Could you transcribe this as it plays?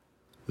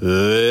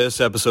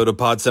This episode of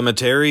Pod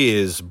Cemetery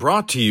is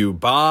brought to you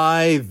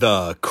by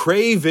the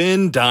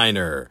Crave-In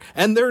Diner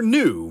and their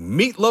new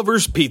Meat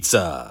Lovers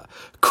Pizza.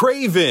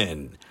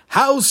 Crave-In,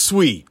 how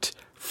sweet,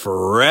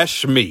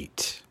 fresh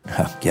meat.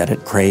 Get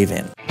it,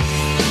 Crave-In.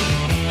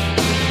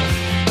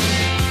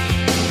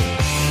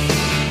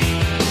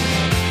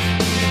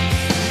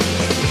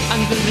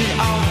 Under the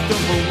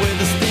October with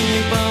the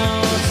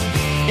steamboats,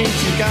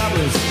 ancient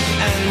goblins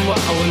and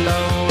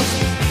wallows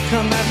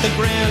come at the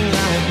grand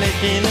light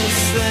making a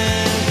sound.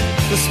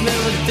 The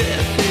smell of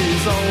death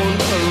is all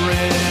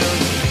around.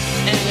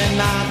 And at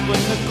night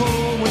when the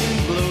cold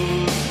wind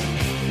blows,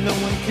 no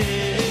one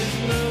cares,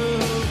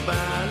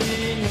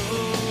 nobody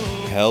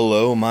knows.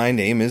 Hello, my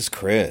name is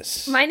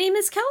Chris. My name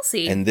is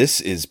Kelsey. And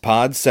this is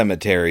Pod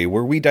Cemetery,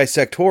 where we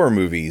dissect horror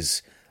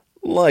movies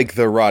like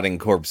the rotting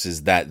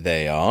corpses that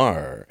they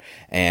are.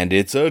 And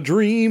it's a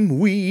dream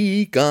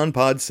week on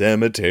Pod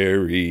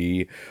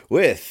Cemetery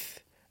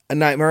with A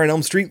Nightmare on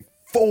Elm Street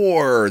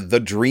 4, The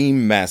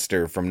Dream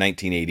Master from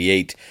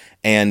 1988,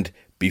 and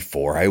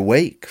Before I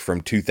Wake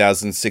from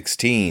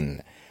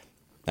 2016.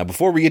 Now,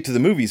 before we get to the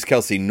movies,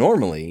 Kelsey,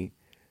 normally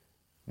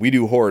we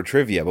do horror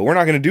trivia, but we're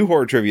not going to do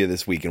horror trivia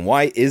this week. And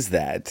why is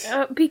that?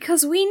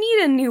 Because we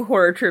need a new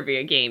horror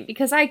trivia game,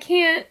 because I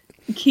can't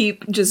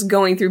keep just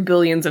going through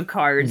billions of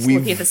cards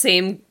looking at the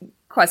same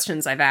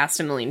questions I've asked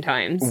a million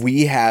times.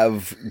 We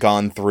have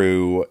gone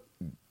through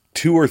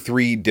 2 or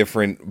 3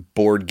 different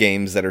board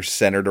games that are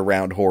centered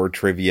around horror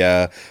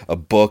trivia, a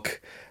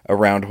book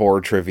around horror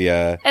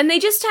trivia. And they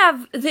just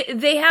have,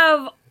 they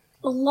have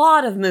a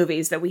lot of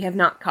movies that we have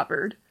not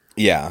covered.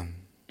 Yeah.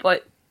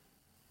 But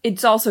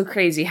it's also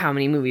crazy how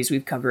many movies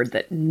we've covered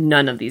that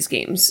none of these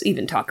games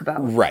even talk about.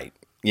 Right.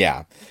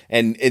 Yeah.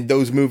 And in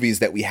those movies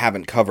that we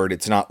haven't covered,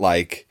 it's not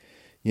like,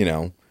 you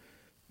know,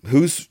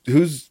 who's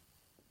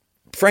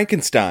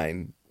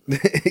Frankenstein?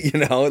 You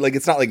know, like,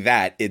 it's not like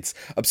that. It's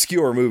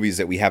obscure movies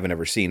that we haven't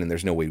ever seen and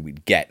there's no way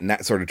we'd get. And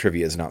that sort of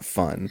trivia is not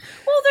fun.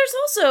 Well, there's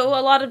also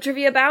a lot of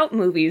trivia about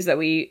movies that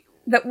we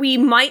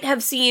might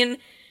have seen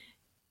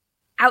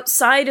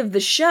outside of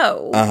the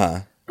show.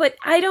 Uh-huh. But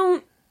I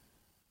don't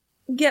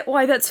get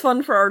why that's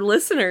fun for our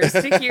listeners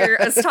to hear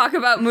us talk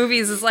about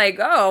movies. It's like,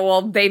 oh,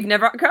 well, they've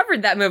never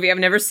covered that movie. I've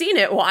never seen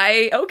it.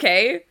 Why?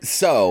 Okay.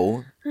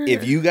 So,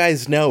 if you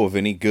guys know of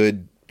any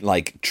good,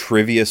 like,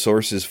 trivia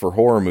sources for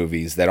horror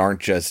movies that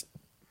aren't just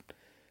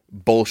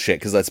bullshit,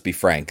 because let's be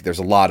frank, there's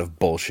a lot of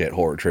bullshit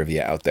horror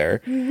trivia out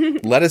there,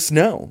 let us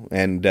know.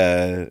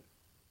 And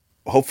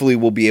hopefully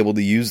we'll be able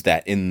to use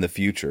that in the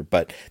future.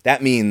 But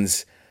that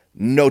means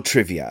no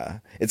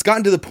trivia. It's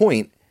gotten to the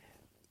point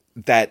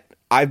that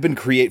I've been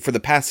for the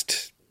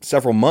past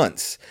several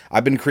months,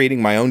 I've been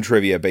creating my own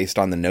trivia based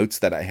on the notes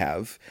that I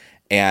have.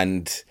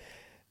 And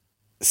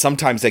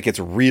sometimes that gets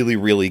really,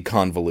 really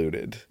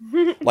convoluted.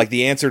 Like,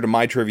 the answer to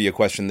my trivia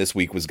question this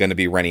week was going to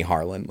be Renny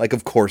Harlin. Like,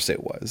 of course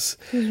it was.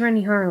 Who's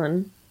Renny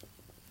Harlin?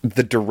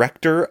 The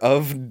director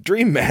of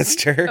Dream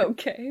Master.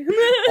 Okay.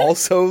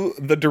 Also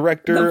the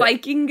director... The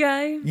Viking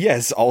guy?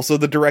 Yes, also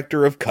the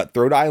director of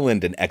Cutthroat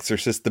Island and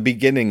Exorcist: The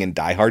Beginning and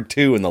Die Hard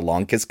 2 and The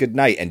Long Kiss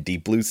Goodnight and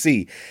Deep Blue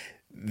Sea.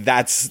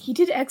 He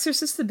did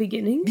Exorcist: The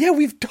Beginning? Yeah,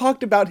 we've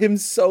talked about him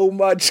so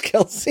much,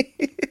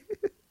 Kelsey.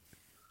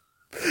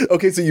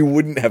 Okay, so you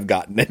wouldn't have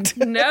gotten it.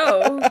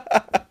 No.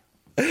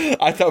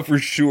 I thought for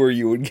sure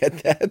you would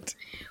get that.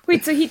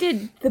 Wait, so he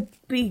did The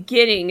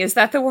Beginning. Is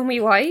that the one we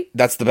like?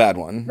 That's the bad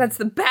one. That's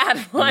the bad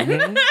one.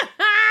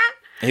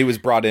 Mm-hmm. He was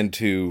brought in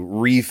to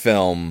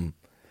refilm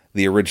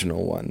the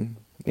original one.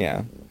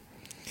 Yeah.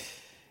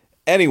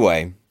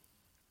 Anyway,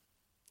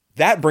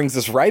 that brings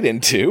us right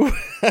into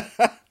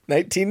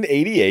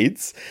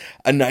 1988's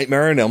A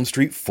Nightmare on Elm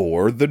Street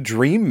 4, The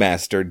Dream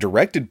Master,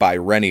 directed by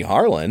Renny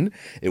Harlin.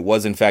 It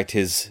was, in fact,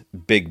 his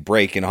big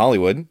break in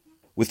Hollywood.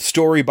 With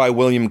story by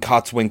William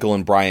Kotzwinkle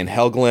and Brian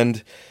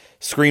Helgeland,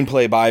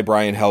 screenplay by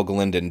Brian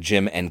Helgeland and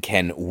Jim and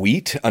Ken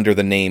Wheat, under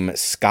the name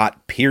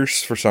Scott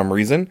Pierce for some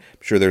reason.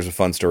 I'm sure there's a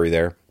fun story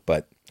there,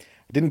 but I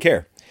didn't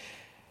care.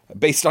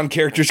 Based on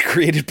characters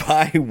created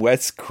by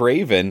Wes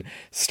Craven,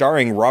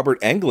 starring Robert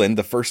Englund,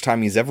 the first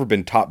time he's ever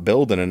been top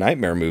billed in a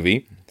Nightmare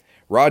movie,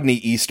 Rodney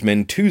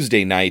Eastman,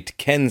 Tuesday Night,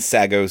 Ken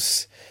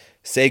Sagos,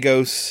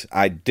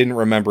 I didn't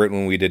remember it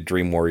when we did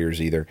Dream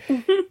Warriors either,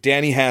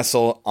 Danny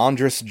Hassel,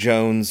 Andres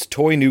Jones,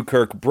 Toy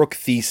Newkirk, Brooke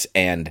Thies,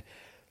 and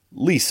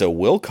Lisa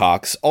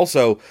Wilcox.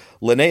 Also,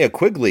 Linnea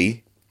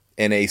Quigley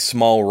in a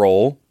small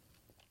role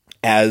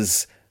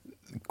as,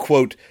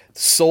 quote,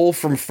 Soul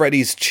from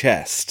Freddy's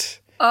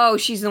chest. Oh,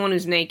 she's the one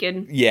who's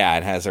naked? Yeah,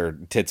 and has her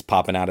tits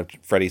popping out of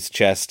Freddy's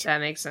chest.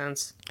 That makes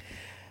sense.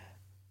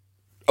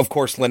 Of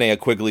course, Linnea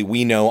Quigley,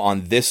 we know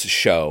on this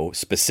show,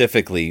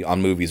 specifically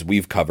on movies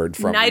we've covered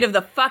from... Night of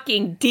the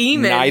fucking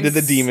Demons. Night of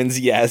the Demons,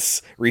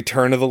 yes.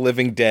 Return of the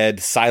Living Dead,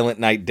 Silent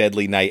Night,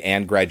 Deadly Night,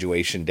 and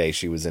Graduation Day.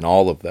 She was in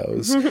all of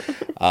those.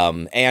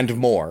 And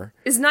more.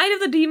 Is Night of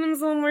the Demons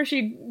the one where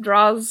she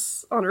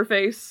draws on her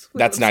face?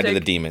 That's Night of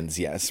the Demons,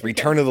 yes. Okay.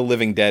 Return of the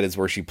Living Dead is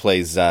where she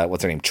plays,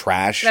 what's her name,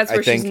 Trash, That's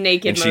where I think. She's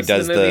naked and she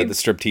does the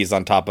striptease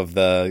on top of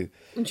the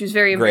And she's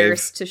very grave.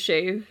 embarrassed to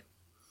shave.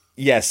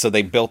 Yes, so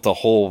they built a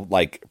whole,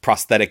 like,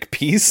 prosthetic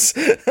piece.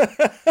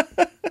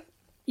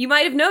 You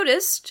might have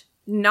noticed,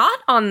 not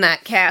on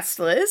that cast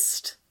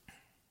list,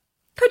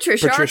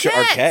 Patricia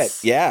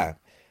Arquette. Yeah.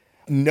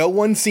 No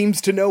one seems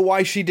to know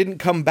why she didn't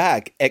come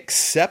back,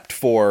 except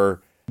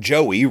for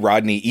Joey,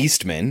 Rodney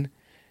Eastman,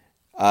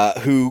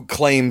 who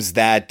claims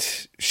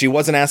that she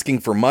wasn't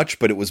asking for much,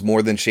 but it was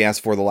more than she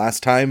asked for the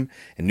last time,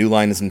 and New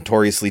Line is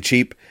notoriously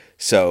cheap,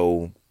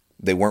 so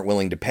they weren't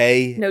willing to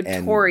pay.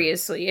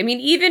 Notoriously. I mean,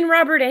 even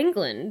Robert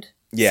Englund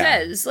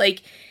says,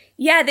 like,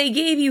 yeah, they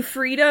gave you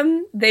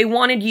freedom. They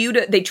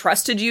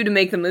trusted you to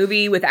make the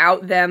movie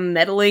without them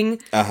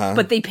meddling,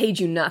 but they paid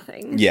you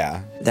nothing.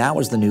 Yeah. That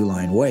was the New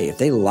Line way. If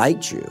they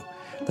liked you,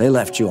 they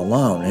left you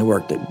alone. They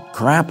worked the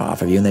crap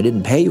off of you, and they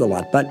didn't pay you a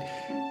lot, but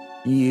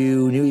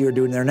you knew you were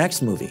doing their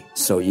next movie.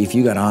 So if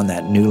you got on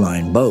that New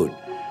Line boat,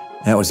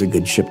 that was a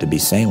good ship to be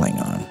sailing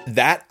on.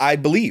 That I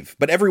believe.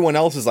 But everyone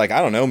else is like,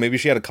 I don't know, maybe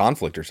she had a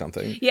conflict or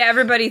something. Yeah,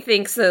 everybody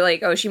thinks that,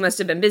 like, oh, she must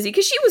have been busy,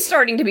 because she was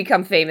starting to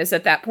become famous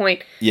at that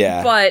point.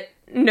 Yeah. But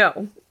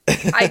no.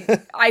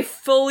 I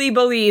fully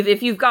believe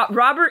if you've got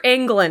Robert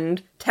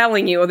Englund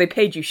telling you, oh, they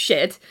paid you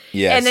shit.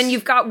 Yes. And then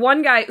you've got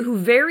one guy who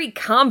very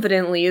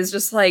confidently is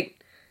just like,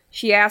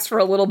 she asked for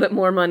a little bit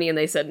more money and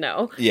they said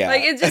no. Yeah.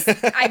 Like, it just,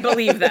 I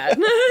believe that.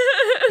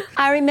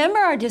 I remember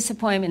our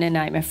disappointment in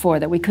Nightmare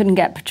 4 that we couldn't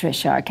get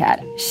Patricia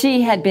Arquette.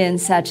 She had been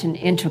such an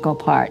integral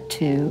part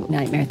to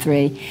Nightmare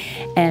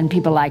 3, and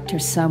people liked her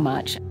so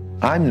much.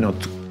 I'm not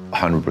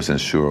 100%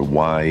 sure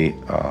why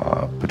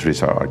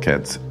Patricia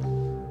Arquette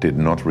did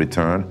not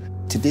return.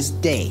 To this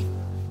day,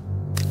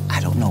 I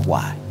don't know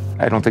why.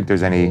 I don't think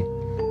there's any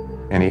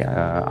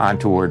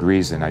untoward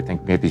reason. I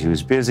think maybe she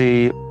was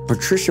busy.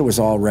 Patricia was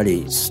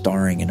already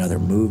starring in other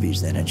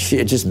movies then, and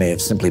it just may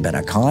have simply been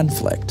a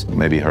conflict.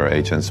 Maybe her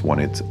agents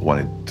wanted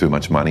too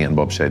much money, and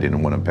Bob Shea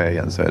didn't want to pay,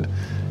 and said,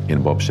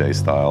 in Bob Shea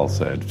style,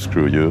 said,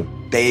 screw you.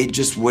 They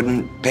just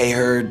wouldn't pay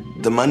her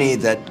the money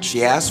that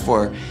she asked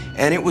for,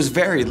 and it was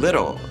very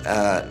little,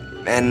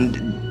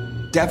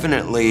 and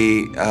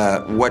definitely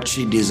what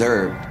she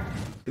deserved.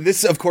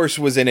 This, of course,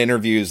 was in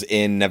interviews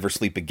in Never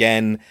Sleep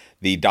Again,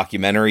 the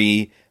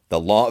documentary,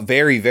 the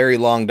very, very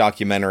long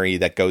documentary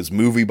that goes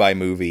movie by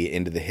movie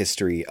into the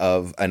history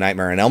of A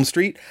Nightmare on Elm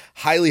Street.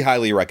 Highly,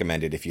 highly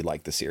recommended if you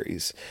like the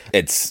series.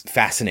 It's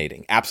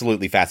fascinating.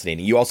 Absolutely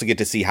fascinating. You also get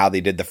to see how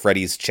they did the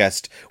Freddy's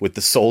chest with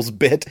the Souls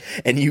bit,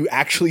 and you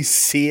actually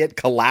see it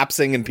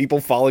collapsing and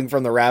people falling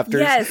from the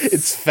rafters. Yes.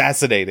 It's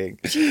fascinating.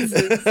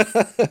 Jesus.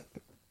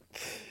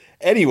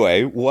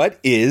 Anyway, what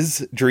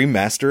is Dream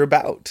Master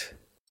about?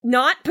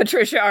 Not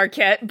Patricia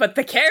Arquette, but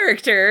the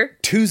character.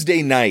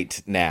 Tuesday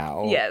Night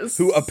now. Yes.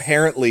 Who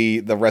apparently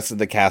the rest of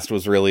the cast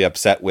was really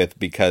upset with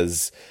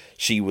because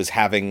she was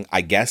having, I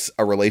guess,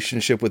 a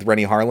relationship with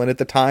Rennie Harlan at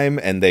the time,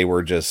 and they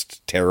were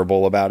just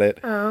terrible about it.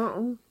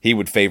 Oh. He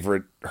would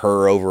favorite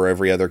her over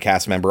every other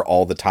cast member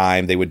all the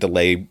time. They would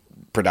delay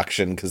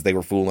production because they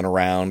were fooling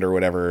around or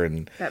whatever.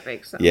 And That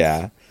makes sense.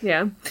 yeah.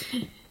 Yeah.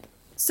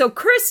 So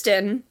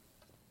Kristen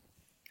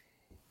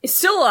is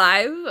still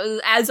alive,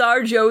 as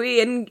are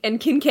Joey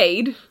and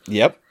Kincaid.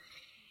 Yep.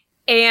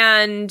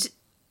 And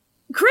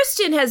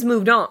Kristen has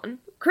moved on.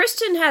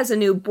 Kristen has a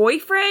new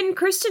boyfriend.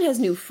 Kristen has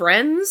new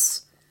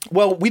friends.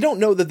 Well, we don't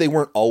know that they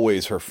weren't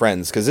always her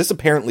friends, because this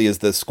apparently is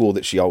the school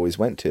that she always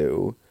went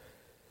to.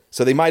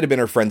 So they might have been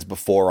her friends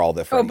before all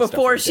the Freddy stuff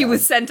Before she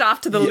was sent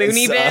off to the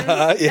loony bin.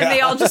 yeah. And they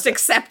all just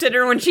accepted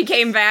her when she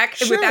came back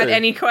without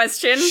any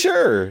question.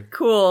 Sure.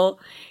 Cool.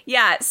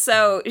 Yeah,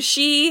 so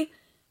she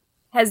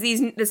has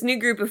this new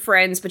group of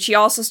friends, but she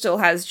also still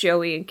has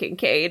Joey and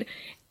Kincaid.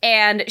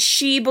 And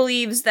she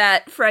believes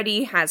that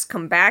Freddy has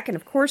come back, and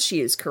of course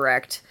she is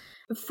correct.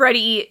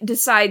 Freddy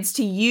decides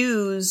to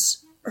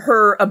use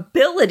her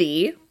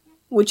ability,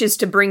 which is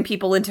to bring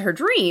people into her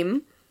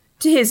dream,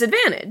 to his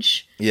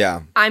advantage.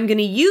 Yeah. I'm going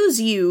to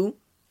use you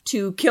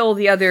to kill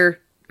the other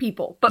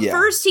people. But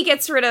first he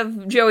gets rid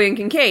of Joey and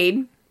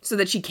Kincaid so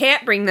that she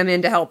can't bring them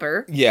in to help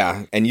her.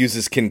 Yeah, and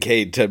uses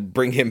Kincaid to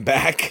bring him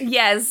back.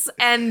 Yes,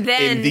 and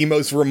then... in the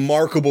most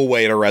remarkable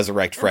way to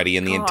resurrect Freddy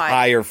in the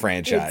entire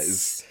franchise.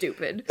 It's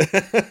stupid.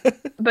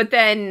 But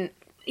then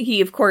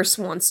he, of course,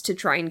 wants to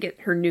try and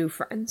get her new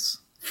friends.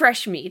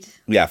 Fresh meat.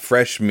 Yeah,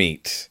 fresh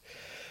meat.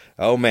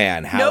 Oh,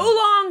 man. How... No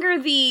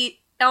longer the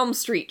Elm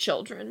Street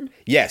children.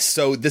 Yes,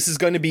 so this is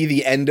going to be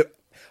the end.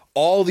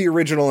 All the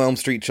original Elm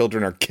Street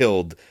children are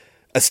killed,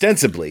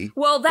 ostensibly,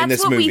 well, that's in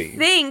this what movie. We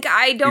think.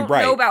 I don't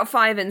know about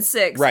 5 and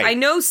 6. Right. I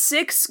know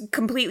 6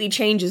 completely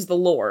changes the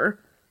lore,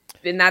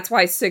 and that's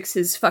why 6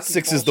 is fucking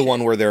 6 bullshit. is the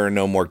one where there are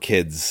no more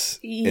kids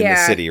in the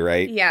city,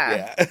 right?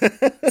 Yeah.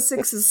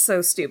 6 is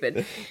so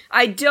stupid.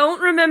 I don't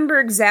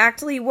remember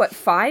exactly what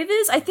 5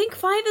 is. I think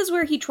 5 is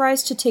where he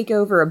tries to take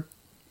over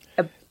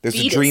a There's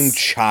fetus. a dream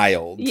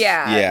child.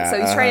 Yeah. So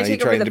he's trying to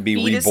take over the be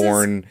fetus's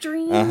reborn.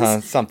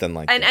 dreams. Something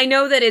like And that. I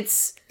know that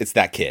it's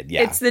that kid,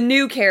 yeah. It's the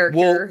new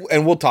character.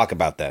 We'll talk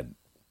about that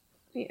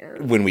Yeah.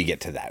 when we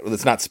get to that.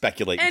 Let's not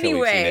speculate until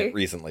we've seen it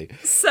recently.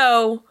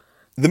 So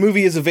The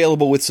movie is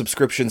available with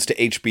subscriptions to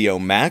HBO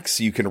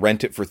Max. You can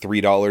rent it for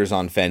 $3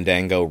 on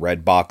Fandango,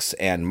 Redbox,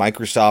 and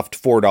Microsoft,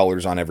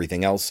 $4 on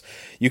everything else.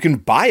 You can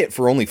buy it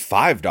for only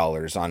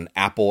 $5 on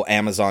Apple,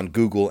 Amazon,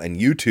 Google, and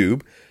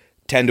YouTube,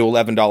 $10 to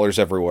 $11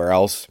 everywhere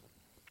else.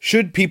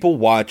 Should people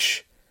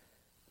watch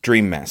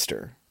Dream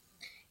Master?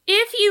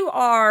 If you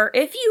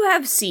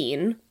have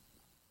seen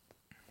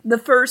the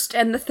first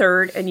and the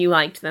third and you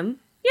liked them,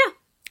 yeah.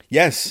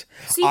 Yes.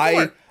 See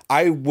more.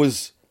 I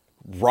was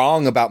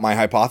wrong about my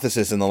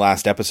hypothesis in the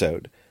last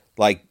episode.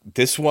 Like,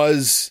 this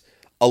was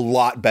a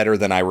lot better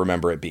than I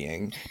remember it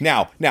being.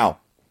 Now,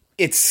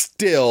 it's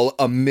still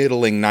a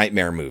middling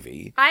nightmare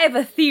movie. I have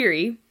a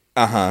theory.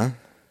 Uh-huh.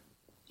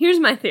 Here's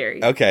my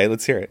theory. Okay,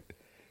 let's hear it.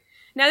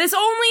 Now, this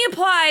only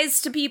applies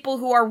to people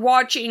who are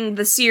watching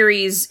the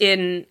series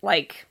in,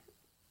 like,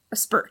 a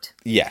spurt.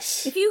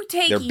 Yes. If you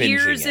take They're binging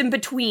years it. in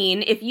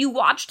between, if you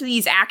watched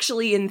these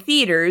actually in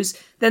theaters,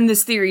 then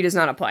this theory does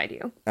not apply to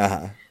you.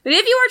 Uh-huh. But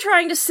if you are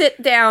trying to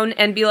sit down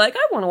and be like,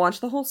 I want to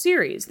watch the whole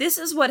series, this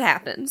is what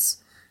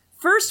happens.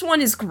 First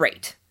one is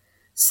great.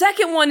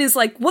 Second one is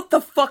like, what the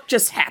fuck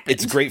just happened?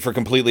 It's great for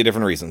completely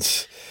different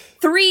reasons.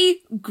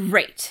 3,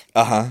 great.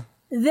 Uh-huh.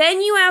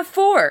 Then you have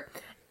 4.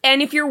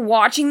 And if you're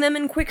watching them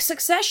in quick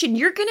succession,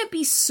 you're going to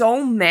be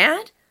so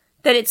mad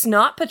that it's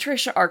not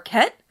Patricia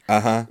Arquette.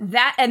 Uh-huh.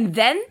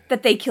 That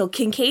they kill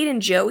Kincaid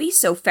and Joey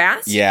so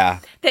fast. Yeah.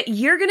 That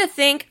you're going to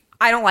think,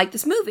 I don't like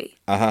this movie.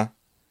 Uh-huh.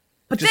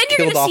 But Just then you're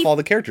killed going to off see all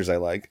the characters I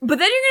like. But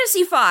then you're going to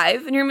see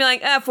 5, and you're going to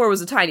be like, 4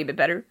 was a tiny bit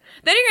better.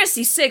 Then you're going to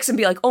see 6 and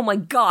be like, oh my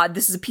god,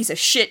 this is a piece of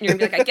shit. And you're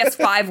going to be like, I guess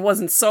 5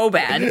 wasn't so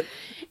bad.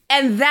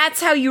 And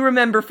that's how you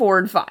remember 4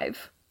 and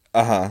 5.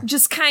 Uh-huh.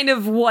 Just kind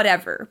of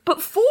whatever.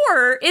 But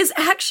 4 is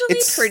actually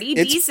pretty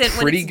decent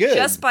pretty when it's good.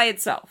 just by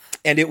itself.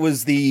 And it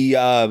was the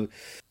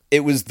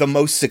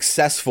most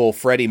successful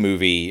Freddy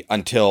movie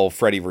until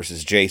Freddy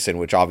vs. Jason,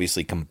 which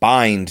obviously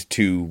combined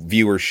 2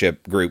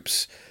 viewership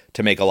groups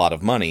to make a lot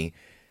of money.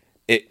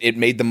 It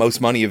made the most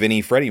money of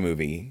any Freddy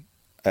movie,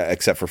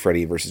 except for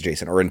Freddy vs.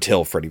 Jason, or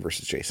until Freddy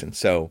vs. Jason.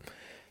 So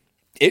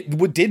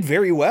it did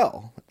very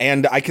well,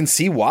 and I can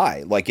see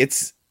why. Like,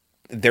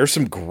 there's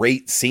some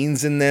great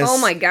scenes in this. Oh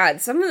my god,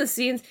 some of the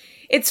scenes.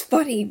 It's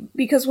funny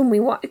because when we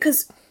watch,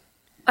 because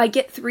I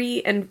get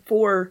 3 and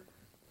 4,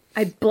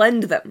 I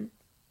blend them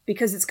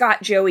because it's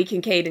got Joey,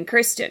 Kincaid, and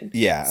Kristen.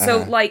 Yeah.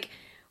 So like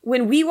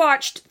when we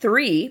watched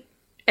 3,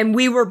 and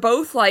we were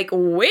both like,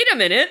 "Wait a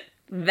minute."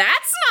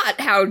 That's not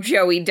how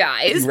Joey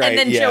dies. Right, and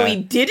then yeah. Joey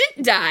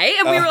didn't die.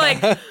 And we were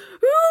like, what?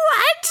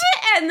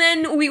 And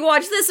then we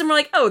watched this and we're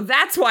like, oh,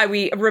 that's why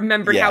we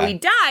remembered how he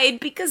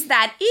died, because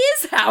that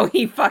is how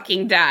he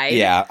fucking died.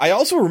 Yeah. I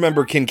also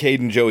remember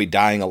Kincaid and Joey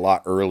dying a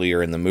lot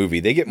earlier in the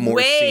movie. They get more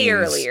Way scenes.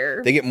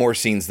 earlier. They get more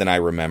scenes than I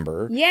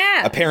remember.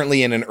 Yeah.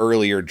 Apparently in an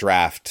earlier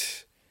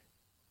draft,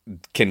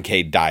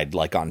 Kincaid died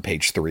like on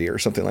page 3 or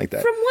something like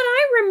that. From what I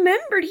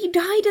remembered, he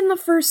died in the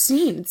first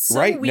scene. It's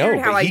so weird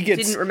how I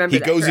didn't remember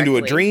that He goes into a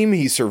correctly. dream,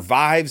 he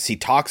survives, he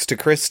talks to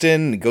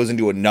Kristen, he goes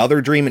into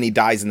another dream, and he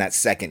dies in that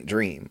second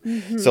dream.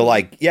 Mm-hmm. So,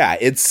 like, yeah,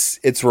 it's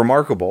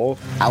remarkable.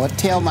 I would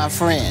tell my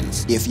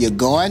friends, if you're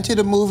going to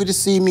the movie to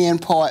see me in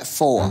part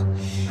 4,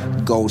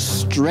 go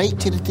straight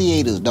to the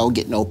theaters. Don't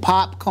get no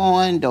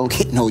popcorn, don't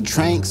get no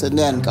drinks or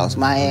nothing, because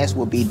my ass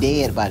will be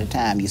dead by the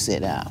time you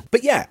sit down.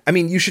 But yeah, I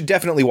mean, you should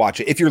definitely watch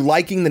it. If you're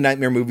liking the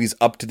Nightmare movies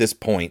up to this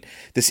point,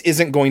 this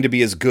isn't going to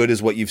be as good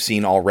as what you've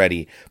seen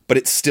already, but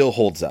it still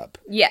holds up.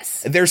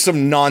 Yes. There's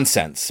some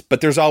nonsense,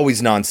 but there's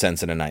always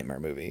nonsense in a Nightmare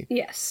movie.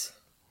 Yes.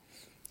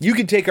 You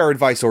can take our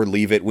advice or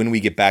leave it. When we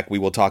get back, we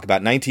will talk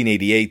about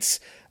 1988's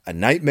A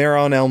Nightmare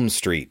on Elm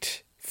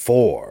Street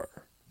 4,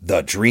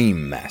 The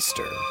Dream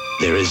Master.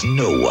 There is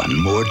no one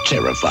more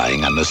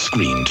terrifying on the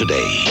screen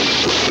today.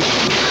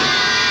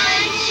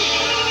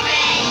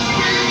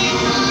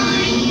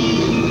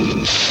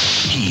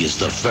 He is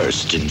the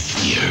first in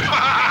fear.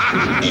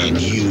 And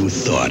you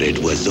thought it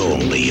was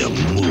only a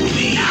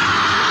movie.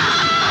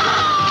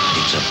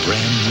 It's a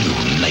brand new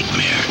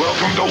nightmare.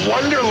 Welcome to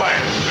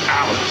Wonderland,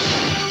 Alice.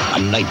 A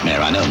Nightmare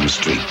on Elm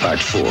Street Part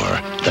 4,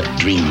 The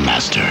Dream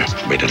Master,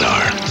 rated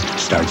R.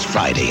 Starts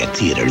Friday at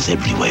theaters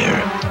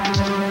everywhere.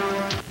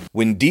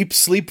 When deep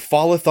sleep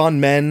falleth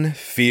on men,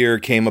 fear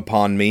came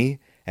upon me,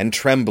 and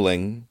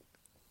trembling,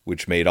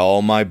 which made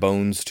all my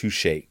bones to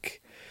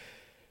shake.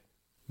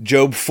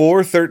 Job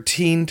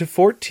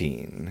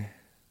 4:13-14.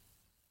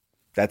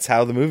 That's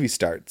how the movie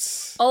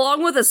starts.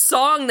 Along with a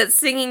song that's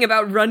singing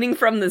about running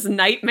from this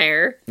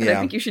nightmare. And I Yeah.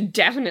 think you should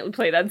definitely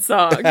play that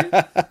song. And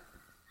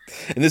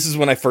this is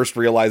when I first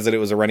realized that it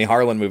was a Rennie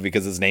Harlan movie,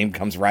 because his name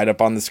comes right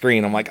up on the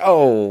screen. I'm like,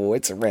 oh,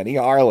 it's Rennie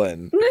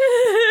Harlan.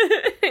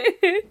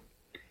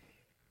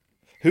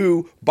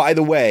 Who, by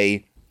the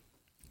way,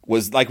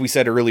 was, like we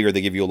said earlier, they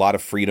give you a lot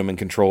of freedom and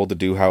control to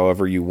do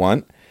however you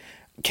want.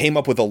 Came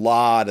up with a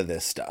lot of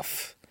this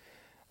stuff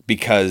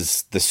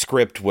because the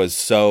script was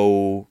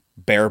so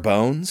bare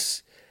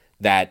bones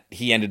that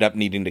he ended up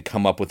needing to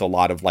come up with a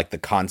lot of like the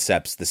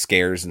concepts, the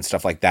scares and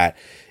stuff like that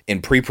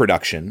in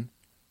pre-production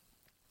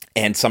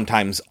and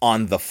sometimes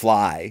on the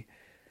fly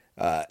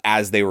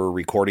as they were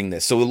recording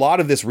this. So a lot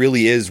of this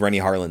really is Renny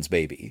Harlin's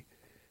baby.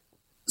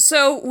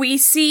 So we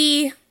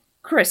see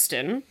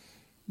Kristen,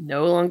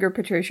 no longer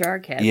Patricia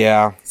Arquette.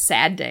 Yeah.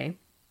 Sad day.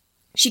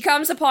 She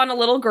comes upon a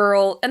little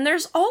girl, and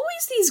there's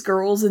always these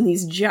girls in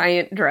these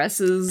giant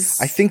dresses.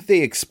 I think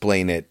they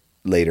explain it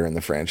later in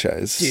the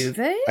franchise. Do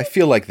they? I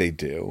feel like they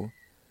do.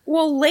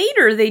 Well,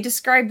 later they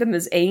describe them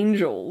as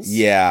angels.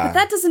 Yeah. But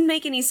that doesn't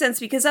make any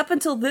sense because up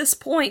until this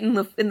point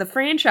in the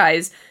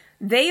franchise,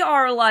 they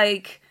are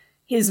like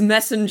his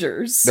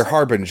messengers. They're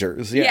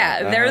harbingers.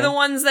 Yeah, they're the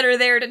ones that are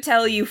there to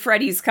tell you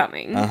Freddy's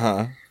coming.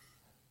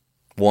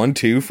 1,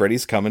 2,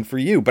 Freddy's coming for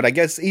you. But I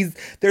guess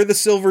they're the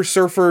Silver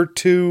Surfer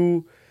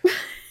to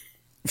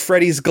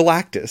Freddy's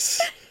Galactus.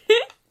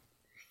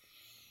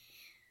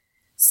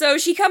 So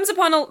she comes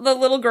upon the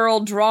little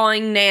girl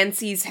drawing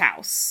Nancy's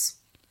house,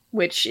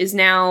 which is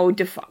now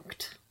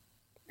defunct.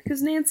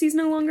 Because Nancy's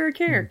no longer a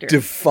character.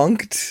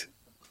 Defunct?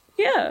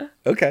 Yeah.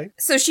 Okay.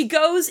 So she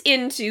goes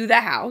into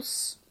the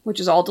house, which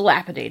is all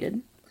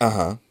dilapidated.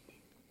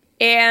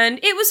 And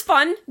it was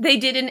fun. They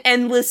did an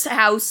endless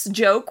house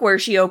joke where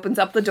she opens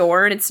up the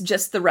door and it's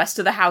just the rest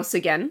of the house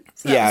again.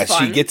 So yeah,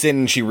 she gets in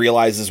and she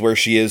realizes where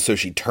she is, so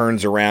she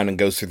turns around and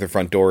goes through the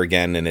front door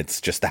again, and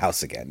it's just the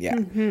house again. Yeah.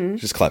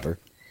 Just clever.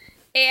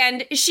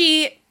 And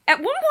she, at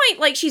one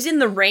point, like, she's in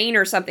the rain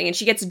or something, and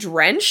she gets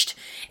drenched.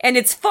 And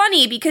it's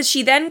funny because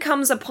she then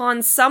comes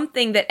upon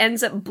something that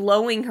ends up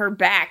blowing her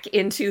back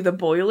into the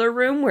boiler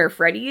room where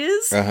Freddy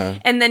is.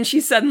 And then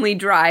she's suddenly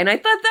dry. And I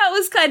thought that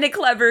was kind of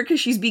clever because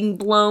she's being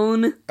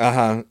blown.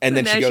 And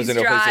then she goes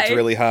into a place that's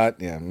really hot.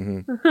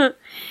 Yeah.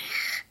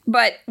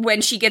 But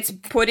when she gets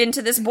put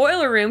into this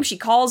boiler room, she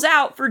calls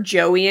out for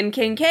Joey and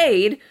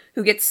Kincaid,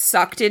 who get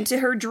sucked into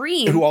her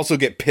dream. Who also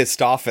get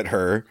pissed off at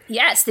her.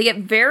 Yes, they get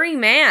very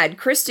mad.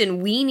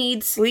 Kristen, we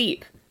need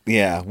sleep.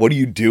 Yeah, what are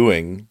you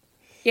doing?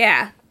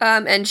 Yeah,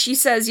 and she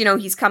says, you know,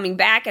 he's coming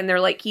back, and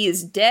they're like, he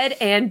is dead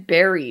and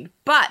buried.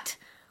 But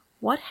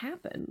what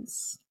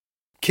happens?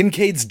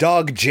 Kincaid's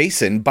dog,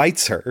 Jason,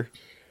 bites her.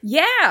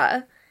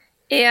 Yeah,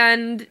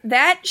 and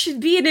that should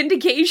be an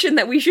indication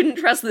that we shouldn't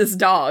trust this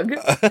dog.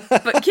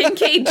 But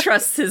Kincaid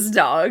trusts his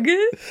dog.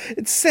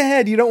 It's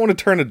sad. You don't want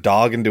to turn a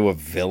dog into a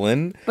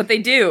villain. But they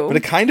do. But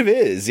it kind of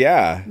is,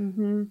 yeah.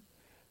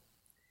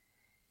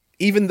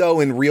 Even though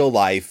in real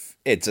life,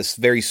 it's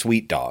a very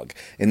sweet dog.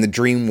 In the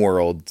dream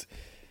world,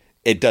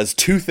 it does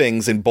two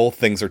things, and both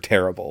things are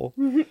terrible.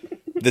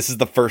 This is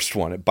the first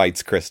one. It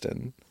bites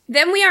Kristen.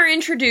 Then we are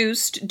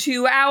introduced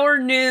to our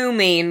new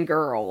main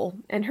girl,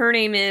 and her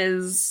name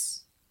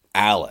is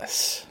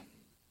Alice.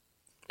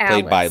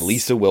 Played by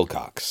Lisa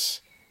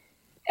Wilcox.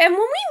 And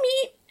when we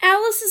meet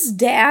Alice's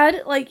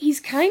dad, like, he's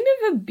kind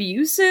of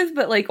abusive,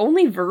 but, like,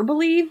 only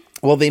verbally.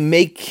 Well, they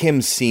make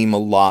him seem a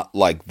lot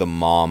like the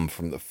mom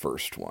from the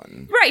first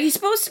one. Right, he's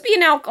supposed to be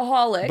an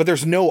alcoholic. But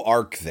there's no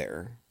arc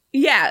there.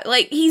 Yeah,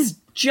 like, he's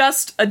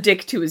just a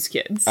dick to his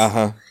kids.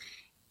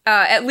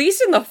 At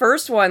least in the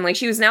first one, like,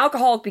 she was an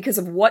alcoholic because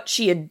of what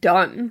she had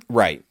done.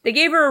 Right. They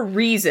gave her a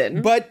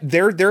reason. But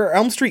they're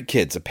Elm Street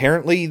kids.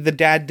 Apparently, the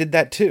dad did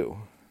that too.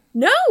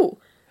 No!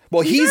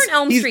 Well, These aren't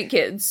Elm Street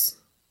kids.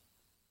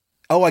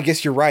 Oh, I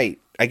guess you're right.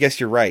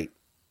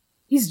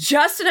 He's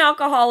just an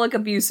alcoholic,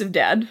 abusive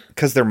dad.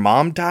 Because their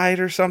mom died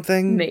or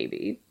something?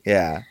 Maybe.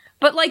 Yeah.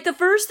 But, like, the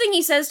first thing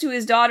he says to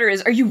his daughter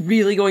is, are you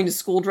really going to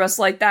school dressed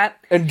like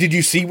that? And did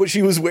you see what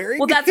she was wearing?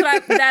 Well, that's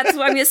what I'm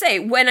going to say.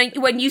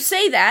 When you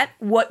say that,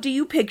 what do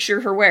you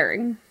picture her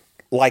wearing?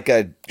 Like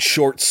a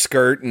short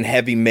skirt and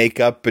heavy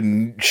makeup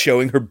and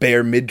showing her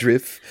bare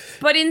midriff.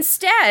 But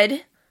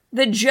instead,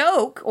 the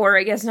joke, or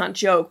I guess not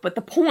joke, but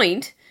the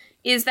point,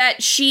 is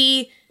that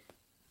she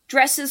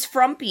dresses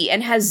frumpy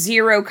and has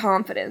zero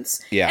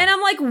confidence. Yeah. And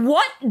I'm like,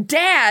 what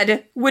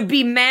dad would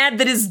be mad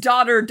that his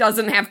daughter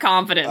doesn't have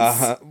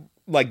confidence?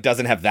 Like,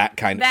 doesn't have that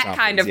kind of confidence.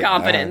 That kind of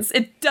confidence.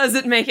 It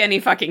doesn't make any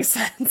fucking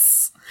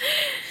sense.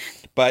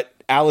 But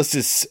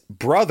Alice's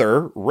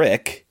brother,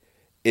 Rick,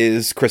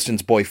 is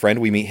Kristen's boyfriend.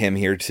 We meet him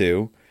here,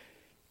 too.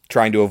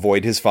 Trying to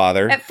avoid his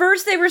father. At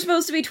first, they were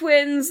supposed to be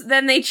twins.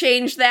 Then they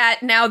changed that.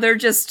 Now they're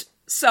just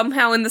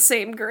somehow in the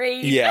same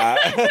grade. Yeah.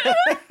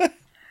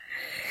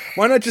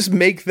 Why not just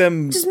make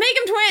them... Just make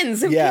them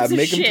twins. Who yeah, gives a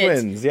make shit? them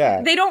twins,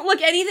 yeah. They don't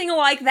look anything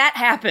alike. That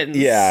happens.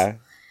 Yeah.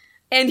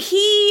 And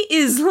he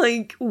is,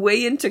 like,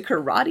 way into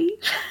karate.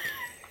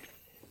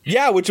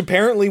 Yeah, which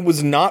apparently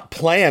was not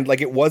planned.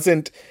 Like, it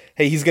wasn't,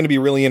 hey, he's going to be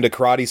really into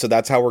karate, so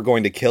that's how we're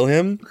going to kill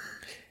him.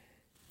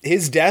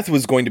 His death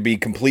was going to be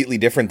completely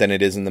different than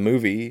it is in the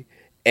movie.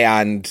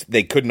 And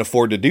they couldn't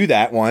afford to do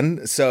that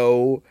one,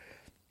 so...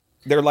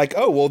 They're like,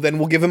 oh, well, then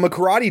we'll give him a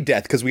karate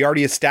death because we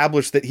already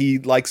established that he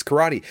likes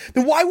karate.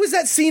 Then why was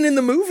that scene in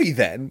the movie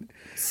then?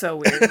 So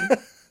weird.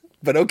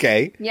 But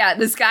okay. Yeah,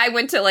 this guy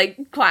went to,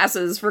 like,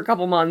 classes for a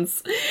couple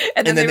months.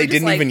 And then they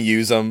didn't even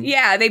use them.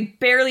 Yeah, they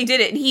barely did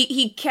it. And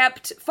he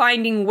kept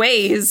finding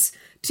ways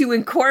to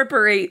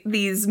incorporate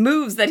these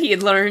moves that he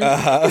had learned.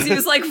 Because he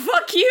was like,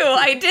 fuck you,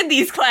 I did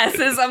these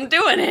classes, I'm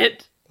doing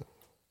it.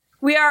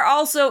 We are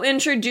also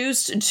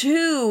introduced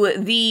to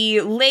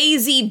the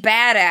lazy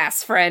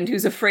badass friend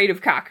who's afraid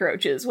of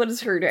cockroaches. What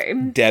is her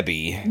name?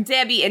 Debbie.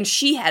 Debbie, and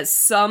she has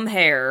some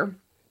hair.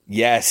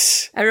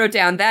 Yes. I wrote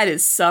down, that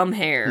is some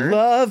hair.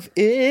 Love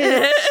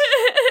it.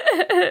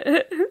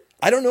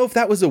 I don't know if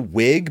that was a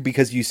wig,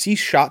 because you see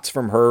shots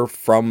from her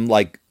from,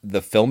 like,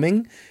 the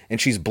filming, and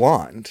she's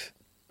blonde.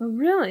 Oh,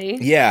 really?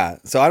 Yeah.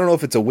 So I don't know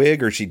if it's a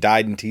wig or she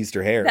dyed and teased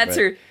her hair. That's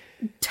her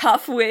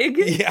tough wig?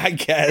 Yeah, I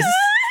guess.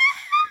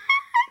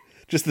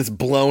 Just this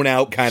blown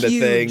out kind of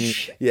thing.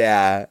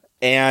 Yeah.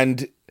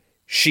 And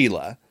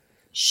Sheila.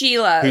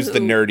 Who's the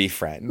nerdy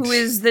friend. Who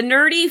is the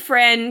nerdy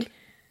friend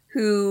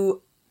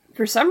who,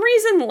 for some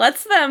reason,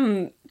 lets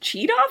them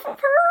cheat off of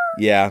her?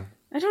 Yeah.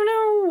 I don't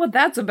know what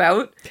that's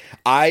about.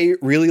 I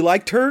really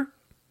liked her.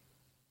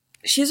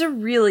 She has a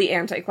really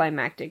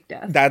anticlimactic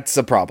death. That's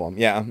a problem.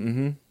 Yeah.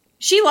 Mm-hmm.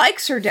 She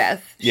likes her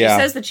death. She Yeah.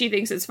 says that she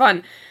thinks it's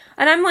fun.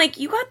 And I'm like,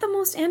 you got the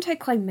most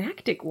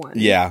anticlimactic one.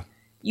 Yeah.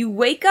 You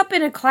wake up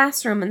in a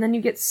classroom and then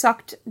you get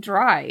sucked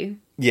dry.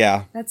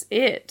 Yeah. That's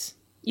it.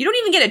 You don't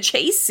even get a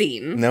chase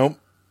scene. Nope.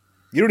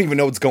 You don't even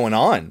know what's going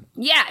on.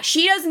 Yeah,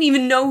 she doesn't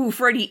even know who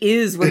Freddy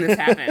is when this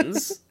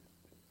happens.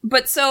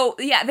 But so,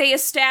 yeah, they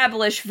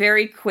establish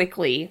very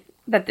quickly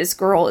that this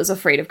girl is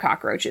afraid of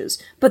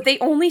cockroaches. But they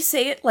only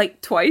say it,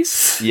 like,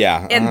 twice.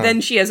 Yeah. And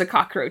then she has a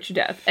cockroach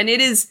death. And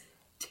it is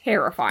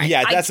terrifying.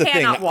 Yeah, that's the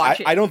thing. Watch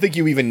it. I don't think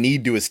you even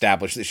need to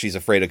establish that she's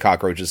afraid of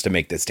cockroaches to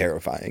make this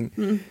terrifying.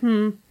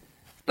 Mm-hmm.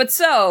 But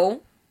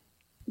so,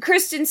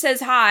 Kristen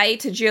says hi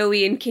to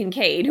Joey and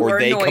Kincaid, who Or are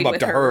they annoyed come up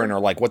with to her and are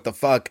like, what the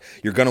fuck?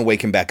 You're going to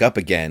wake him back up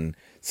again.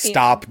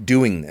 Stop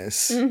doing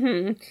this.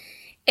 Mm-hmm.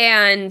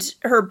 And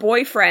her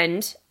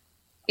boyfriend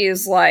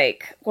is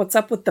like, what's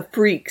up with the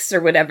freaks or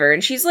whatever?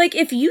 And she's like,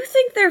 if you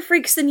think they're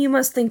freaks, then you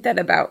must think that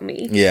about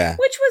me. Yeah.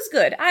 Which was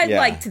good. I Yeah.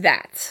 liked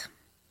that.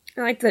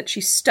 I liked that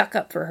she stuck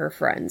up for her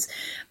friends.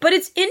 But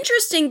it's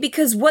interesting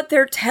because what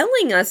they're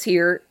telling us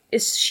here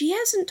is she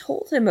hasn't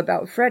told him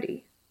about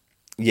Freddy.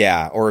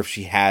 Yeah, or if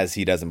she has,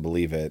 he doesn't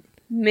believe it.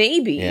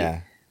 Maybe.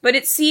 Yeah. But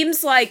it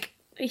seems like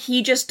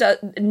he just does.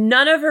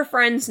 None of her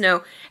friends know.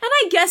 And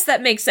I guess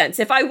that makes sense.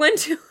 If I went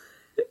to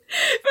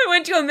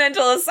a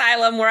mental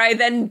asylum where I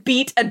then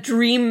beat a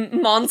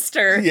dream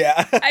monster,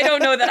 Yeah. I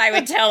don't know that I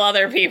would tell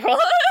other people.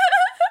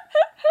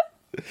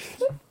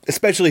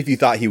 Especially if you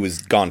thought he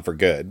was gone for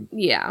good.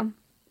 Yeah.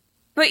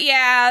 But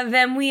yeah,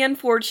 then we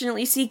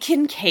unfortunately see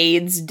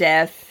Kincaid's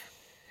death.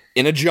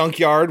 In a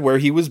junkyard where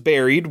he was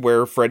buried,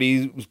 where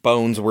Freddy's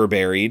bones were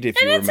buried,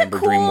 if you remember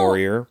Dream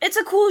Warrior. It's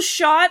a cool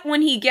shot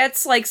when he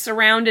gets like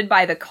surrounded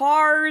by the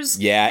cars.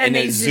 Yeah, and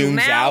they it zoom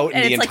zooms out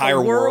and the it's entire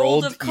like a world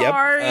world. of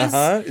cars. Yep.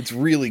 Uh-huh. It's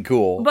really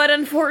cool. But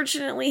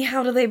unfortunately,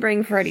 how do they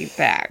bring Freddy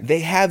back?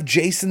 They have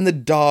Jason the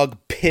dog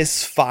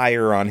piss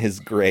fire on his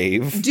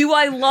grave. Do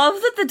I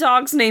love that the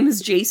dog's name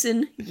is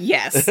Jason?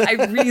 Yes, I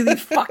really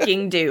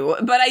fucking do.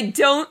 But I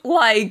don't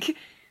like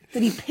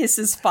that he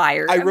pisses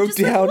fire. I I'm wrote just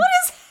like, down, what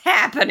is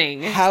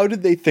happening? How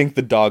did they think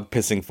the dog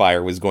pissing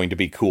fire was going to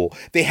be cool?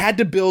 They had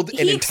to build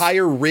an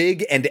entire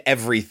rig and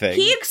everything.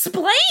 He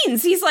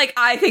explains. He's like,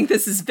 I think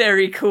this is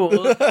very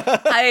cool.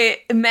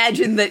 I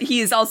imagine that he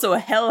is also a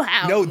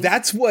hellhound. No,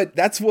 that's what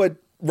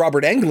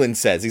Robert Englund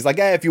says. He's like,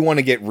 if you want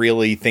to get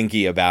really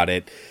thinky about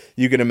it,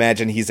 you can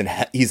imagine he's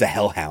a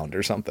hellhound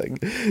or something.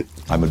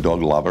 I'm a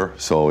dog lover,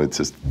 so it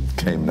just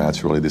came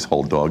naturally, this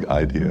whole dog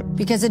idea.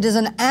 Because it is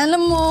an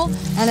animal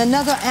and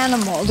another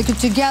animal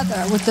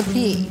together with the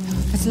bee.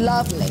 It's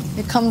lovely.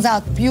 It comes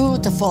out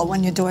beautiful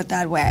when you do it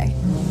that way.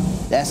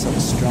 That's some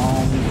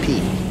strong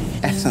pee.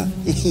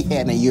 He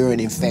had a urine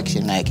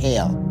infection like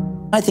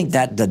hell. I think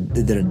that the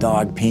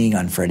dog peeing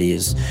on Freddy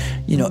is,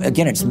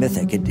 again, it's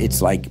mythic.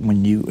 It's like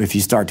if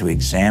you start to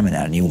examine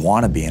that and you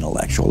want to be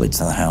intellectual, it's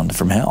the hound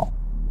from hell.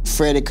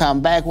 Freddy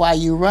come back while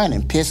you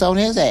running, piss on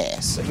his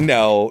ass.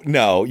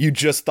 No, you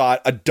just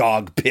thought a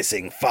dog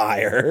pissing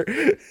fire.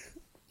 And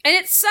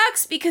it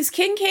sucks because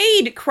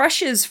Kincaid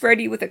crushes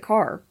Freddy with a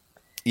car.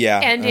 Yeah.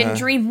 And in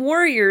Dream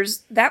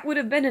Warriors, that would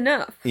have been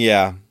enough.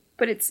 Yeah.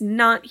 But it's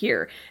not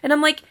here. And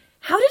I'm like,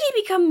 how did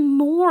he become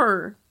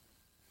more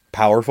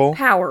powerful?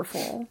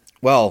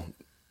 Well,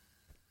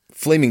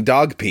 flaming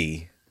dog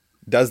pee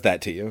does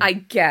that to you. I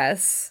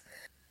guess.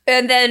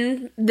 And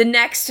then the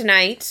next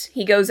night,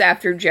 he goes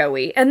after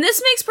Joey. And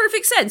this makes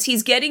perfect sense.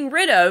 He's getting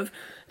rid of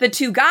the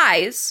two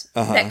guys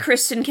that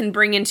Kristen can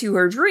bring into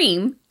her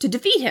dream to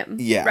defeat him.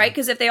 Yeah. Right?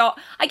 Because if they all...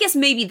 I guess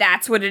maybe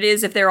that's what it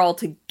is if they're all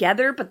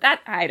together. But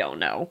that... I don't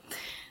know.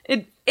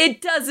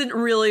 It doesn't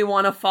really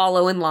want to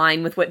follow in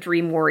line with what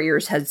Dream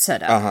Warriors had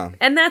set up.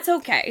 And that's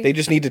okay. They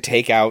just need to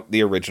take out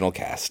the original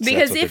cast.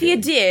 Because if you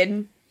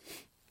did,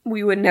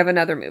 we wouldn't have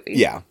another movie.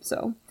 Yeah.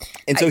 So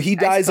he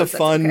dies a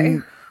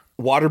fun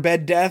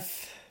waterbed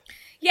death.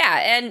 Yeah,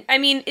 and I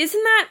mean,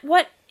 isn't that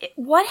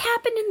what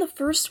happened in the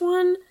first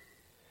one?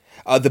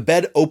 The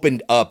bed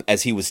opened up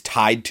as he was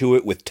tied to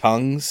it with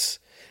tongues,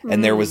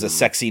 and there was a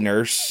sexy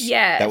nurse.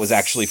 Yes. That was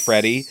actually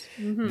Freddy.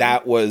 Mm-hmm.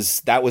 That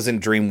was in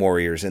Dream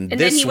Warriors, and then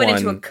this he one went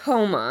into a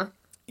coma.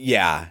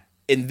 Yeah,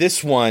 in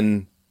this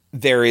one,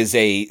 there is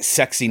a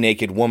sexy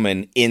naked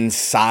woman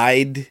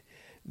inside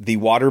the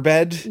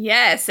waterbed.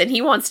 Yes, and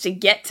he wants to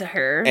get to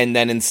her. And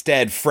then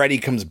instead, Freddy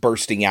comes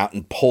bursting out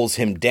and pulls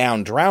him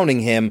down,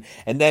 drowning him.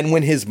 And then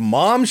when his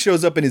mom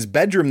shows up in his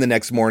bedroom the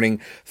next morning,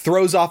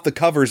 throws off the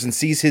covers and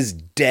sees his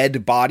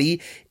dead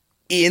body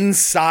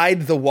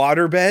inside the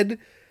waterbed,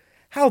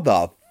 how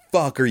the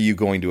fuck are you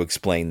going to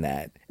explain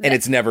that? And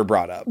it's never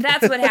brought up.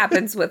 That's what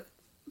happens with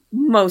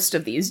most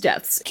of these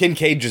deaths.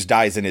 Kincaid just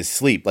dies in his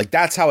sleep. Like,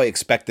 that's how I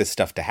expect this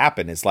stuff to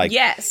happen. It's like,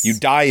 yes, you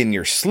die in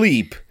your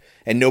sleep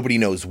and nobody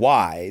knows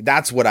why.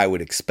 That's what I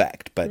would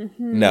expect. But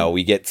no,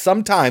 we get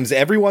sometimes,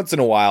 every once in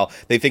a while,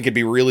 they think it'd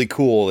be really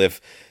cool if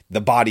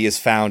the body is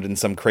found in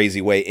some crazy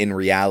way in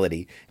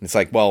reality. And it's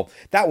like, well,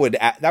 that would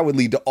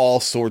lead to all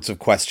sorts of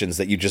questions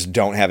that you just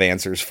don't have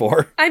answers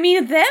for. I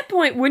mean, at that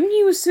point, wouldn't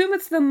you assume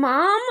it's the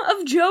mom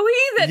of Joey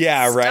that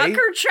stuck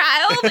her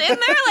child in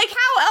there? Like,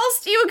 how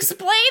else do you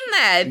explain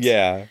that?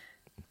 Yeah.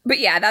 But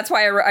yeah, that's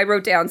why I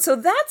wrote down, so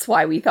that's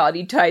why we thought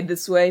he died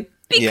this way.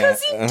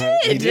 Because he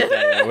did. He did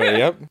that way,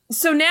 yep.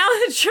 So now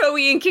that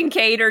Joey and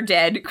Kincaid are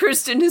dead,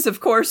 Kristen is, of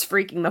course,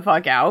 freaking the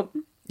fuck out.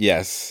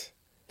 Yes.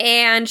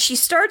 And she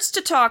starts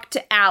to talk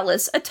to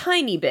Alice a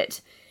tiny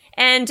bit.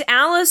 And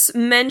Alice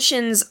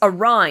mentions a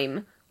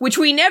rhyme, which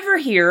we never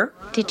hear.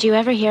 Did you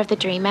ever hear of the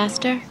Dream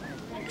Master?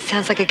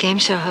 Sounds like a game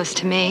show host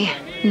to me.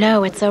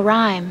 No, it's a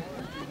rhyme.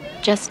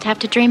 Just have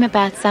to dream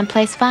about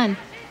someplace fun.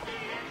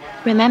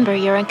 Remember,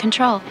 you're in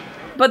control.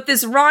 But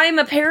this rhyme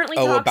apparently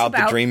talks about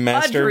the Dream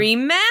Master? A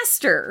Dream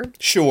Master.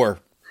 Sure.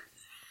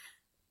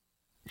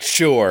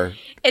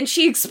 And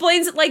she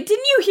explains it like,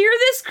 didn't you hear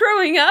this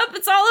growing up?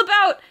 It's all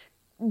about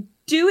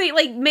doing,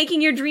 like,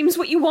 making your dreams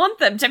what you want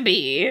them to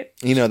be.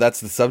 You know, that's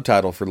the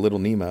subtitle for Little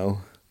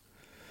Nemo.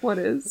 What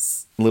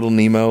is? Little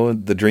Nemo,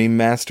 the Dream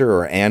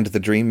Master, and the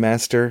Dream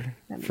Master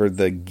for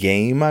the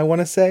game, I want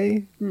to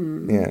say.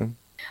 Yeah.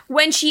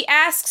 When she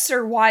asks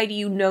her, why do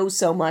you know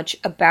so much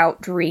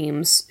about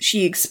dreams,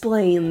 she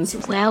explains,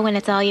 well, when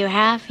it's all you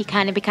have, you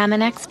kind of become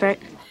an expert.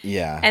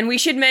 Yeah. And we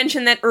should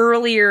mention that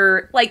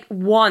earlier, like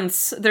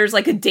once, there's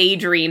like a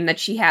daydream that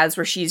she has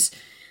where she's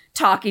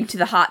talking to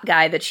the hot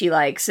guy that she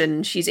likes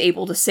and she's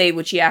able to say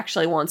what she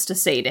actually wants to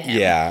say to him.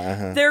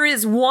 Yeah. There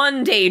is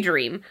one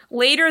daydream.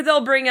 Later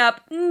they'll bring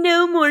up,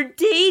 no more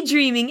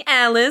daydreaming,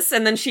 Alice.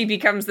 And then she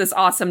becomes this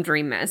awesome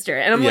dream master.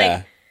 And I'm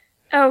like,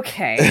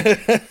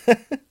 okay.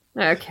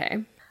 Okay.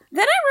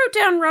 Then I wrote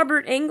down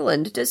Robert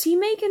Englund. Does he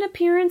make an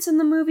appearance in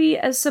the movie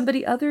as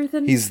somebody other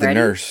than He's Freddy? The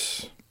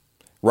nurse.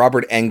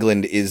 Robert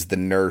Englund is the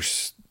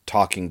nurse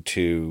talking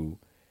to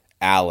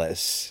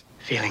Alice.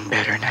 Feeling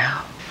better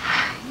now?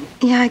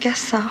 Yeah, I guess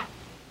so.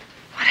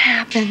 What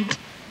happened?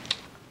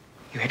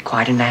 You had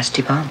quite a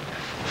nasty bump.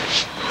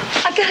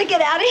 I gotta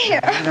get out of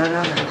here.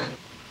 No.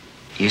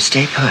 You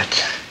stay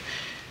put.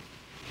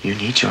 You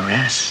need your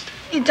rest.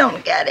 You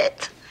don't get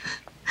it.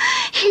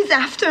 He's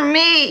after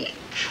me.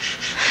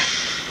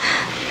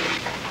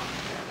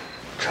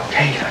 It's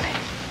okay, honey.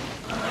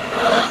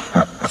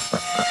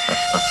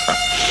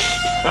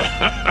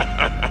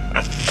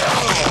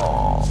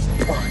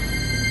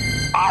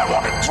 I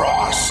want to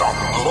draw some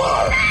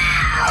blood.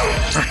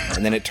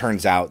 And then it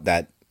turns out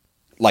that,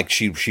 like,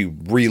 she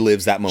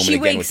relives that moment She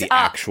again with wakes the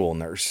up. actual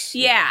nurse.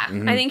 Yeah,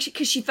 I think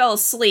because she fell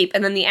asleep,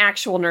 and then the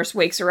actual nurse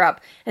wakes her up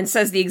and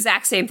says the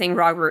exact same thing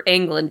Robert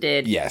Englund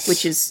did. Yes.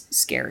 Which is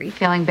scary.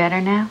 Feeling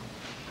better now?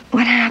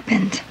 What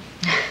happened?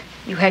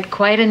 You had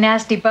quite a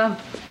nasty bump.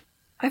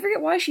 I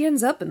forget why she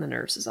ends up in the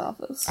nurse's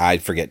office. I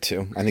forget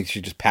too. I think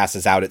she just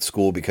passes out at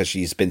school because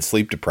she's been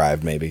sleep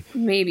deprived, maybe.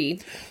 Maybe.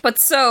 But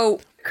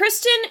so,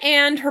 Kristen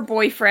and her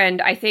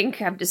boyfriend, I think,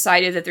 have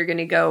decided that they're going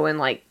to go and,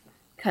 like,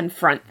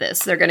 confront this.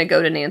 They're going to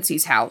go to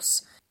Nancy's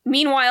house.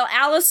 Meanwhile,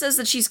 Alice says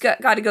that she's got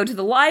to go to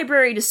the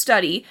library to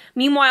study.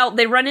 Meanwhile,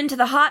 they run into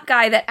the hot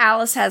guy that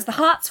Alice has the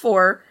hots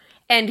for,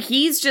 and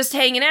he's just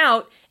hanging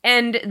out.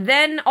 And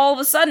then, all of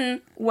a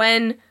sudden,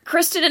 when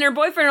Kristen and her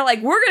boyfriend are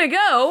like, we're going to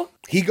go,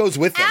 He goes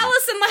with them.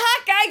 Alice and the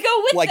hot guy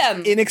go with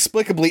them.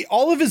 Inexplicably,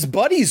 all of his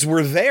buddies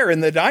were there in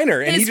the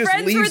diner, and His he just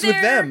friends leaves were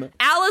there. with them.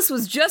 Alice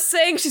was just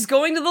saying she's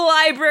going to the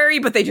library,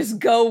 but they just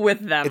go with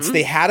them.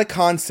 They had a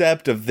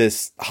concept of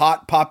this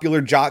hot,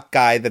 popular jock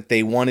guy that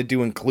they wanted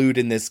to include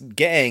in this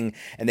gang,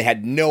 and they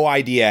had no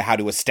idea how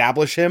to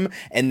establish him,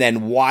 and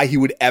then why he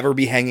would ever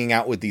be hanging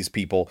out with these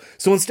people.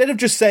 So instead of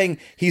just saying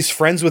he's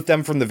friends with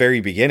them from the very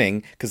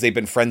beginning, because they've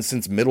been friends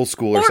since middle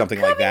school or something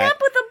like that.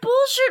 Up with a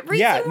bullshit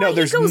reason why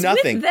there's he goes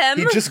nothing. With them.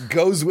 He just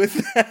goes with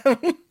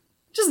them.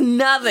 Just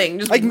nothing.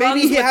 Just like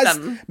maybe he has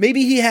them.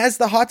 maybe he has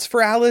the hots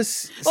for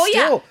Alice. Oh still.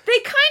 yeah, they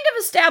kind of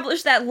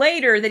established that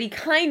later that he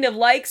kind of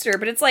likes her,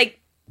 but it's like.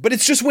 But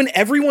it's just when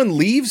everyone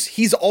leaves,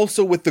 he's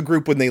also with the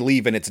group when they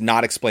leave, and it's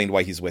not explained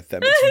why he's with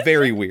them. It's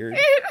very weird.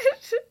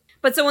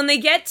 But so when they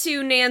get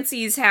to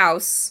Nancy's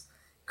house,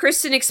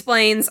 Kristen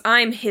explains,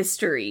 I'm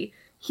history.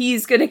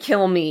 He's gonna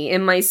kill me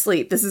in my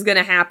sleep. This is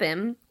gonna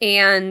happen.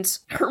 And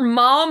her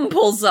mom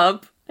pulls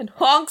up and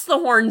honks the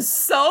horn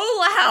so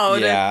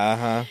loud. Yeah,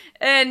 uh-huh.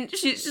 And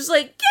she's just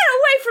like, get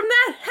away from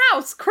that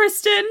house,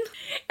 Kristen.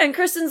 And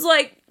Kristen's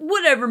like,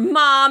 whatever,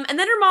 Mom. And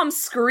then her mom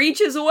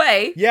screeches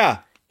away. Yeah.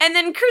 And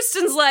then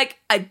Kristen's like,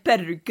 I'd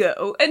better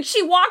go. And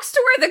she walks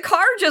to where the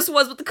car just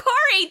was, but the car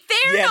ain't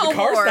there no more. Yeah, the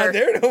car's not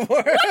there no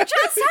more. What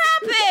just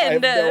happened? I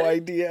have no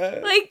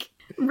idea. Like,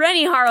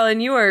 Rennie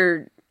Harlan, you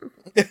are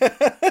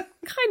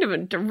kind of a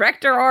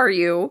director, are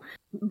you?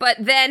 But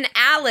then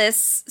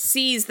Alice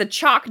sees the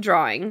chalk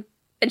drawing,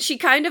 and she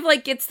kind of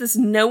like gets this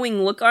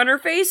knowing look on her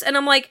face, and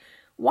I'm like,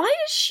 why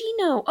does she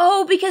know?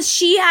 Oh, because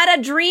she had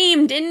a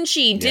dream, didn't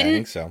she? Yeah, Didn't I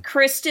think so.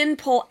 Kristen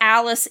pull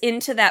Alice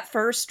into that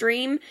first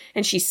dream,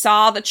 and she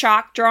saw the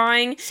chalk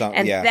drawing,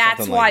 and that's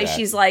something why like that.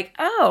 she's like,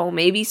 oh,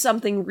 maybe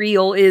something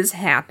real is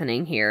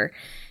happening here.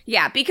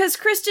 Yeah, because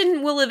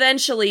Kristen will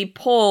eventually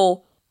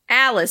pull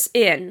Alice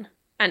in,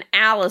 and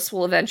Alice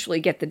will eventually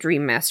get the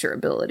Dream Master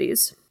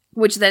abilities,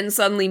 which then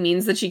suddenly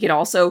means that she can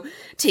also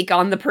take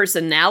on the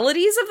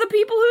personalities of the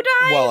people who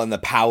die. Well, and the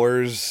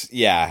powers,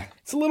 yeah.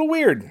 It's a little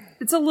weird.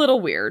 It's a little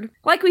weird.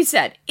 Like we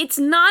said, it's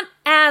not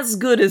as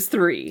good as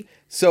 3.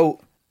 So,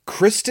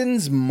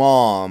 Kristen's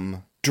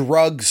mom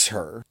drugs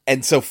her,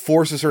 and so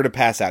forces her to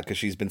pass out because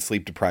she's been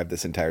sleep deprived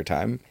this entire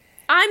time.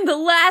 I'm the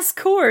last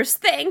course.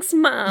 Thanks,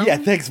 Mom. Yeah,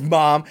 thanks,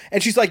 Mom.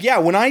 And she's like, yeah,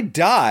 when I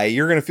die,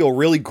 you're going to feel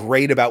really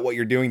great about what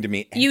you're doing to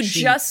me. And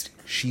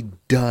she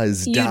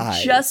does die.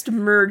 You just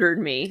murdered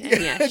me.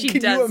 Yeah, she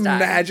Can does you die.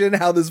 imagine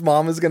how this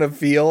mom is going to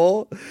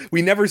feel?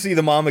 We never see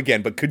the mom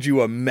again, but could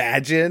you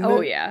imagine? Oh,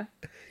 yeah.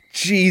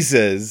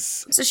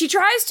 Jesus. So she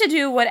tries to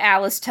do what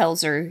Alice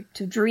tells her,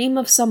 to dream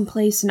of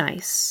someplace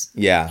nice.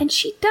 Yeah. And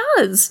she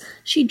does.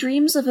 She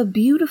dreams of a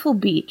beautiful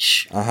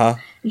beach. Uh-huh.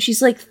 And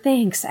she's like,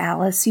 thanks,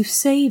 Alice, you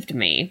saved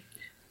me.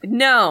 But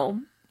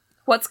no.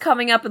 What's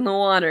coming up in the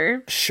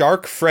water?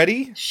 Shark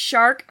Freddy?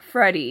 Shark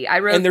Freddy. I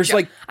wrote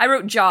I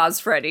wrote Jaws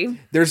Freddy.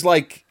 There's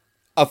like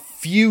a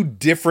few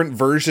different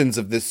versions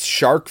of this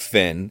shark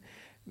fin.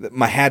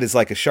 My hat is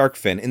like a shark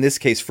fin. In this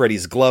case,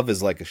 Freddy's glove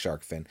is like a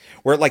shark fin,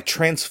 where it like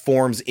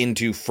transforms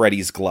into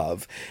Freddy's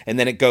glove. And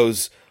then it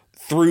goes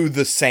through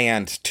the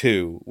sand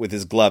too, with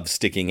his glove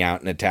sticking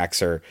out and attacks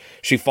her.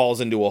 She falls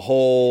into a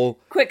hole.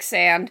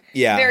 Quicksand.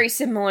 Yeah. Very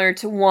similar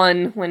to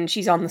one when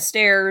she's on the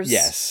stairs.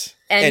 Yes.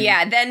 And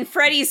yeah, then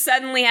Freddy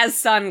suddenly has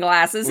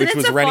sunglasses. Which and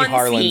it's was a Rennie fun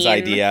Harlan's scene.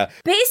 idea.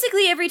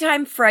 Basically, every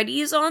time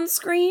Freddy is on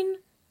screen,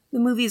 the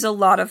movie's a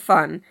lot of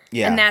fun.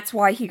 Yeah. And that's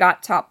why he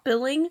got top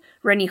billing.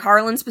 Rennie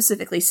Harlan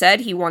specifically said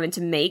he wanted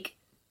to make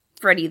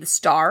Freddy the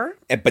star.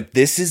 But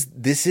this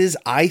is,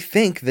 I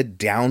think, the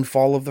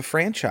downfall of the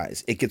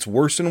franchise. It gets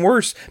worse and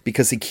worse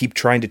because they keep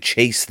trying to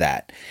chase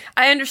that.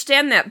 I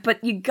understand that,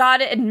 but you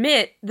gotta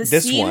admit, the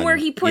This scene one, where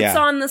he puts yeah.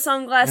 on the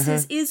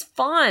sunglasses is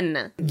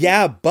fun.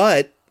 Yeah,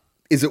 but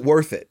is it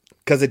worth it?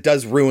 Because it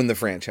does ruin the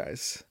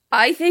franchise.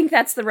 I think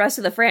that's the rest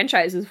of the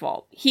franchise's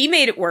fault. He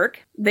made it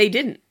work. They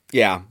didn't.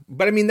 Yeah,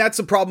 but I mean, that's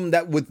a problem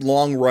that with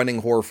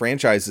long-running horror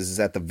franchises is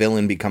that the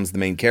villain becomes the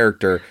main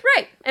character.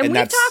 Right, and we've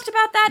that's- talked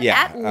about that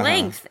yeah, at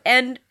length,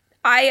 and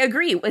I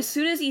agree. As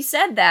soon as he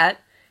said that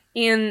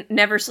in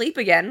Never Sleep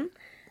Again,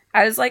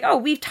 I was like, oh,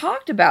 we've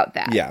talked about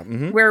that. Yeah.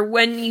 Mhm. Where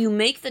when you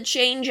make the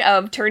change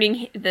of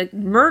turning the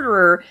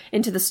murderer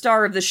into the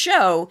star of the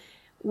show,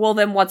 well,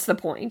 then what's the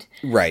point?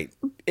 Right.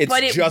 It's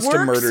But it just a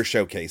works. murder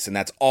showcase, and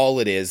that's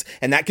all it is.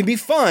 And that can be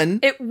fun.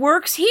 It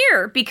works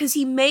here because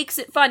he makes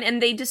it fun,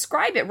 and they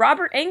describe it.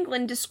 Robert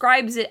Englund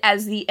describes it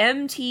as the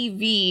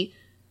MTV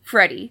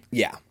Freddy.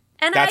 Yeah.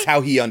 And That's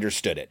how he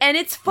understood it. And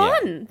it's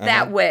fun Yeah.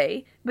 that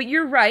way. But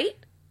you're right.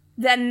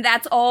 Then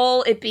that's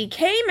all it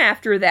became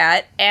after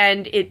that,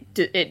 and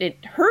it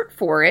hurt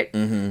for it.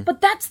 Mhm.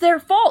 But that's their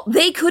fault.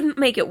 They couldn't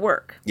make it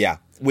work. Yeah.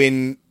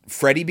 When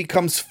Freddy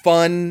becomes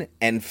fun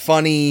and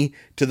funny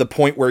to the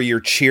point where you're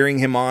cheering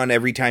him on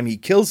every time he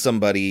kills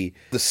somebody,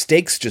 the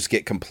stakes just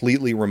get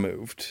completely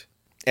removed.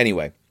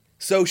 Anyway,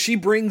 so she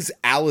brings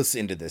Alice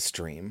into this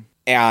dream,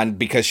 and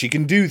because she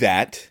can do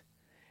that,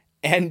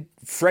 and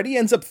Freddy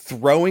ends up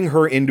throwing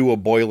her into a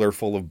boiler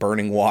full of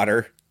burning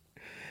water.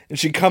 And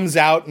she comes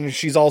out and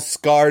she's all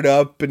scarred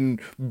up and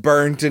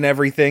burnt and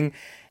everything.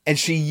 And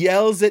she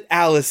yells at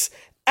Alice,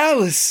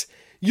 "Alice,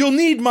 you'll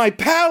need my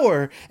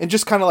power!" And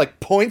just kind of like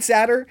points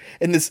at her.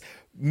 And this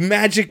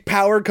magic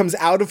power comes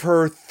out of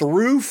her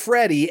through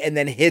Freddy and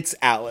then hits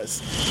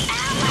Alice.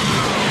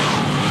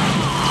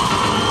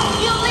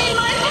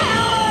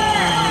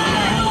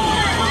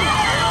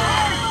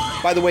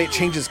 By the way, it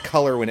changes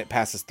color when it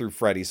passes through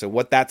Freddy. So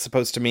what that's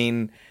supposed to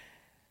mean,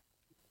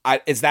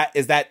 is that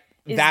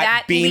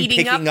beam leading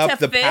picking up up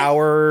to the fifth?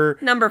 power?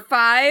 Number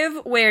 5,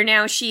 where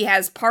now she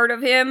has part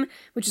of him,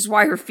 which is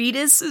why her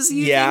fetus is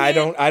using Yeah, I it.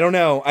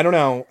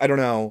 don't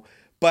know.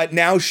 But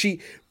now she,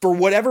 for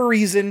whatever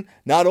reason,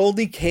 not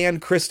only can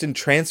Kristen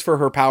transfer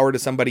her power to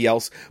somebody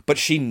else, but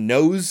she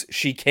knows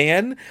she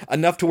can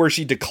enough to where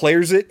she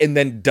declares it and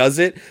then does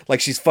it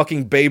like she's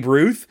fucking Babe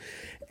Ruth.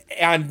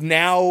 And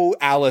now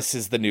Alice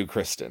is the new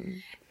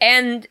Kristen.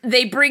 And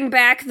they bring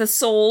back the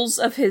souls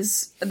of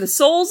his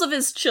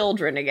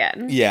children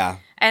again. Yeah.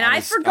 And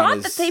I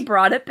forgot that they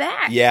brought it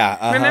back.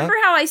 Yeah. Remember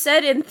how I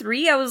said in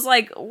 3, I was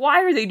like,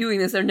 why are they doing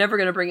this? They're never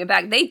going to bring it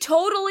back. They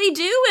totally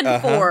do in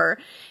 4.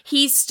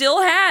 He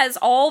still has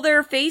all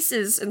their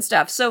faces and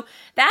stuff. So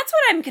that's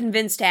what I'm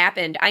convinced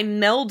happened. I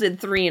melded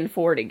 3 and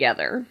 4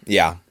 together.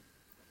 Yeah.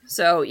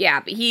 So, yeah,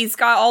 but he's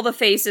got all the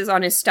faces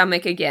on his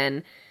stomach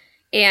again.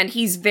 And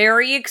he's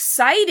very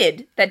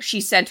excited that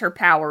she sent her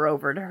power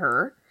over to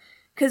her.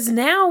 Because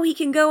now he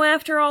can go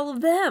after all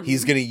of them.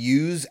 He's going to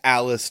use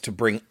Alice to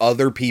bring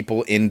other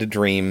people into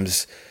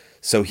dreams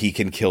so he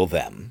can kill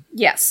them.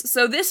 Yes,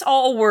 so this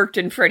all worked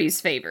in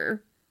Freddy's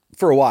favor.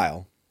 For a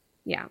while.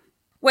 Yeah.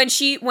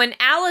 When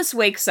Alice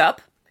wakes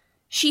up,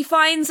 she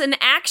finds an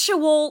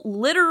actual,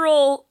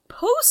 literal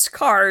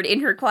postcard in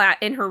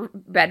her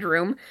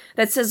bedroom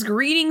that says,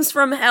 "Greetings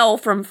from hell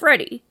from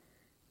Freddy."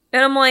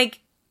 And I'm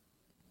like,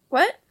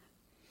 what?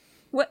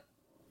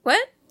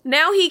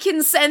 Now he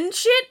can send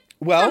shit?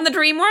 From the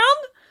dream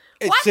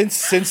world?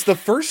 Since the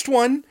first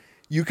one,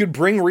 you could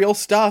bring real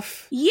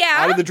stuff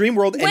out of the dream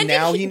world, and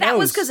now he knows. That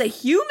was because a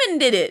human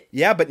did it.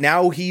 Yeah, but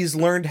now he's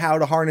learned how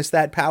to harness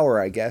that power,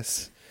 I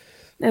guess.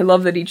 I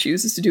love that he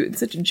chooses to do it in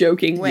such a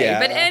joking way. Yeah,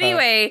 but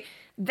anyway,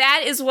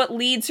 that is what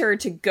leads her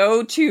to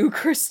go to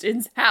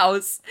Kristen's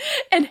house.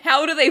 And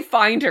how do they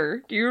find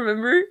her? Do you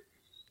remember?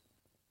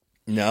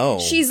 No.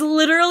 She's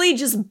literally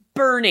just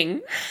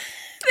burning.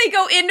 They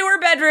go into her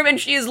bedroom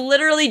and she is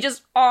literally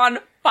just on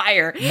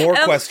fire. More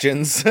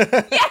questions. Yeah.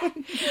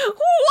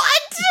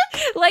 What?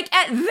 Like,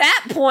 at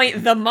that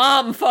point, the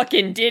mom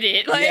fucking did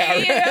it. Like,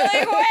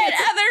 what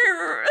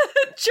other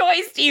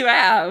choice do you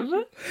have?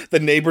 The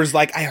neighbor's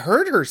like, I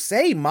heard her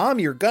say, Mom,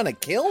 you're gonna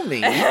kill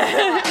me.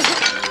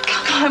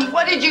 Come on,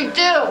 what did you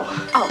do?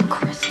 Oh,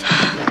 Kristen.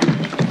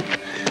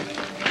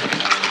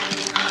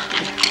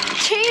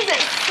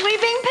 Jesus,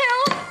 sleeping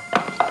pills?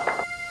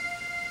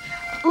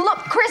 Look,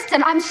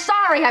 Kristen, I'm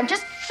sorry. I'm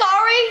just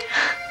sorry.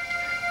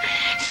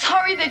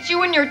 Sorry that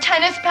you and your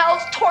tennis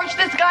pals torched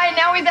this guy and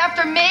now he's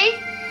after me?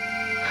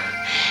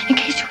 In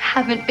case you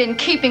haven't been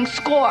keeping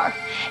score,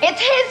 it's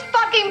his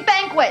fucking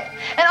banquet,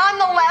 and I'm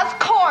the last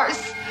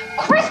course.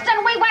 Kristen,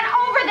 we went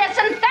over this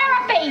in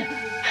therapy.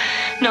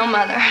 No,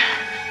 Mother.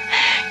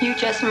 You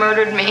just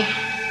murdered me.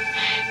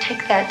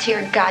 Take that to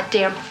your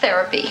goddamn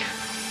therapy.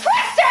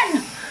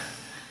 Kristen!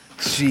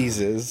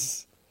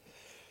 Jesus.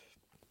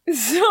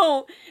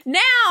 So, now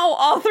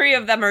all 3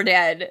 of them are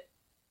dead.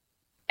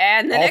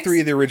 And all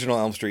 3 of the original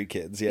Elm Street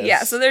kids, yes.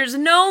 Yeah, so there's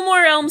no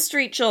more Elm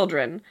Street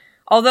children.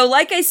 Although,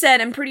 like I said,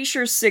 I'm pretty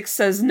sure 6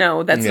 says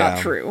no, that's not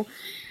true.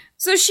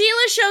 So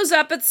Sheila shows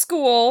up at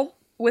school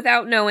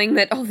without knowing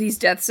that all these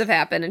deaths have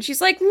happened. And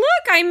she's like,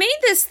 look, I made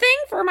this thing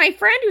for my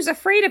friend who's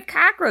afraid of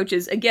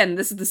cockroaches. Again,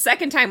 this is the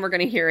second time we're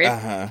going to hear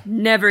it.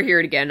 Never hear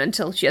it again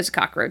until she has a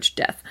cockroach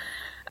death.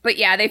 But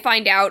yeah, they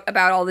find out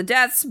about all the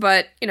deaths,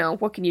 but,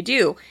 what can you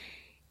do?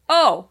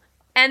 Oh,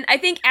 and I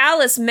think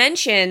Alice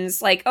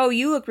mentions, like, oh,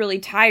 you look really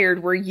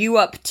tired. Were you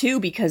up too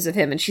because of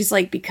him? And she's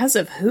like, because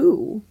of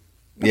who?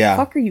 What the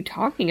fuck are you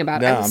talking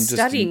about? No, I'm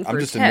studying for I'm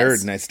just a a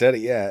nerd and I study,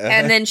 yeah.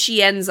 And then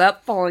she ends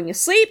up falling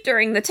asleep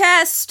during the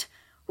test,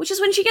 which is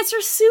when she gets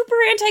her super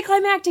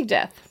anticlimactic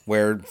death.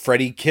 Where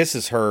Freddy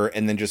kisses her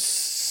and then just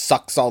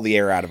sucks all the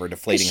air out of her,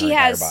 deflating her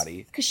entire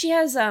body. Because she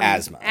has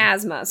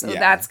asthma, so Yeah.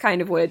 that's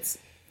kind of what it's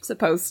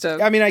supposed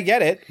to... I mean, I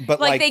get it, but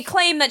like they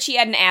claim that she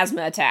had an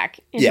asthma attack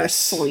in her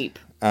sleep.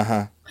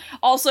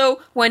 Also,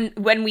 when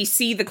we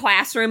see the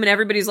classroom and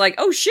everybody's like,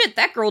 oh shit,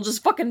 that girl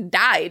just fucking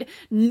died.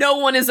 No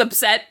one is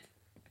upset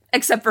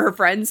except for her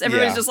friends.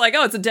 Everybody's just like,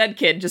 oh, it's a dead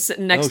kid just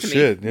sitting next to me.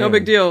 Shit, no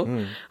big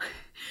deal.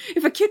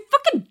 If a kid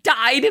fucking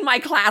died in my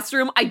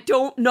classroom, I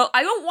don't know.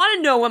 I don't want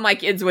to know what my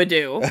kids would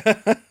do.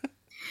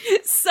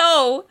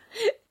 So,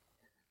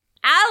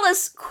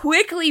 Alice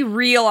quickly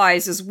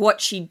realizes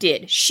what she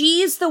did.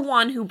 She is the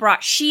one who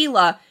brought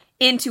Sheila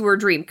into her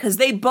dream because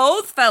they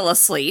both fell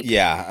asleep.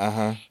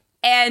 Yeah,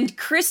 And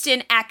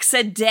Kristen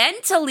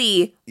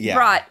accidentally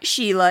brought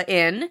Sheila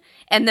in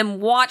and then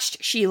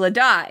watched Sheila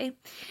die.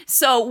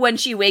 So when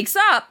she wakes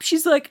up,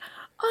 she's like,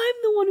 I'm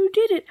the one who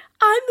did it.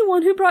 I'm the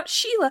one who brought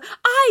Sheila.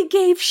 I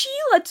gave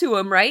Sheila to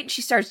him, right?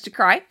 She starts to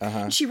cry.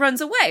 And she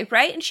runs away,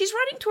 right? And she's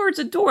running towards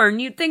a door.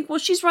 And you'd think, well,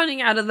 she's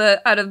running out of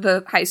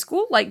the high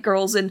school like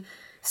girls in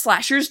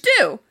slashers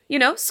do.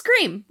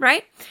 Scream,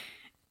 right?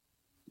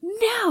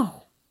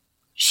 No.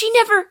 She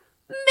never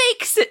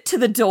makes it to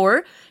the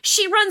door.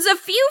 She runs a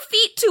few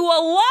feet to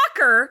a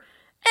locker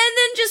and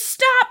then just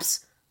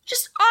stops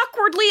just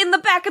awkwardly in the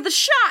back of the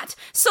shot.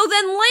 So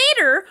then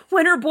later,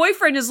 when her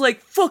boyfriend is like,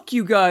 fuck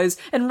you guys,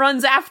 and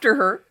runs after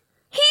her,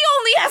 he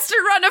only has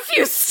to run a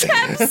few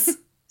steps to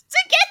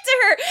get to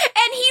her.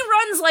 And he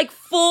runs like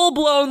full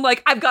blown,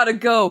 like, I've got to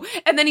go.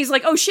 And then he's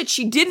like, oh shit,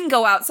 she didn't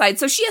go outside.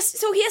 So he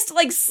has to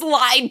like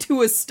slide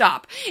to a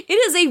stop. It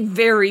is a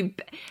very...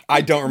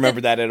 I don't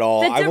remember that at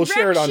all. I will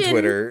share it on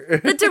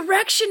Twitter. The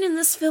direction in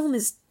this film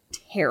is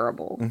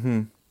terrible.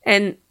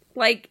 And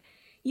like,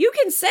 you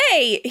can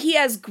say he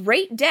has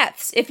great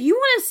deaths. If you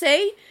want to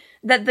say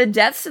that the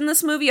deaths in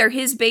this movie are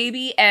his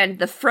baby and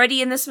the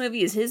Freddy in this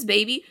movie is his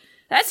baby,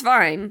 that's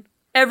fine.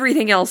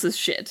 Everything else is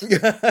shit.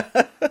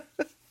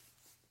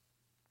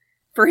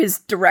 For his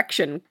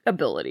direction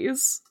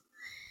abilities.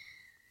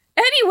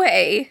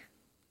 Anyway.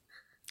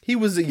 He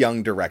was a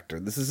young director.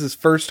 This is his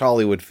first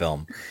Hollywood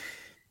film.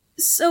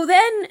 So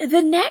then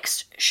the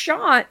next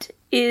shot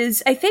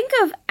is, I think,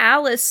 of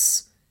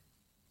Alice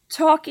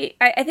talking.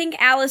 I think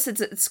Alice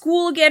is at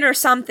school again or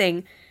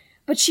something.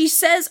 But she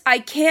says, I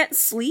can't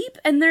sleep.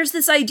 And there's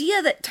this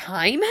idea that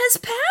time has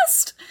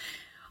passed.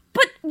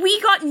 But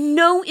we got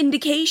no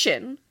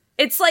indication.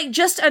 It's like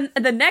just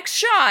the next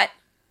shot.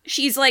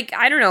 She's like,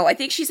 I don't know, I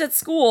think she's at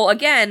school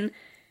again,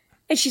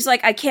 and she's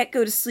like, I can't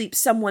go to sleep,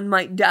 someone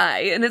might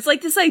die. And it's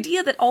like this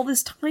idea that all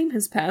this time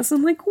has passed.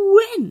 I'm like,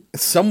 when?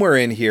 Somewhere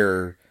in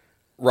here,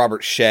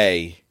 Robert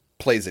Shea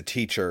plays a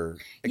teacher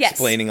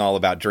explaining all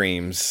about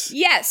dreams.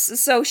 Yes,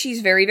 so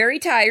she's very, very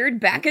tired,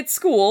 back at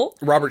school.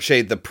 Robert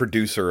Shea, the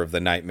producer of the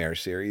Nightmare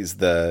series,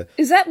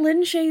 Is that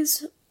Lin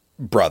Shaye's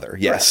brother?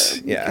 Yes.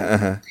 Brother. Yeah. Okay.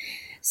 Uh-huh.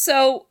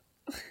 So,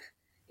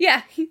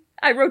 yeah,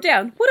 I wrote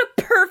down, what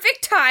a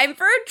perfect time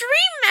for a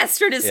Dream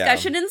Master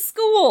discussion in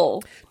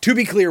school. To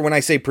be clear, when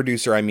I say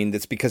producer, I mean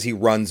that's because he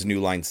runs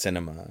New Line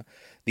Cinema.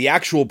 The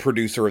actual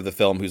producer of the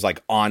film, who's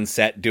like on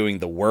set doing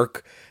the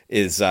work,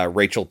 is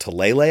Rachel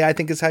Talalay, I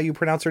think is how you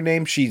pronounce her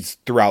name. She's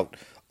throughout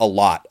a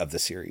lot of the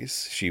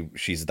series.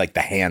 She's like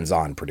the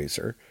hands-on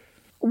producer.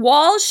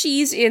 While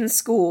she's in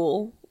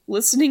school,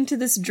 listening to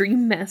this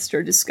Dream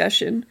Master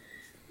discussion,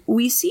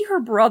 we see her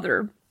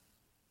brother,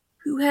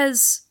 who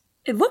has,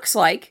 it looks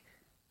like,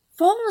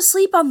 fallen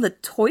asleep on the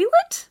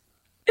toilet?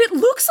 It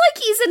looks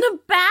like he's in a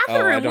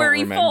bathroom where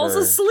he falls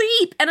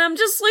asleep. And I'm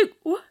just like,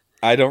 what?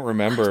 I don't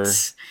remember.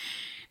 What?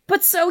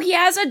 But so he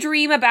has a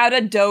dream about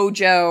a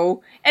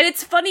dojo. And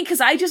it's funny because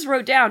I just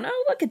wrote down,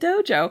 oh, look, a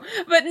dojo.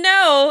 But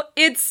no,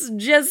 it's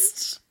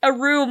just a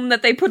room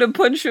that they put a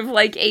bunch of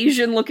like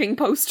Asian looking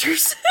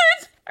posters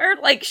in. Or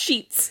like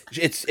sheets.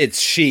 It's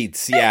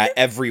sheets, yeah,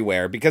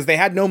 everywhere because they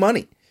had no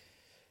money.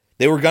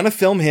 They were going to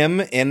film him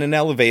in an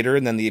elevator,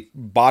 and then the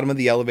bottom of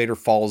the elevator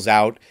falls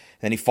out, and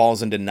then he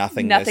falls into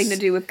nothingness. Nothing to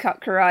do with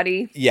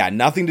karate. Yeah,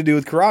 nothing to do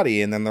with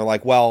karate. And then they're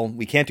like, well,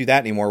 we can't do that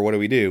anymore. What do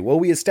we do? Well,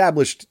 we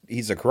established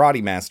he's a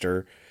karate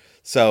master,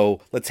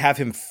 so let's have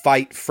him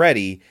fight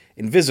Freddy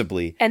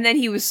invisibly. And then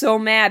he was so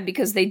mad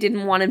because they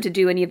didn't want him to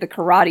do any of the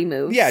karate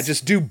moves. Yeah,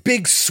 just do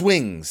big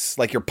swings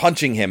like you're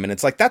punching him. And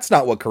it's like, that's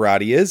not what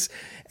karate is.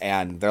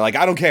 And they're like,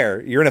 I don't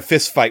care. You're in a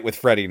fist fight with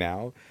Freddy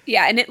now.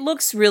 Yeah, and it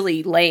looks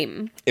really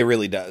lame. It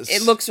really does.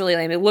 It looks really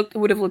lame. It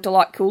would have looked a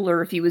lot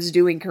cooler if he was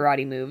doing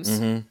karate moves.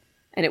 Mm-hmm.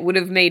 And it would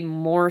have made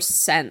more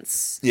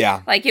sense.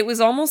 Yeah. Like, it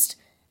was almost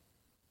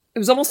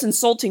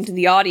insulting to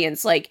the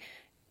audience. Like,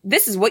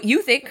 this is what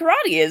you think karate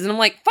is. And I'm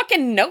like,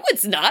 fucking no,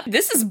 it's not.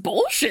 This is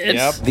bullshit.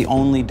 Yep. The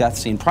only death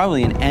scene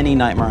probably in any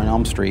Nightmare on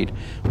Elm Street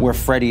where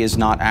Freddy is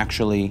not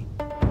actually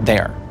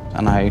there.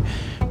 And I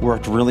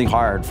worked really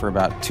hard for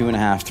about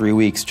 2.5, 3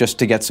 weeks just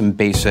to get some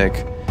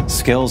basic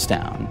skills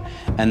down.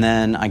 And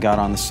then I got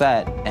on the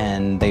set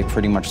and they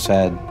pretty much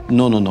said,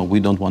 no, we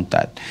don't want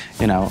that.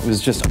 You know, it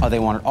was just, they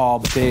wanted all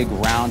big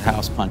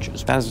roundhouse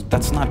punches.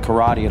 That's not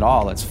karate at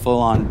all. It's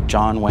full-on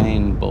John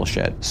Wayne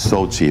bullshit.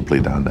 So cheaply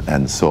done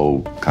and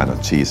so kind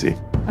of cheesy.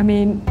 I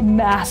mean,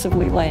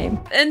 massively lame.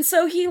 And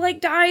so he,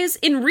 like, dies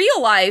in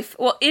real life.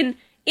 Well, in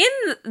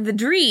the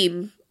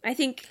dream, I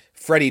think...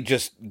 Freddy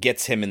just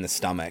gets him in the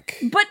stomach.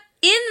 But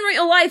in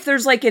real life,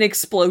 there's, like, an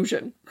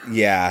explosion.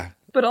 Yeah.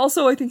 But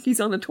also, I think he's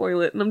on the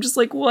toilet, and I'm just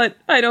like, what?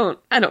 I don't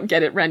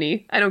get it,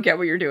 Rennie. I don't get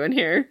what you're doing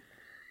here.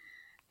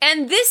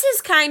 And this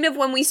is kind of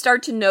when we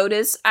start to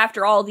notice,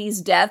 after all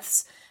these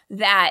deaths,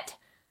 that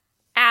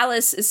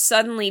Alice is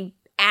suddenly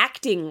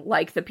acting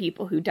like the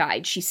people who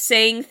died. She's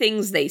saying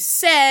things they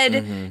said,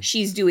 Mm-hmm.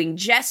 she's doing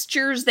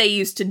gestures they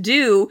used to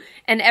do,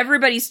 and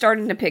everybody's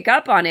starting to pick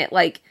up on it.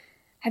 Like,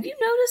 have you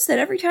noticed that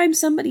every time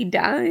somebody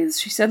dies,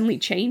 she suddenly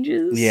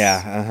changes?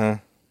 Yeah, uh-huh.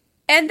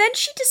 And then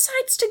she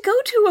decides to go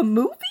to a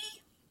movie?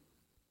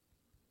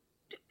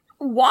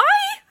 Why?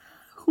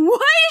 Why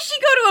does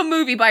she go to a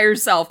movie by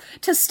herself?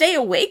 To stay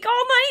awake all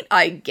night,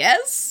 I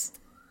guess?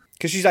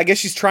 Because I guess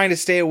she's trying to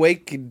stay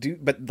awake,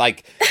 but,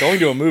 like, going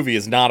to a movie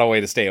is not a way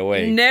to stay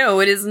awake.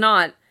 No, it is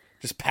not.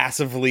 Just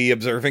passively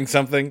observing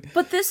something.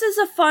 But this is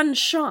a fun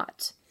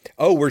shot.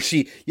 Oh,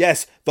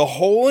 yes, the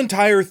whole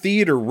entire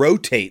theater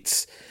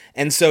rotates.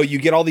 And so you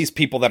get all these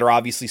people that are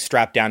obviously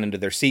strapped down into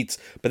their seats,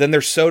 but then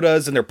their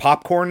sodas and their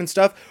popcorn and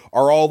stuff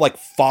are all like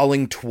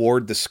falling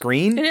toward the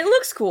screen. And it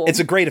looks cool. It's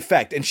a great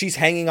effect. And she's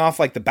hanging off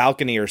like the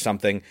balcony or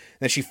something. And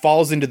then she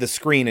falls into the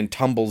screen and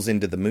tumbles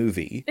into the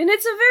movie. And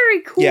it's a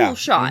very cool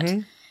shot.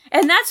 Mm-hmm.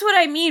 And that's what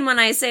I mean when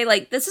I say,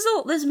 like, this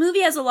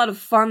movie has a lot of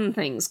fun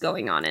things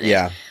going on in it.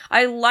 Yeah.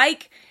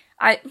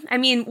 I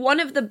mean, one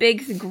of the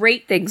big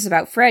great things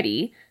about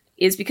Freddy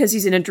is because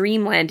he's in a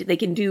dreamland, they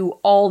can do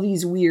all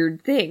these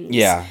weird things.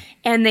 Yeah.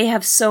 And they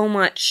have so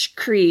much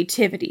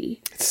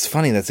creativity. It's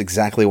funny, that's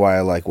exactly why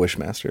I like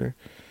Wishmaster.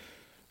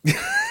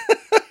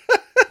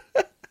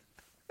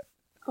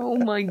 Oh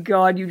my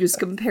god, you just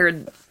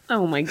compared...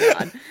 Oh my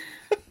god.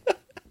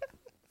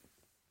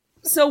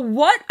 So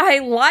what I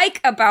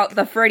like about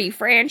the Freddy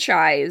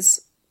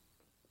franchise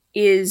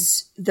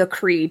is the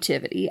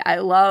creativity. I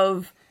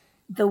love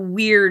the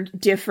weird,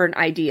 different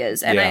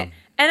ideas. And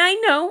I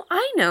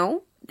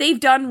know they've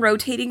done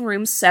rotating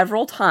rooms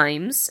several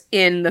times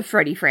in the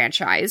Freddy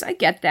franchise. I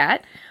get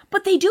that.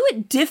 But they do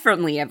it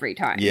differently every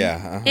time.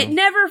 Yeah. It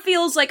never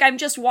feels like I'm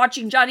just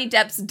watching Johnny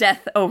Depp's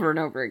death over and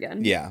over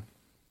again. Yeah.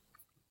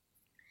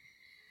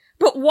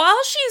 But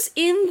while she's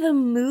in the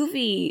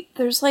movie,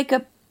 there's like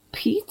a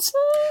pizza?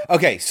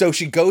 Okay, so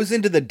she goes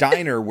into the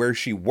diner where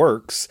she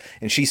works,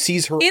 and she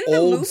sees her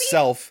old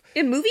self.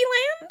 In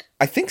Movieland?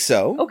 I think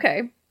so.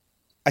 Okay.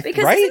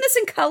 Because right? isn't this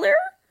in color?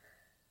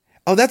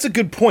 Oh, that's a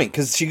good point,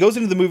 because she goes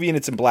into the movie and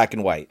it's in black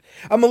and white.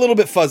 I'm a little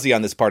bit fuzzy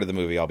on this part of the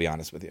movie, I'll be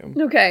honest with you.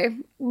 Okay,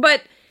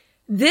 but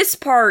this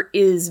part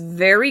is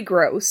very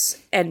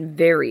gross and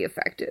very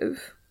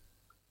effective.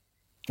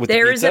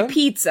 There is a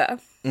pizza.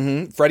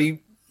 Mm-hmm. Freddy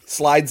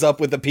slides up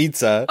with a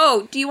pizza.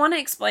 Oh, do you want to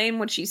explain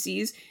what she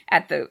sees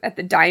at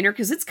the diner?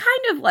 Because it's kind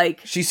of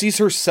like... She sees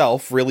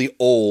herself really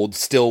old,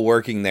 still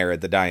working there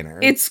at the diner.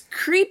 It's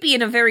creepy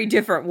in a very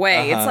different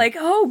way. It's like,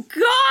 oh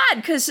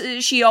God! Because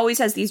she always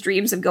has these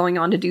dreams of going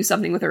on to do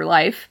something with her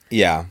life.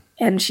 Yeah.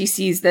 And she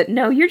sees that,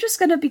 no, you're just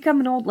going to become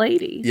an old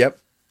lady. Yep.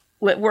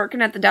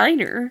 Working at the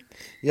diner.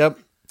 Yep.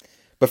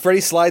 But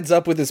Freddy slides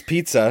up with his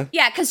pizza.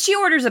 Yeah, because she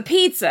orders a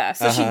pizza.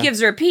 So she gives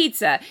her a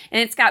pizza.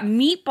 And it's got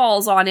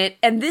meatballs on it.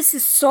 And this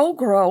is so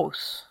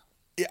gross.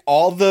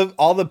 All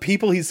the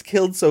people he's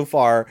killed so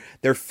far,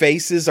 their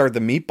faces are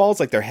the meatballs.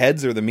 Like their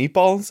heads are the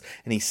meatballs.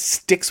 And he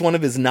sticks one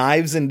of his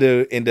knives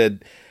into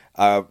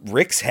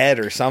Rick's head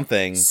or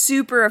something.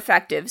 Super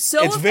effective.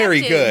 It's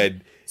very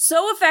good.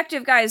 So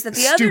effective, guys, that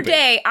the other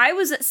day I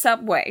was at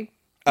Subway.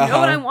 You know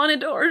what I wanted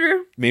to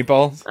order?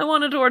 Meatballs? I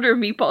wanted to order a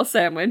meatball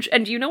sandwich.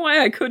 And do you know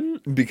why I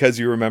couldn't? Because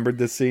you remembered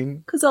this scene?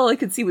 Because all I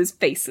could see was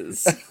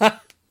faces.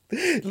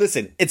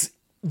 Listen, it's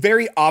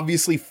very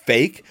obviously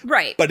fake.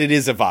 Right. But it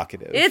is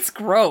evocative. It's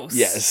gross.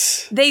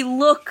 Yes. They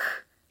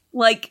look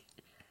like...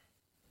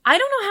 I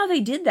don't know how they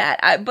did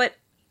that. But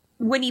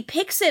when he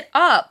picks it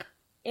up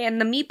and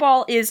the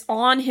meatball is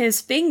on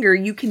his finger,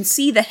 you can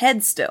see the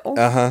head still.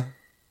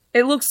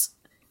 It looks...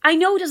 I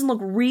know it doesn't look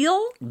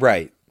real.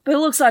 Right. But it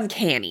looks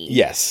uncanny.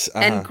 Yes.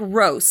 And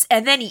gross.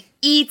 And then he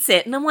eats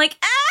it. And I'm like,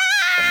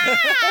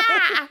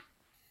 ah!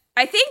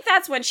 I think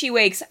that's when she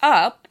wakes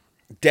up.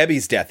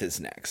 Debbie's death is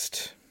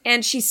next.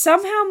 And she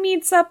somehow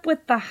meets up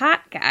with the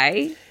hot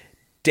guy.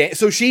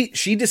 So she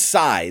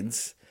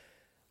decides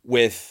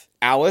with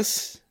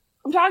Alice.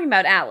 I'm talking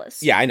about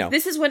Alice. Yeah, I know.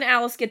 This is when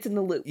Alice gets in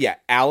the loop. Yeah,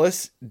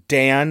 Alice,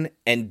 Dan,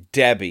 and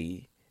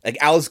Debbie. Like,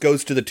 Alice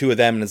goes to the two of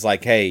them and is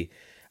like, hey,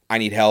 I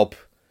need help.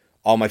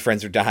 All my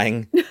friends are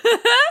dying.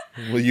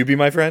 Will you be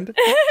my friend?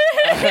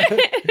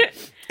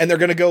 And they're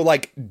going to go,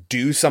 like,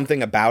 do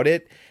something about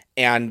it.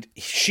 And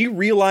she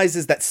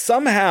realizes that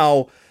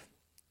somehow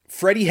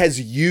Freddy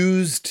has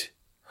used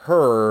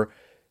her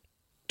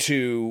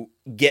to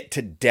get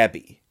to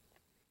Debbie.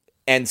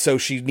 And so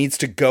she needs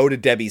to go to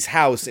Debbie's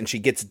house, and she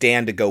gets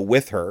Dan to go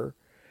with her.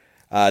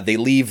 They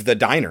leave the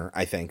diner,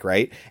 I think,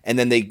 right? And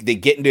then they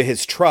get into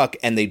his truck,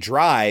 and they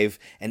drive.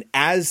 And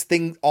as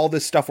all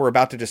this stuff we're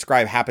about to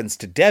describe happens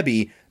to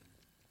Debbie,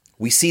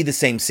 we see the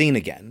same scene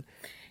again.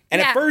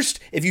 And at first,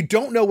 if you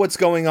don't know what's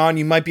going on,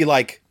 you might be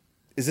like,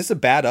 is this a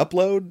bad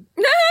upload?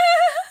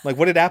 Like,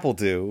 what did Apple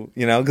do?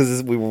 You know,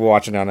 because we were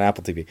watching it on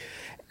Apple TV.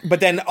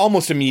 But then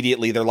almost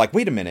immediately, they're like,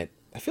 wait a minute.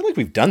 I feel like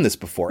we've done this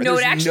before. No,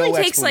 it actually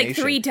takes like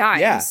 3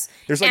 times. Yeah.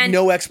 There's like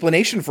no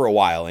explanation for a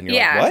while. And you're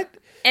like, what?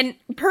 And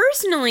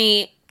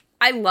personally,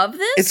 I love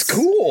this. It's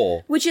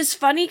cool. Which is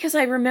funny because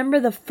I remember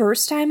the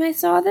first time I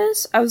saw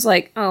this, I was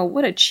like, oh,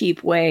 what a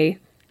cheap way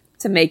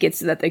to make it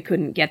so that they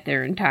couldn't get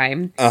there in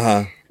time.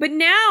 But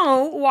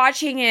now,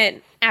 watching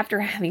it after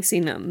having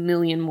seen a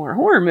million more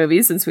horror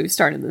movies since we've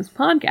started this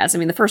podcast, I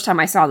mean, the first time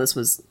I saw this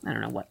was, I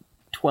don't know, what,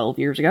 12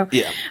 years ago?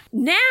 Yeah.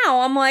 Now,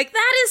 I'm like,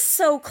 that is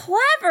so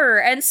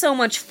clever and so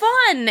much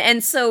fun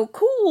and so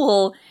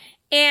cool.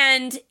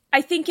 And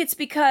I think it's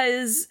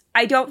because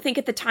I don't think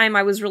at the time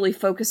I was really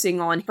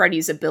focusing on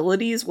Freddy's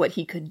abilities, what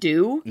he could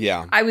do.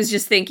 Yeah. I was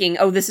just thinking,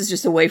 oh, this is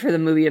just a way for the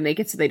movie to make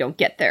it so they don't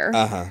get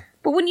there.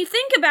 But when you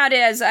think about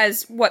it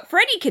as what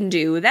Freddy can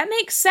do, that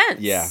makes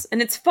sense. Yeah.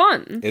 And it's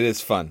fun. It is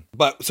fun.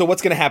 But so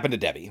what's going to happen to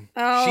Debbie?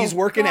 Oh, she's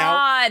working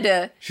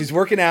out. She's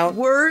working out.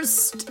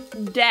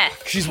 Worst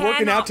death. She's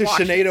working out to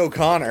Sinead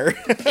O'Connor.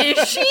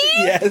 Is she?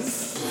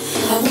 Yes.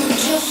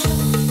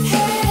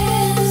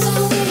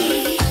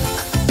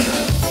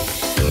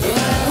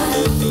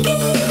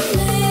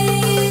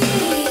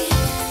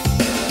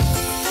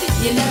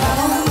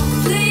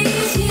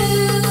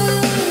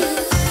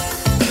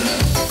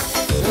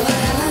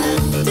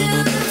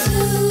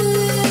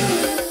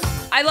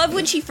 I love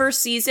when she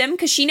first sees him,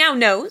 because she now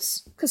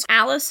knows, because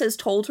Alice has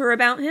told her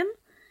about him.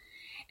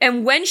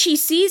 And when she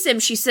sees him,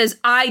 she says,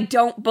 I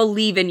don't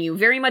believe in you.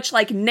 Very much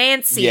like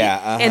Nancy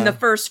in the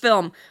first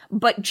film.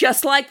 But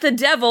just like the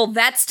devil,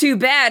 that's too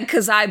bad,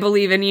 because I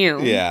believe in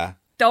you. Yeah.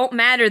 Don't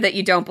matter that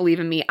you don't believe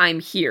in me. I'm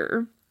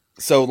here.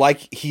 So,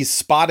 like, he's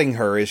spotting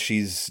her as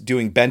she's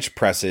doing bench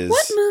presses.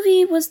 What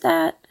movie was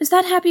that? Is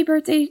that Happy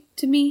Birthday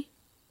to Me?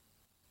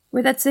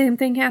 Where that same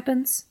thing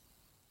happens?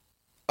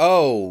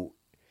 Oh,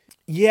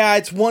 yeah,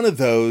 it's one of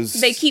those.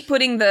 They keep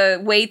putting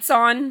the weights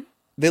on.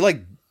 They,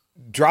 like,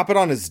 drop it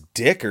on his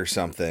dick or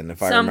something,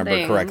 if I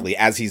remember correctly,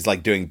 as he's,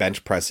 like, doing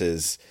bench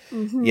presses.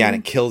 Mm-hmm. Yeah, and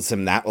it kills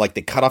him like,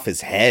 they cut off his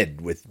head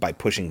by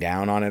pushing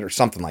down on it or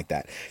something like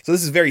that. So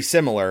this is very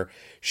similar.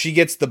 She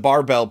gets the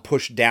barbell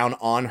pushed down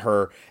on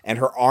her, and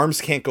her arms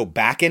can't go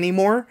back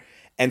anymore,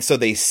 and so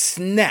they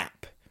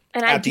snap.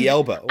 And at the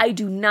elbow. I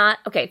do not.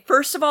 Okay,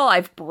 first of all,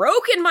 I've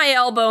broken my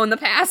elbow in the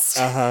past.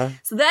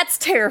 So that's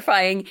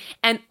terrifying.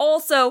 And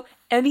also,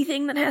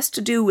 anything that has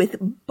to do with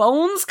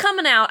bones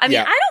coming out. I mean,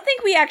 I don't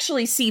think we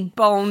actually see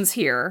bones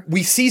here.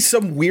 We see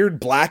some weird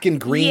black and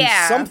green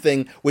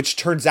something, which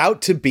turns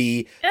out to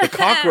be the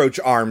cockroach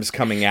arms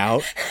coming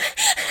out.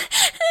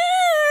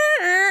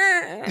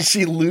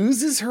 She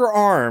loses her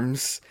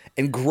arms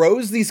and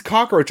grows these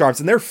cockroach arms,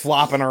 and they're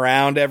flopping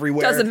around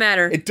everywhere. Doesn't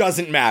matter. It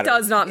doesn't matter.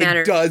 Does not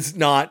matter. It does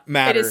not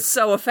matter. It is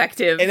so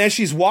effective. And as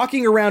she's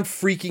walking around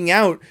freaking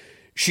out,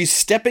 she's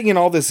stepping in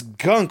all this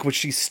gunk, which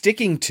she's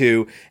sticking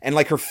to, and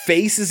like her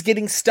face is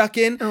getting stuck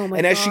in. Oh my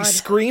and as she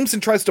screams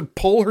and tries to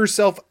pull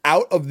herself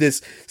out of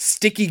this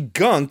sticky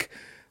gunk,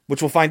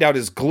 which we'll find out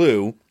is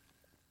glue,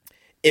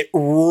 it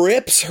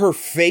rips her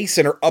face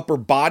and her upper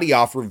body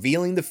off,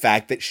 revealing the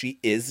fact that she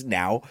is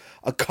now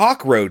a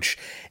cockroach.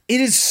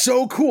 It is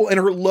so cool. And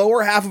her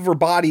lower half of her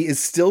body is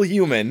still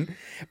human,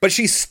 but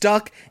she's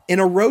stuck in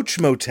a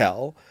roach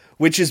motel,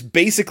 which is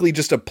basically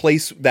just a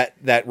place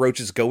that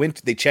roaches go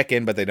into. They check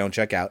in, but they don't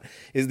check out.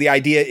 The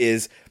idea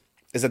is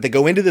that they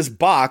go into this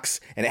box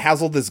and it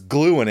has all this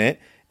glue in it.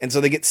 And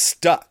so they get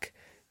stuck.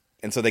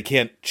 And so they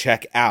can't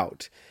check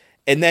out.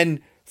 And then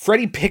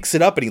Freddy picks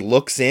it up and he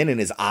looks in and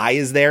his eye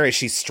is there as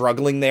she's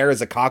struggling there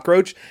as a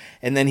cockroach.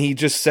 And then he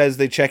just says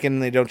they check in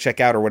and they don't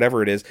check out or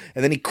whatever it is.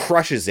 And then he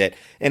crushes it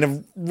in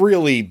a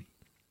really,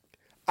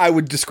 I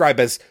would describe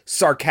as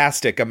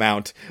sarcastic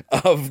amount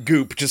of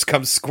goop just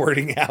comes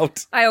squirting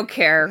out. I don't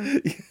care.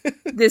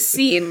 This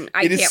scene,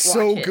 I can't watch it. It is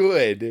so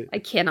good. I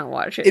cannot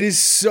watch it. It is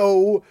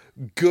so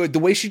good. The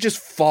way she just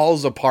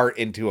falls apart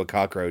into a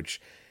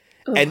cockroach.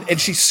 And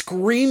she's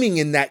screaming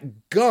in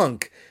that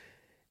gunk.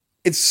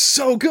 It's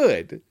so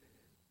good.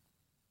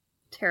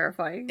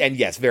 Terrifying. And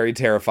yes, very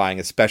terrifying,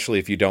 especially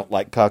if you don't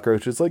like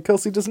cockroaches like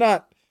Kelsey does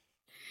not.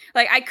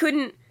 Like, I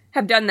couldn't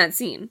have done that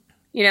scene.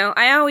 You know,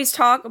 I always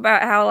talk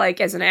about how,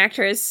 like, as an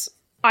actress,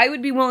 I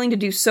would be willing to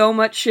do so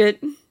much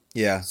shit.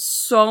 Yeah.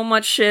 So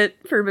much shit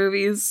for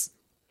movies.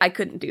 I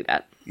couldn't do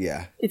that.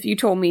 Yeah. If you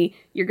told me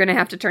you're going to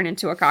have to turn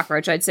into a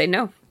cockroach, I'd say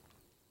no.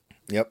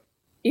 Yep.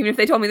 Even if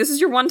they told me this is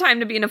your one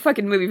time to be in a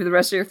fucking movie for the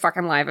rest of your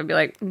fucking life, I'd be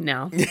like,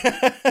 no.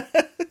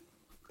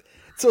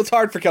 So it's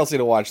hard for Kelsey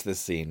to watch this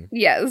scene.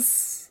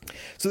 Yes.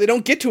 So they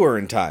don't get to her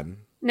in time.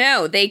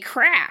 No, they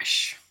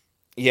crash.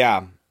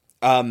 Yeah.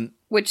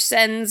 Which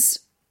sends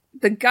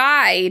the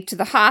guy to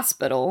the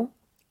hospital.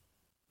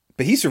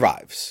 But he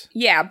survives.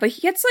 Yeah, but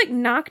he gets, like,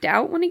 knocked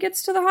out when he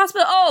gets to the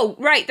hospital. Oh,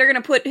 right, they're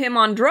going to put him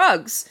on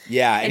drugs.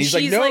 Yeah, and he's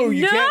like, no,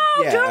 you can't.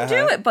 Yeah, don't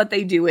do it. But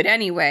they do it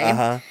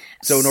anyway.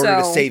 So in order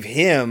to save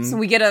him, so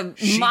we get a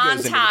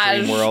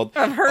montage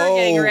of her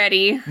getting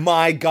ready.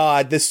 My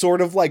God, this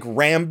sort of like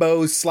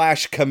Rambo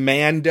 /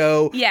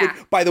 Commando. Yeah.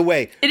 By the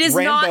way, it is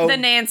Rambo, not the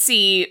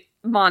Nancy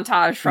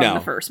montage from the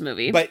first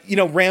movie. But you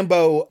know,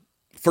 Rambo: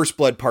 First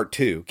Blood Part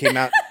 2 came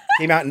out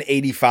in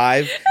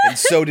 '85, and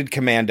so did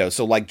Commando.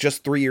 So like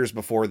just 3 years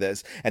before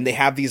this, and they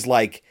have these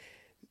like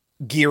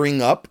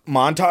gearing up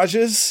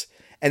montages,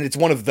 and it's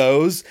one of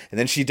those. And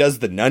then she does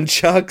the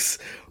nunchucks.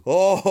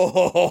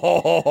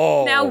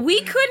 Oh. Now,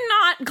 we could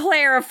not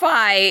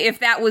clarify if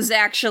that was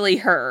actually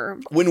her.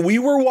 When we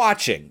were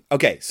watching,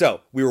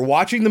 we were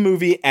watching the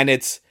movie, and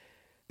it's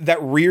that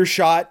rear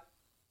shot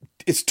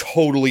is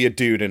totally a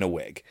dude in a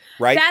wig,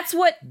 right?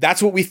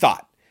 That's what we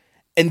thought.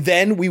 And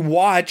then we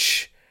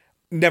watch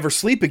Never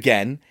Sleep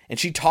Again, and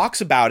she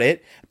talks about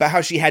how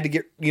she had to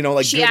get, she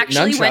good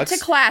actually nunchucks. went to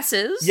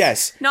classes.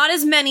 Yes. Not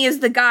as many as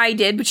the guy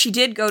did, but she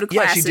did go to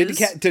classes. Yeah,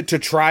 she did to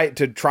try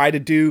to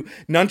do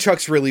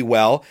nunchucks really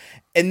well.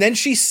 And then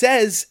she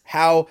says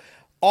how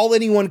all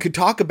anyone could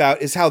talk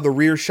about is how the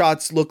rear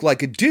shots look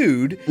like a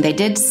dude. They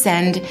did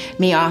send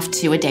me off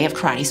to a day of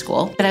karate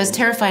school, but I was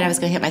terrified I was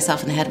going to hit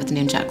myself in the head with the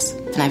nunchucks.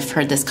 And I've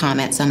heard this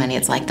comment so many.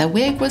 It's like, the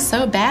wig was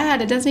so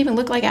bad, it doesn't even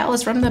look like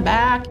Alice from the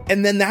back.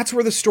 And then that's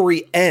where the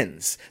story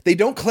ends. They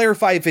don't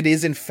clarify if it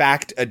is in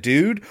fact a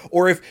dude,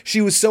 or if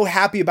she was so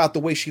happy about the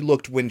way she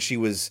looked when she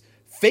was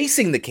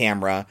facing the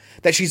camera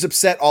that she's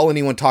upset all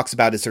anyone talks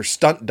about is her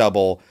stunt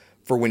double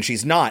for when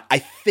she's not. I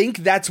think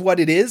that's what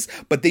it is,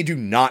 but they do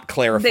not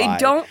clarify. They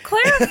don't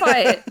clarify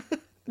it.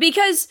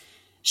 Because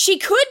she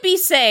could be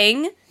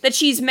saying that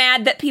she's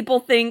mad that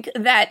people think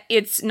that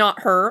it's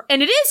not her,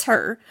 and it is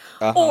her.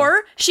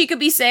 Or she could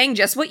be saying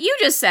just what you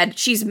just said.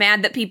 She's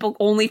mad that people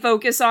only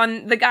focus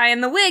on the guy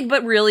in the wig,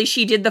 but really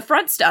she did the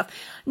front stuff.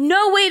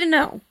 No way to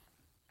know.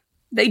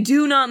 They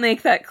do not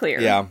make that clear.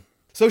 Yeah.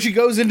 So she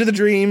goes into the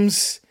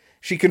dreams,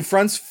 She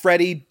confronts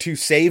Freddy to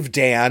save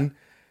Dan,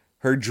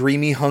 her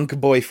dreamy hunk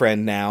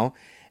boyfriend now,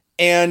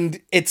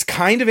 and it's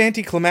kind of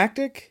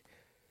anticlimactic.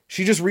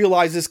 She just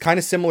realizes, kind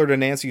of similar to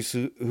Nancy,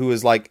 who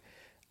is like,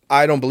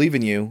 I don't believe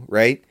in you,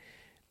 right?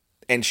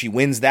 And she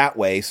wins that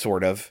way,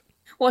 sort of.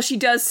 Well, she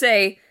does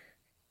say,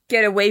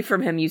 get away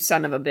from him, you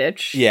son of a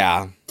bitch.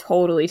 Yeah.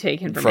 Totally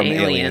taken from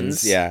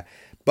aliens. Yeah.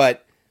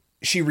 But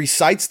she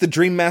recites the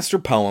Dream Master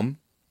poem,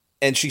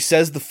 and she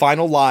says the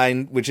final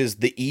line, which is,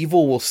 the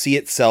evil will see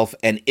itself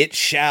and it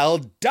shall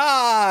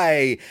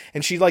die.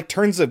 And she like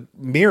turns a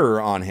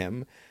mirror on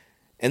him.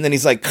 And then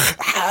he's like,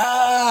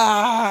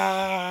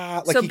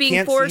 ah! Like, so he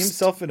can't see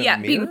himself in a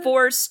mirror? Being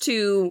forced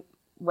to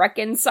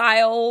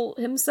reconcile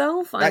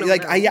himself? I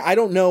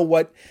don't know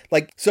what,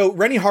 like, so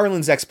Renny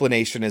Harlin's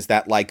explanation is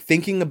that, like,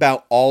 thinking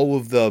about all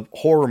of the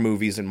horror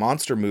movies and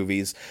monster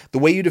movies, the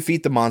way you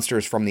defeat the monster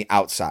is from the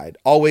outside.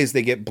 Always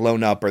they get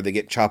blown up, or they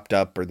get chopped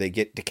up, or they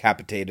get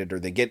decapitated, or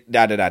they get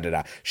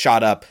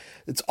shot up.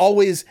 It's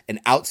always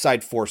an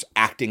outside force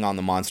acting on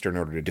the monster in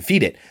order to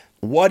defeat it.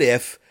 What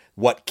if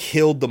what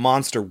killed the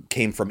monster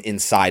came from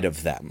inside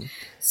of them?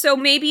 So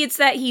maybe it's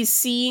that he's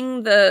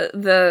seeing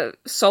the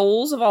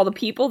souls of all the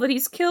people that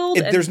he's killed.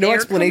 There's no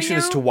explanation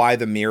as to why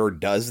the mirror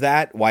does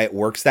that, why it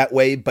works that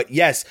way. But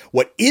yes,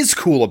 what is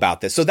cool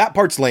about this, so that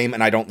part's lame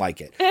and I don't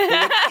like it. But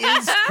what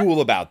is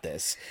cool about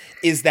this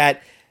is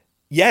that,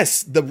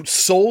 yes, the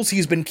souls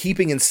he's been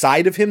keeping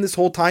inside of him this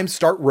whole time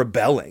start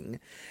rebelling.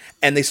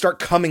 And they start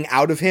coming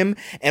out of him.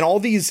 And all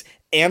these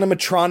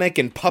animatronic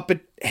and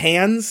puppet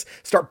hands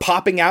start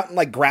popping out and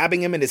like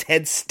grabbing him, and his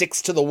head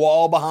sticks to the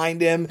wall behind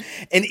him.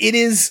 And it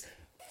is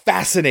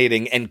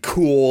fascinating and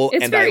cool,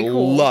 it's and I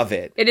love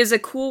it. It is a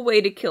cool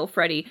way to kill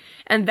Freddy.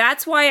 And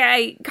that's why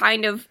I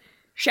kind of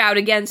shout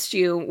against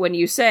you when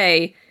you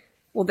say,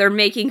 well, they're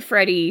making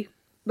Freddy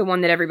the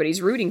one that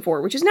everybody's rooting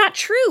for, which is not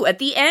true. At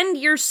the end,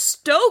 you're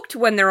stoked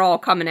when they're all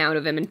coming out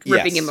of him and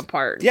ripping him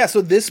apart. Yeah,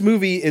 so this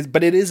movie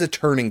it is a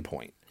turning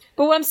point.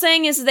 But what I'm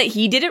saying is that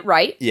he did it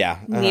right. Yeah.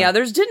 And the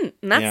others didn't.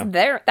 And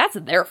that's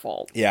their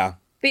fault. Yeah.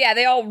 But yeah,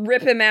 they all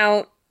rip him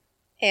out,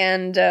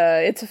 and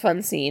it's a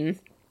fun scene.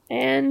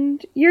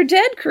 And you're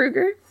dead,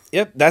 Krueger.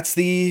 Yep, that's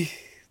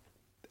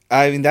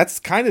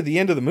kind of the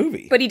end of the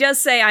movie. But he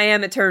does say, I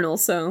am eternal,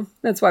 so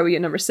that's why we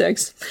get number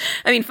 6.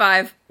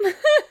 5.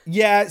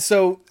 Yeah,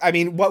 so,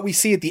 what we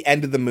see at the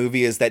end of the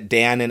movie is that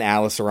Dan and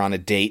Alice are on a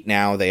date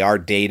now. They are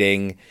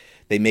dating.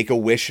 They make a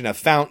wish in a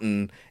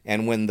fountain,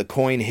 and when the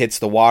coin hits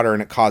the water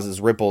and it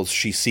causes ripples,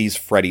 she sees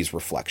Freddy's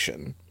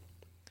reflection.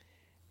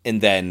 And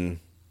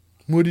then,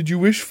 what did you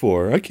wish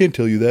for? I can't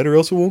tell you that, or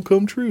else it won't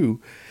come true.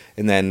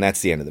 And then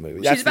that's the end of the movie.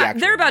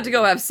 They're about to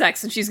go have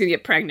sex, and she's going to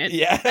get pregnant.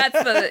 Yeah.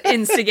 That's the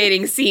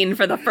instigating scene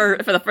for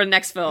the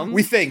next film.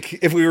 We think,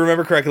 if we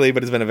remember correctly,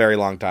 but it's been a very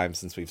long time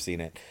since we've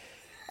seen it.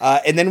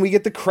 And then we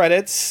get the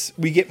credits.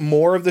 We get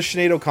more of the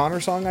Sinead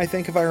O'Connor song, I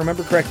think, if I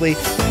remember correctly.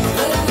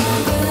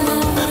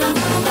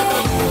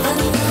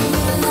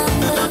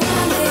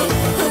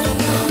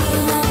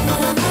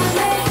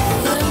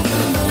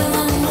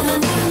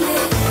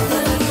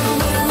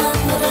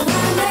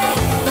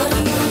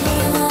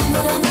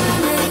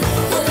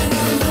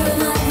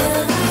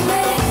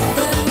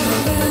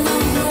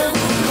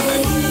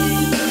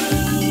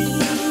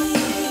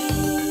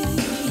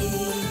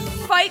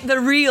 The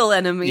real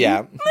enemy.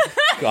 Yeah.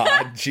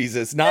 God,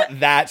 Jesus.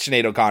 Not that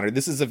Sinead O'Connor.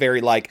 This is a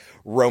very,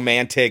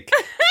 romantic,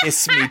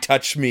 kiss me,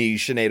 touch me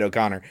Sinead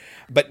O'Connor.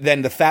 But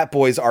then the Fat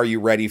Boys' Are You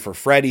Ready for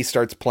Freddy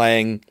starts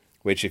playing,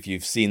 which, if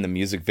you've seen the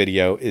music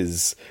video,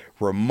 is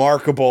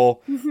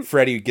remarkable.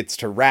 Freddy gets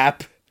to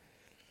rap.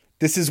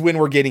 This is when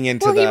we're getting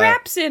into he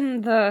raps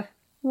in the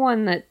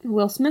one that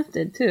Will Smith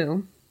did,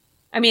 too.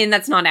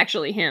 That's not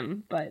actually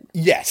him, but...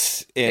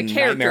 Yes, in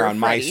Nightmare on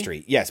My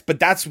Street. Yes, but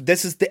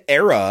this is the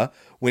era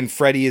when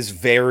Freddy is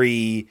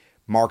very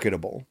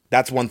marketable.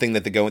 That's one thing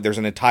that there's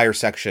an entire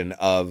section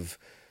of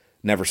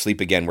Never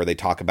Sleep Again where they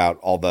talk about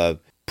all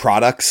the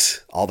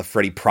products, all the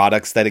Freddy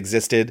products that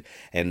existed,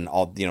 and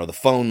all, the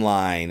phone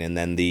line, and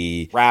then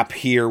the rap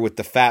here with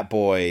the Fat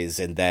Boys,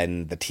 and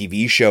then the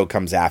TV show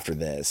comes after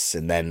this,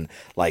 and then,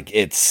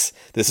 this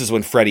is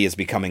when Freddy is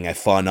becoming a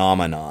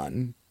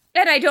phenomenon.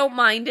 And I don't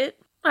mind it.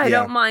 I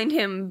don't mind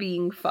him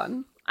being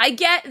fun. I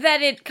get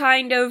that it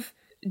kind of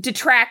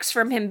detracts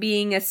from him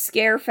being a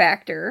scare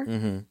factor.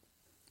 Mm-hmm.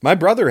 My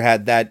brother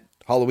had that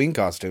Halloween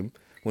costume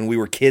when we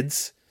were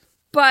kids.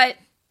 But,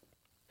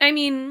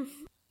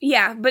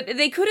 yeah, but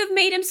they could have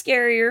made him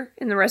scarier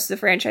in the rest of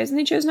the franchise, and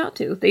they chose not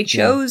to. They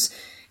chose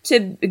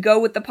to go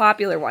with the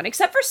popular one,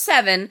 except for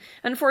 7.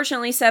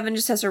 Unfortunately, 7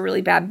 just has a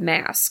really bad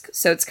mask,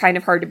 so it's kind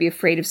of hard to be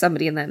afraid of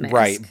somebody in that mask.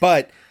 Right,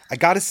 but I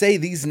gotta say,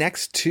 these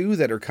next 2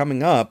 that are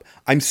coming up,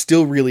 I'm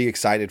still really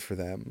excited for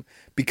them,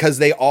 because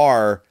they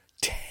are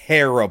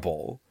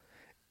terrible.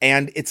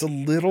 And it's a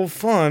little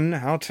fun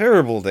how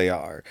terrible they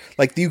are.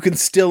 You can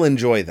still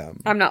enjoy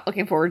them. I'm not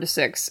looking forward to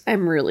 6.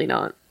 I'm really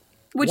not.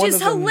 Which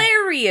is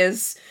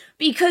hilarious,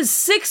 because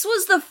 6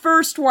 was the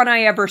first one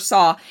I ever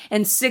saw,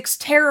 and 6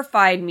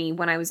 terrified me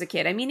when I was a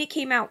kid. It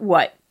came out,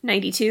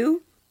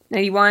 92?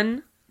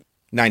 91?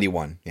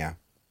 91, yeah.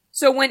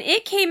 So when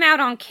it came out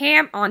on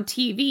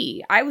TV,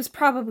 I was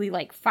probably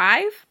like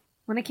 5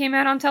 when it came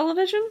out on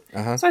television.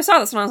 Uh-huh. So I saw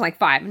this when I was like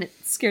 5, and it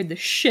scared the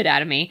shit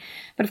out of me.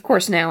 But of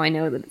course now I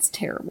know that it's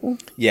terrible.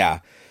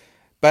 Yeah.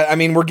 But I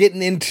mean, we're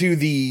getting into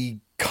the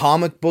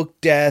comic book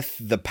death,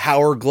 the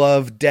Power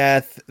Glove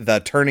death,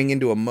 the turning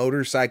into a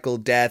motorcycle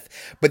death.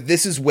 But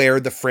this is where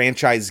the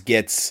franchise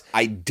gets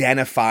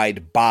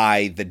identified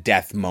by the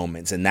death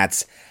moments. And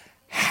that's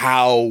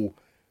how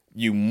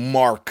you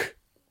mark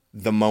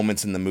the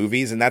moments in the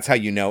movies. And that's how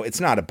you know it's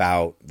not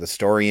about the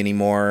story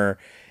anymore.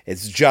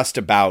 It's just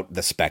about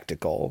the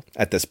spectacle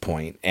at this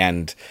point.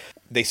 And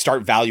they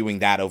start valuing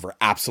that over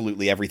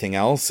absolutely everything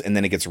else. And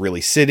then it gets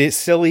really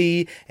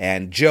silly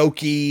and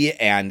jokey.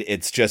 And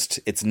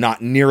it's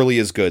not nearly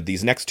as good.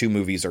 These next 2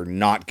 movies are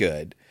not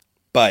good.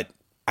 But,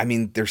 I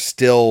mean, they're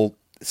still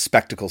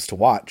spectacles to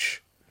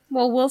watch.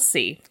 Well, we'll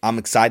see. I'm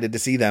excited to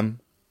see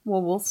them.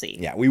 Well, we'll see.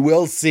 Yeah, we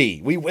will see.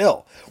 We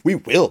will. We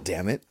will,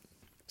 damn it.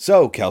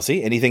 So,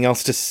 Kelsey, anything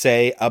else to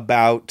say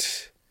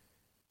about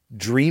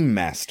Dream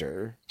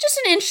Master? Just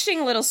an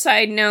interesting little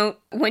side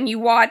note. When you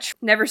watch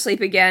Never Sleep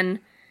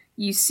Again,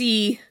 you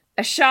see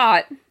a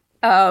shot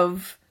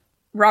of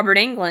Robert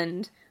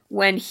Englund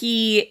when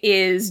he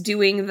is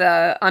doing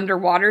the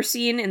underwater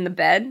scene in the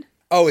bed.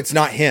 Oh, it's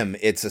not him.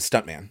 It's a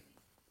stuntman.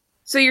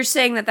 So you're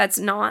saying that that's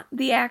not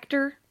the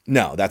actor?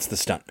 No, that's the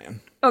stuntman.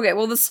 Okay,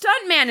 well, the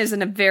stuntman is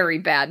in a very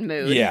bad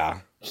mood.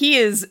 Yeah. He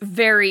is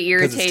very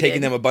irritated. Because it's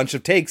taking them a bunch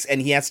of takes,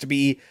 and he has to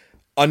be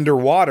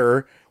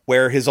underwater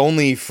where his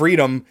only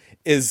freedom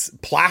is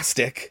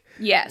plastic.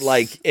 Yes.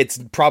 Like,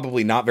 it's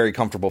probably not very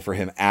comfortable for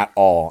him at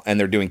all, and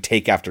they're doing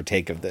take after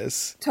take of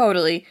this.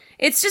 Totally.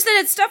 It's just that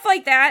it's stuff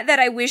like that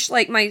I wish,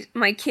 like,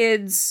 my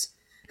kids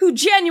who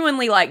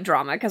genuinely like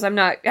drama, because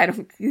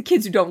the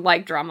kids who don't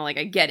like drama, like,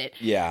 I get it.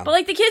 Yeah. But,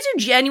 like, the kids who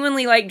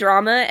genuinely like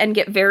drama and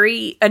get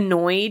very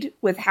annoyed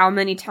with how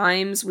many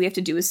times we have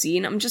to do a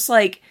scene, I'm just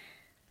like...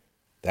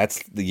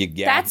 That's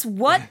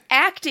what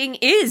acting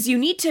is. You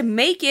need to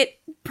make it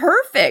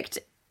perfect.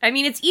 I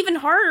mean, it's even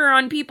harder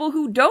on people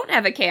who don't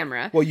have a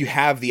camera. Well, you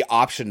have the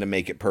option to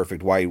make it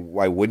perfect. Why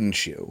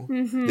wouldn't you?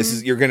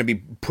 Mm-hmm. You're going to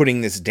be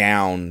putting this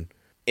down,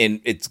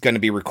 and it's going to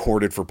be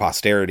recorded for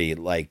posterity.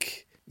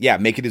 Like, yeah,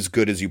 make it as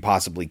good as you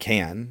possibly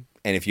can.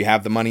 And if you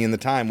have the money and the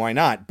time, why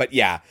not? But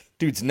yeah,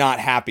 dude's not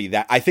happy.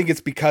 That I think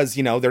it's because,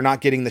 they're not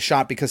getting the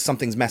shot because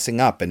something's messing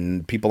up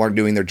and people aren't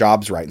doing their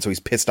jobs right. And so he's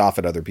pissed off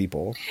at other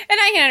people. And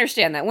I can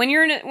understand that. When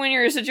you're in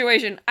a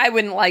situation, I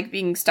wouldn't like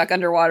being stuck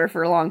underwater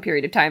for a long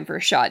period of time for a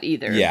shot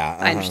either. Yeah.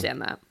 I understand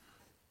that.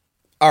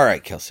 All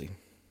right, Kelsey.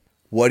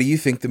 What do you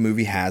think the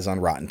movie has on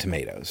Rotten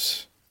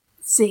Tomatoes?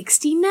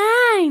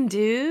 69,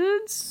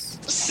 dudes.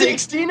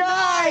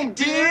 69,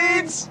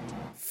 dudes!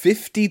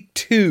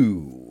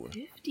 52.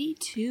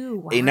 52,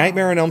 wow. A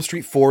Nightmare on Elm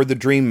Street 4, The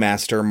Dream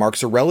Master,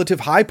 marks a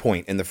relative high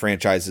point in the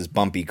franchise's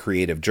bumpy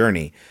creative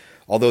journey,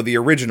 although the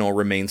original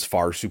remains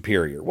far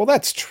superior. Well,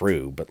 that's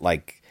true, but,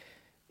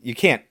 you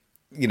can't,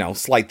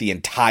 slight the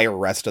entire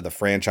rest of the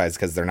franchise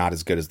because they're not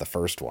as good as the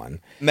first one.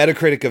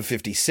 Metacritic of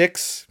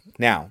 56.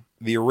 Now,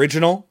 the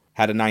original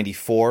had a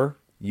 94.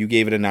 You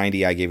gave it a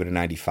 90, I gave it a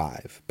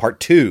 95. Part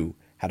 2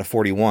 had a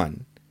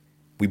 41.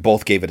 We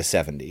both gave it a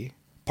 70.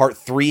 Part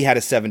 3 had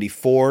a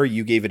 74.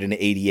 You gave it an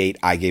 88.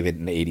 I gave it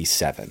an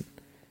 87.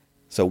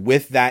 So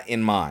with that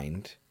in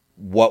mind,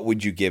 what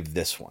would you give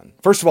this one?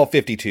 First of all,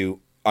 52,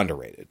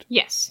 underrated.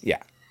 Yes. Yeah.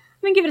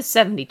 I'm going to give it a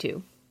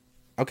 72.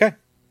 Okay.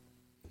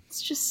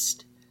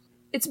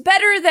 It's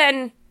better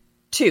than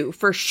 2,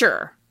 for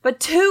sure.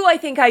 But 2, I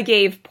think I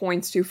gave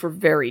points to for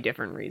very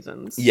different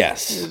reasons.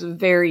 Yes. It was a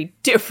very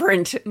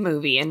different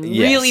movie and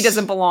really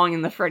doesn't belong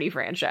in the Freddy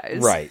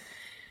franchise. Right.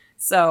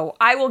 So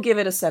I will give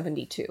it a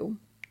 72.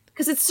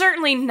 Because it's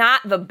certainly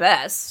not the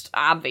best,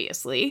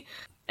 obviously.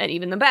 And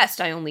even the best,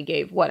 I only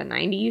gave, a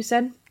 90, you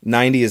said?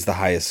 90 is the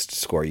highest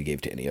score you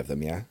gave to any of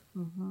them, yeah?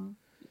 Mm-hmm.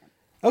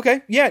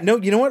 Okay, yeah, no,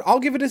 you know what?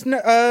 I'll give it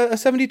a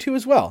 72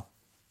 as well.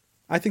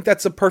 I think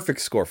that's a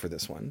perfect score for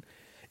this one.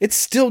 It's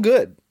still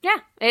good. Yeah,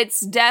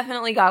 it's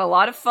definitely got a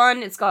lot of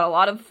fun. It's got a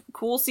lot of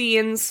cool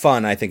scenes.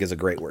 Fun, I think, is a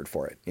great word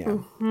for it, yeah.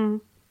 Mm-hmm.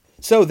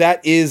 So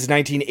that is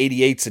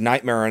 1988's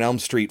Nightmare on Elm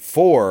Street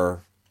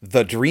 4,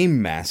 The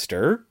Dream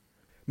Master.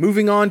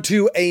 Moving on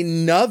to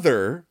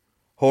another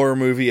horror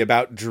movie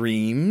about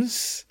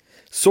dreams.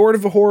 Sort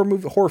of a horror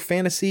movie, horror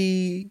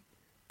fantasy,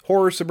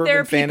 horror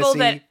suburban fantasy. There are people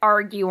that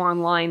argue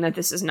online that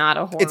this is not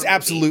a horror movie. It's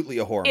absolutely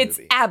a horror movie. It's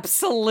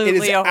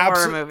absolutely a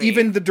horror movie.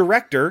 Even the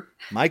director,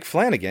 Mike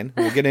Flanagan,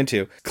 who we'll get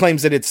into,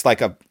 claims that it's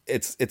like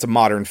it's a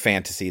modern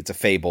fantasy, it's a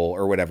fable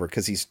or whatever,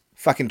 because he's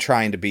fucking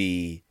trying to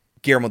be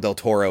Guillermo del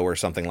Toro or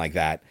something like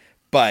that.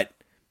 But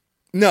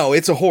no,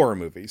 it's a horror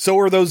movie. So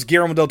are those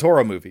Guillermo del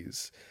Toro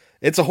movies.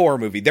 It's a horror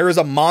movie. There is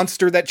a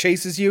monster that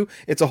chases you.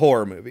 It's a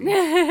horror movie.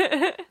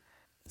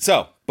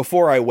 So,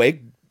 Before I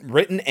Wake,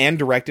 written and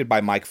directed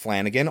by Mike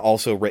Flanagan,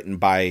 also written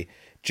by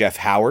Jeff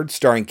Howard,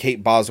 starring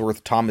Kate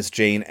Bosworth, Thomas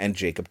Jane, and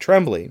Jacob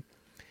Tremblay.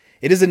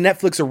 It is a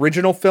Netflix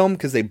original film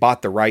because they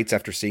bought the rights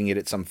after seeing it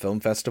at some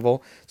film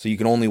festival, so you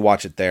can only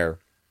watch it there.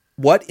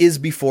 What is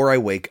Before I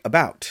Wake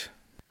about?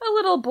 a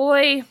little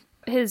boy,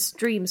 his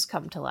dreams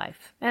come to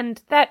life.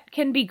 And that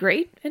can be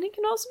great, and it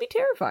can also be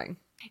terrifying.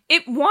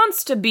 It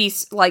wants to be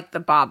like the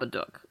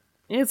Babadook.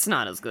 It's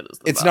not as good as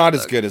the Babadook. It's not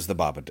as good as the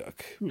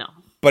Babadook. No.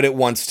 But it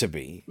wants to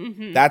be.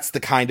 Mhm. That's the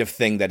kind of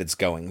thing that it's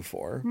going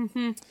for.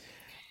 Mm-hmm.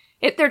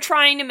 They're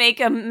trying to make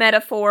a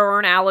metaphor or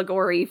an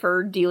allegory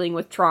for dealing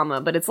with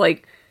trauma, but it's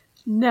like,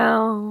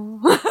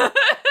 no.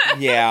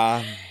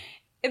 Yeah.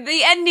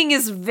 The ending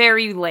is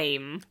very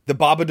lame. The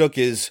Babadook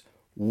is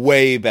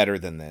way better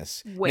than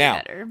this. Way now,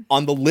 better.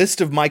 On the list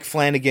of Mike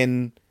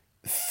Flanagan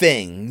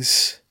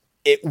things,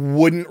 it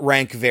wouldn't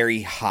rank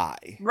very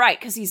high. Right,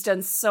 because he's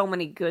done so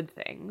many good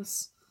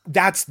things.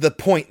 That's the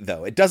point,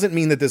 though. It doesn't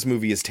mean that this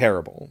movie is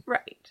terrible.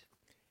 Right.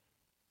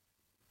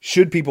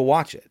 Should people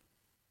watch it?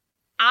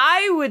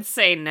 I would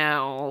say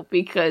no,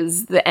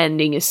 because the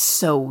ending is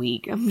so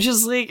weak. I'm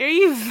just like, are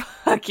you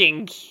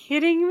fucking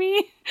kidding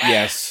me?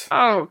 Yes.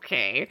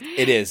 Okay.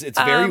 It is. It's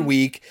very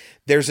weak.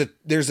 There's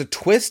a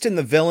twist in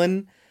the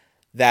villain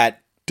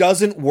that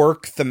doesn't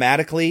work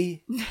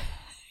thematically.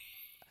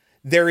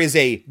 There is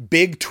a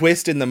big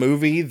twist in the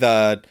movie,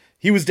 the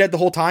he was dead the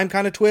whole time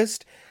kind of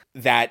twist,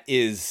 that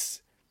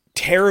is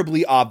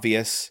terribly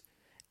obvious.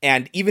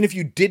 And even if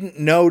you didn't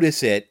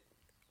notice it,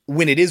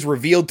 when it is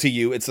revealed to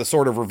you, it's the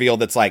sort of reveal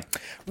that's like,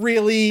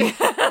 really?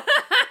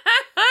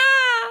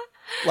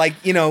 Like,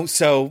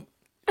 so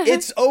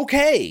it's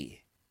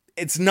okay.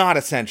 It's not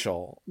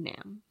essential. No.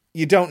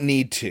 You don't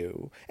need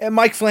to. And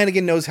Mike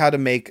Flanagan knows how to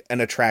make an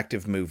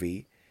attractive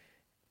movie.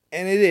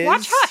 And it is.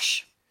 Watch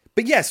Hush.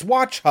 But yes,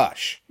 watch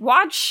Hush.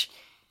 Watch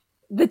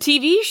the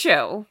TV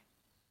show,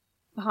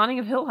 The Haunting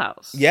of Hill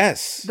House.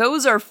 Yes.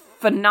 Those are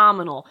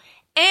phenomenal.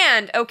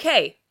 And,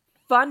 okay,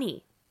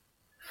 funny.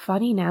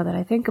 Funny now that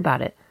I think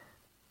about it.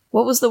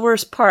 What was the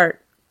worst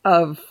part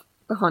of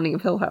The Haunting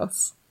of Hill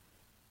House?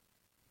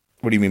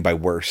 What do you mean by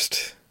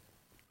worst?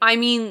 I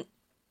mean,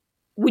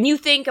 when you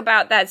think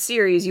about that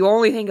series, you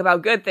only think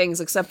about good things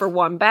except for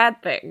one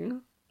bad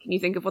thing. Can you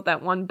think of what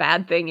that one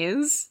bad thing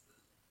is?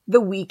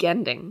 The weak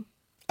ending.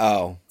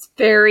 Oh. It's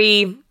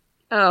very...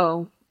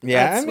 Oh.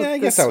 Yeah, I mean, I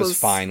guess I was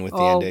fine with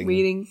the ending.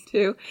 Leading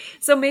to.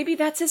 So maybe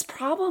that's his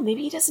problem.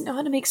 Maybe he doesn't know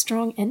how to make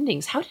strong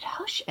endings. How did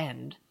Hush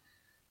end?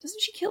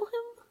 Doesn't she kill him?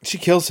 She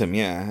kills him,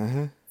 yeah.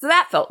 Uh-huh. So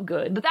that felt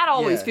good, but that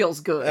always feels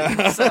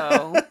good,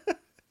 so...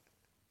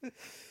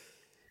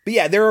 But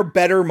yeah, there are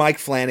better Mike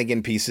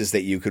Flanagan pieces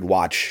that you could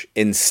watch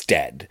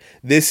instead.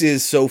 This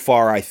is, so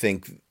far, I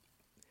think,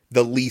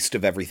 the least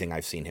of everything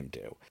I've seen him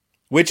do.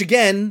 Which,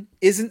 again,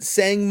 isn't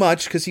saying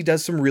much, because he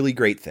does some really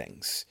great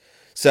things.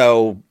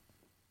 So,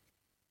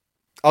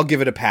 I'll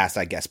give it a pass,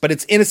 I guess. But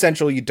it's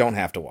inessential, you don't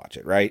have to watch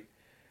it, right?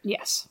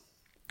 Yes.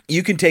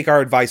 You can take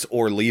our advice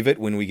or leave it.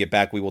 When we get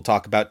back, we will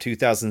talk about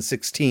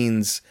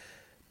 2016's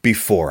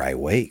Before I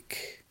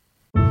Wake.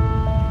 You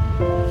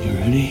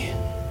ready?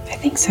 I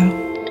think so.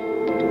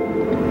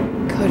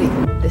 Cody,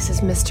 this is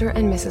Mr.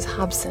 and Mrs.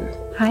 Hobson.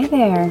 Hi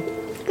there.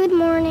 Good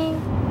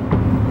morning.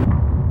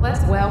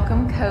 Let's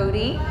welcome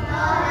Cody.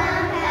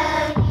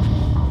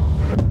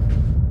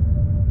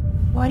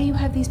 Why do you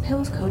have these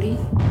pills, Cody?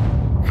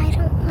 I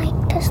don't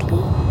like to sleep.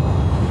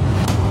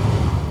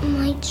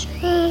 My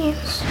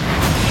dreams.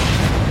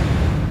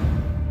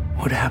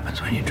 What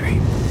happens when you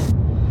dream?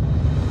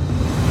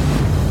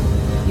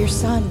 Your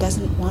son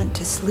doesn't want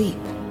to sleep.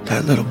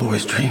 That little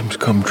boy's dreams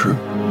come true.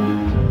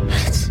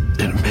 It's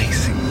an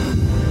amazing,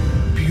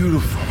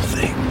 beautiful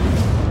thing.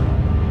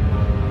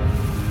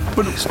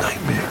 But his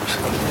nightmares.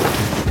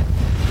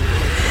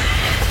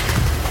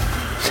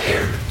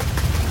 They're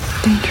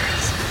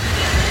dangerous.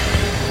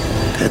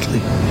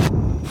 Deadly.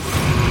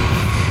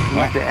 I'd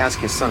like to ask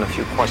your son a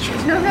few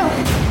questions. No.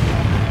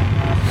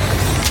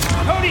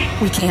 Cody!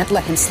 We can't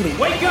let him sleep.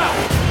 Wake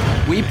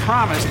up! We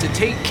promised to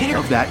take care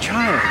of that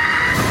child.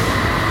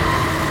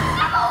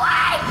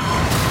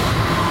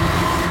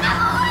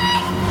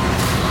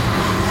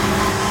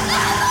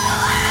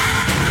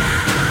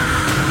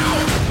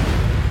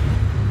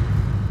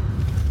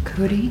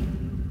 Cody?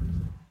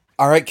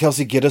 All right,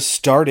 Kelsey, get us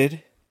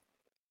started.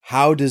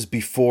 How does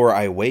Before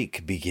I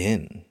Wake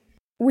begin?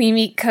 We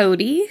meet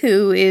Cody,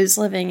 who is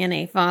living in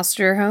a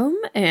foster home,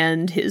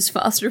 and his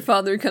foster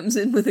father comes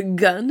in with a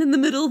gun in the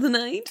middle of the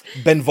night.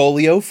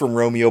 Benvolio from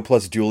Romeo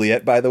plus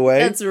Juliet, by the way.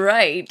 That's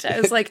right.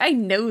 I was like, I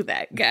know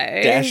that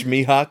guy. Dash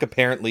Mihawk,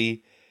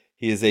 apparently,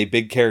 he is a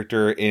big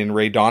character in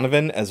Ray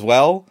Donovan as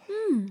well.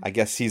 I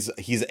guess he's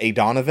a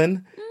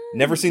Donovan.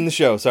 Never seen the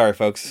show. Sorry,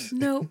 folks.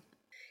 Nope.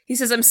 He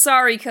says, I'm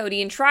sorry,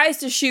 Cody, and tries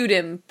to shoot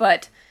him,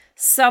 but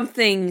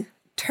something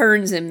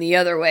turns him the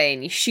other way,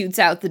 and he shoots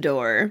out the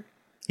door.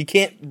 He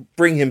can't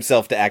bring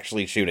himself to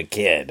actually shoot a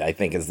kid, I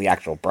think, is the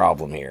actual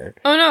problem here.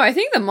 Oh, no, I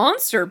think the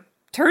monster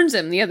turns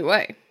him the other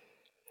way.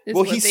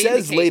 Well, he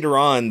says later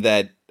on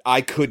that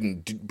I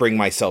couldn't bring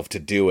myself to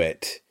do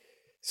it,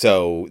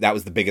 so that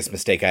was the biggest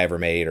mistake I ever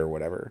made, or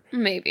whatever.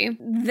 Maybe.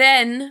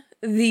 Then,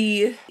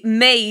 the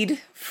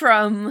maid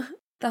from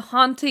The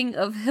Haunting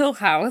of Hill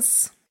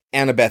House...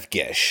 Annabeth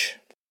Gish.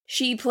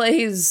 She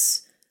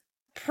plays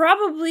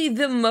probably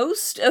the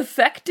most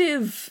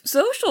effective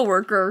social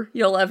worker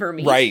you'll ever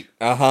meet. Right.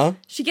 Uh-huh.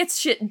 She gets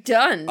shit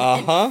done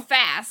and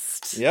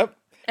fast. Yep.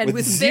 And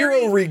with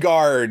zero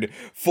regard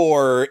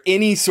for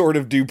any sort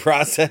of due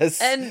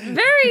process. And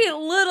very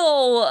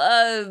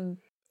little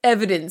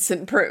evidence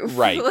and proof.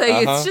 Right.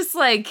 Like, it's just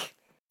like,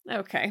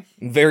 okay.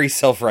 Very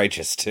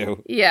self-righteous,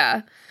 too.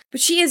 Yeah.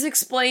 But she is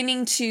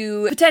explaining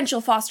to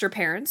potential foster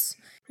parents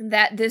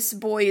that this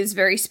boy is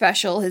very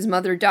special. His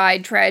mother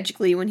died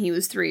tragically when he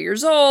was 3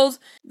 years old.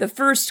 The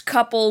first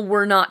couple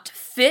were not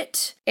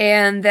fit,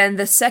 and then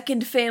the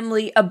second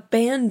family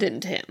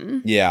abandoned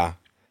him. Yeah.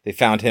 They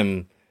found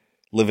him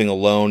living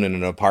alone in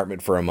an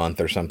apartment for a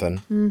month or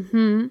something.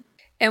 Mm-hmm.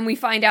 And we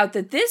find out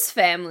that this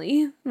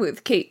family,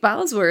 with Kate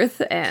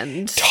Bosworth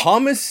and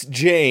Thomas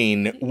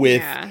Jane,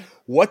 with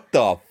what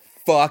the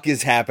fuck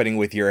is happening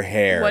with your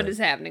hair? What is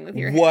happening with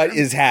your hair? What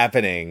is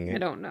happening? I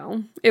don't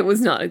know. It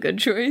was not a good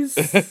choice.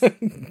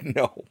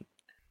 No.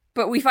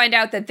 But we find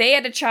out that they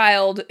had a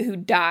child who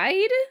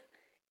died,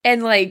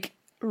 and like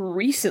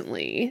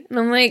recently. And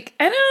I'm like,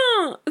 I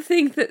don't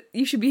think that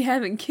you should be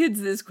having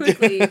kids this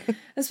quickly.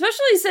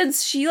 Especially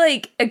since she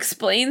like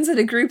explains at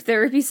a group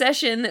therapy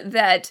session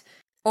that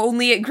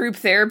only at group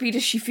therapy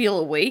does she feel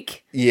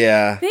awake.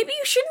 Yeah. Maybe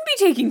you shouldn't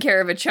be taking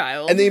care of a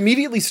child. And they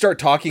immediately start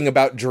talking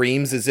about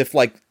dreams as if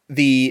like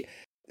the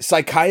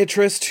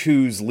psychiatrist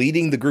who's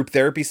leading the group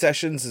therapy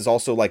sessions is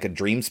also like a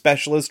dream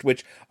specialist,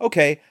 which,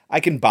 okay,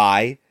 I can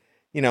buy.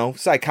 You know,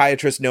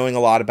 psychiatrist knowing a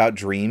lot about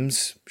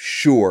dreams.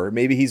 Sure,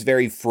 maybe he's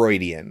very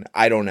Freudian.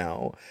 I don't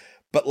know.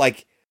 But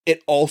like,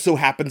 it also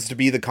happens to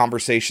be the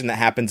conversation that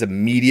happens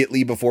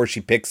immediately before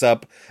she picks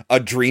up a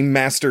Dream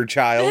Master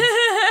child.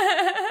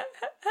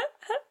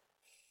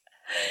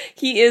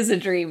 He is a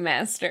dream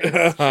master.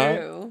 It's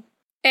true.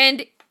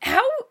 And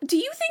how do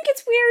you think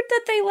it's weird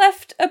that they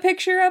left a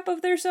picture up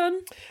of their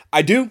son?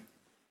 I do.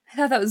 I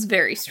thought that was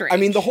very strange. I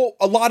mean,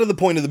 a lot of the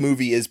point of the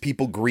movie is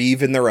people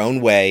grieve in their own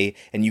way,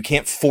 and you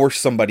can't force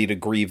somebody to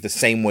grieve the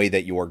same way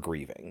that you're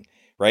grieving,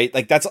 right?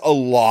 Like, that's a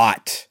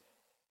lot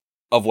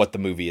of what the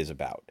movie is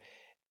about.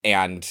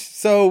 And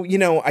so, you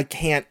know, I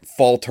can't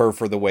fault her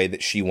for the way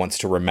that she wants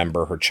to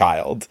remember her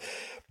child.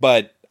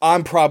 But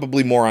I'm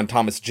probably more on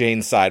Thomas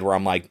Jane's side, where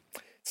I'm like,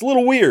 it's a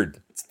little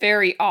weird. It's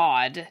very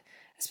odd.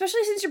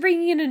 Especially since you're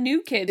bringing in a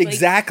new kid.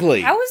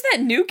 Exactly. Like, how is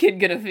that new kid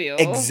gonna feel?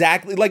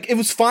 Exactly. Like, it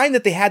was fine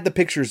that they had the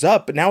pictures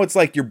up, but now it's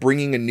like you're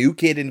bringing a new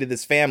kid into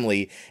this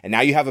family, and now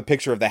you have a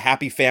picture of the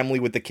happy family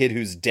with the kid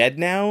who's dead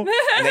now,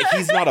 and that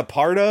he's not a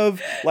part of.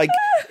 Like,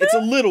 it's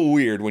a little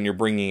weird when you're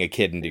bringing a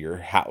kid into your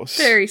house.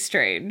 Very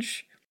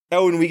strange.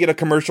 Oh, and we get a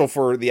commercial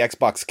for the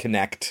Xbox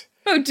Kinect.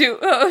 Oh,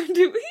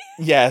 do we?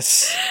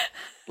 Yes.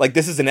 Like,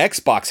 this is an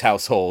Xbox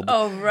household.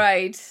 Oh,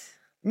 right.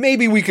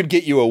 Maybe we could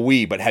get you a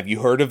Wii, but have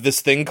you heard of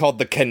this thing called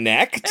the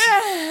Kinect?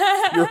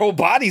 Your whole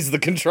body's the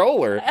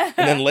controller. And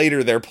then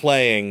later they're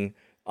playing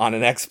on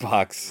an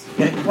Xbox.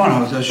 Yeah, come on,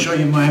 I'll show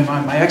you my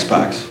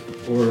Xbox.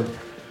 Or,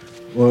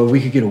 well, we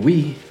could get a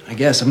Wii, I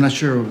guess. I'm not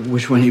sure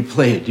which one you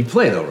play. You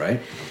play, though, right?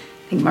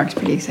 I think Mark's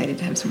pretty excited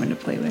to have someone to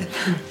play with.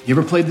 You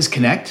ever played this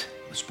Kinect?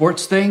 A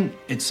sports thing?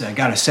 It's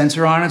got a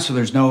sensor on it, so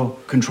there's no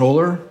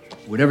controller.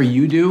 Whatever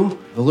you do,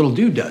 the little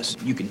dude does.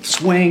 You can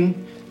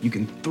swing, you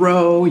can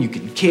throw, you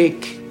can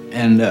kick,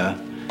 and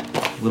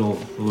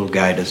little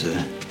guy does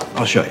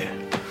I'll show you.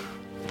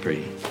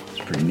 It's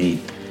pretty neat.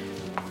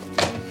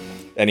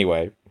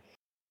 Anyway,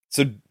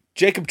 so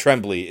Jacob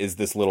Tremblay is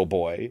this little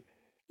boy.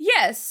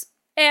 Yes,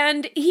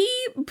 and he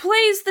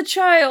plays the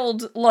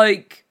child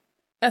like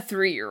a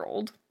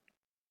 3-year-old.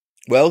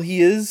 Well,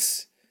 he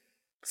is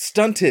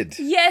stunted.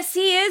 Yes,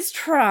 he is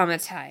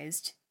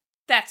traumatized.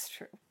 That's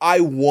true. I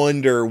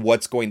wonder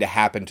what's going to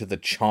happen to the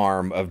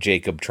charm of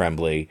Jacob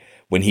Tremblay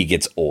when he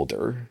gets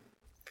older.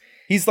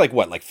 He's like,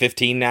 what, like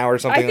 15 now or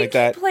something like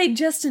that? He played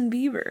Justin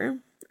Bieber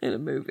in a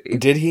movie.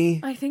 Did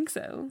he? I think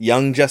so.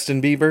 Young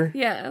Justin Bieber?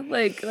 Yeah,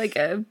 like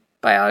a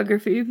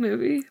biography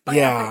movie. Biopic.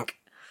 Yeah.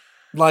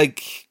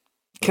 Like,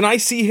 can I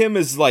see him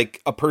as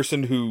like a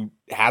person who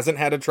hasn't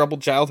had a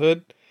troubled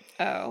childhood?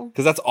 Oh.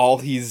 Because that's all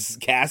he's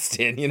cast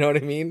in, you know what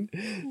I mean?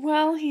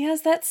 Well, he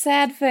has that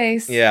sad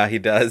face. Yeah, he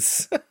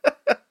does.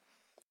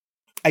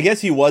 I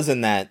guess he was in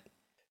that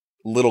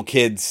little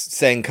kids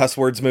saying cuss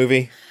words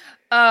movie.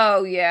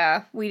 Oh,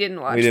 yeah. We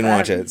didn't watch it. We didn't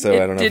watch it, so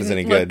I don't know if it's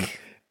any good.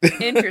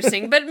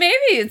 Interesting, but maybe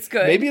it's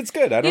good. Maybe it's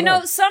good. I don't know. You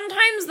know,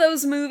 sometimes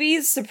those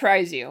movies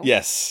surprise you.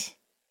 Yes.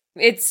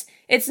 It's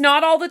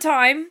not all the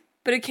time,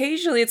 but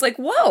occasionally it's like,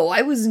 whoa,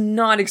 I was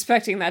not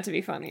expecting that to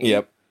be funny.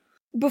 Yep.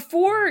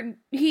 Before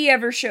he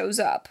ever shows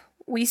up,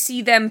 we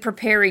see them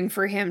preparing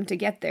for him to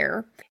get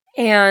there.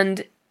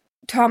 And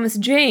Thomas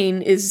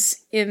Jane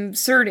is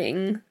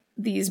inserting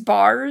these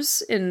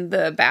bars in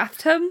the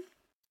bathtub.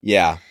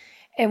 Yeah.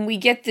 And we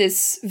get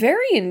this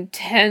very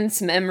intense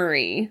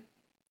memory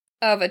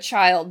of a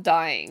child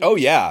dying. Oh,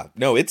 yeah.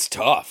 No, it's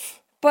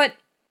tough. But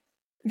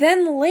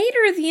then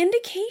later, the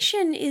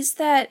indication is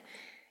that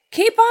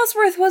Kate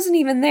Bosworth wasn't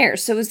even there.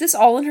 So is this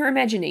all in her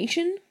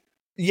imagination?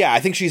 Yeah, I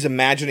think she's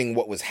imagining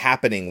what was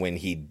happening when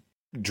he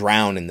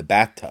drowned in the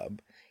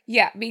bathtub.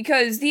 Yeah,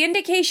 because the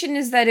indication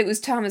is that it was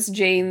Thomas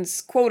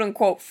Jane's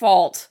quote-unquote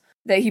fault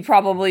that he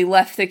probably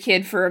left the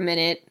kid for a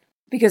minute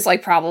because,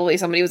 like, probably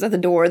somebody was at the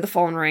door, the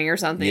phone rang or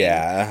something.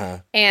 Yeah,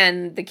 uh-huh.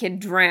 And the kid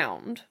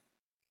drowned.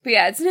 But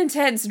yeah, it's an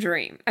intense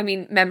dream. I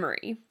mean,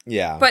 memory.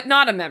 Yeah. But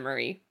not a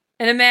memory.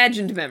 An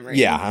imagined memory.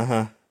 Yeah,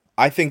 uh-huh.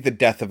 I think the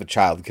death of a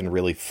child can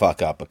really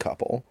fuck up a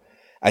couple.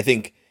 I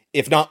think,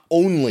 if not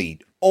only,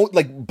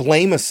 like,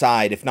 blame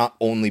aside, if not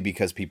only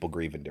because people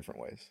grieve in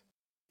different ways.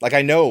 Like,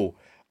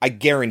 I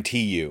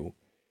guarantee you,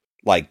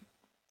 like,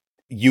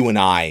 you and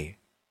I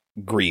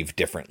grieve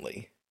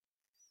differently.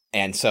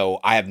 And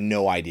so I have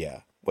no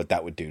idea what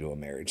that would do to a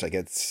marriage. Like,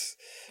 it's,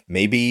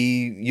 maybe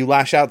you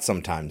lash out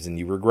sometimes and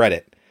you regret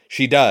it.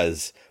 She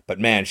does, but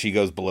man, she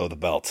goes below the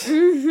belt.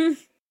 Mm-hmm.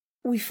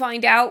 We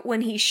find out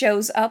when he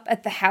shows up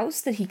at the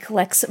house that he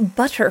collects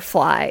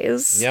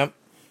butterflies. Yep.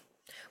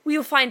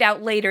 We'll find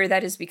out later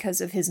that is because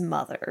of his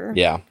mother.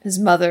 Yeah. His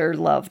mother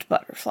loved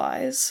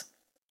butterflies.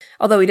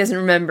 Although he doesn't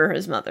remember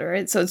his mother,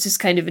 right? So it's just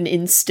kind of an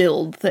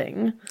instilled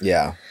thing.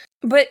 Yeah.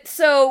 But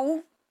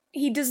so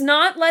he does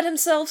not let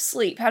himself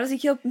sleep. How does he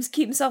keep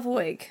himself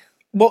awake?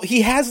 Well,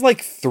 he has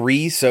like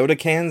 3 soda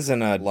cans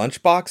and a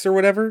lunchbox or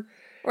whatever.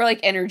 Or like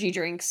energy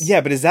drinks.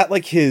 Yeah, but is that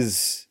like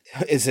his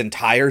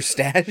entire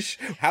stash?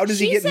 How does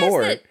he get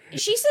more?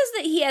 She says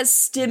that he has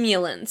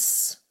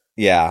stimulants.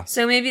 Yeah.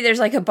 So maybe there's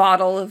like a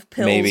bottle of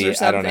pills or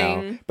something. I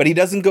don't know. But he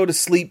doesn't go to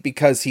sleep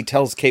because he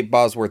tells Kate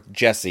Bosworth,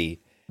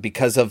 Jesse,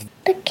 because of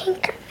the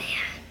Canker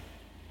Man.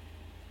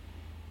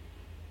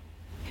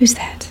 Who's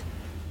that?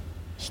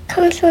 He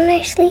comes when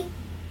I sleep.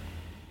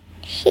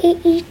 He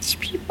eats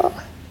people.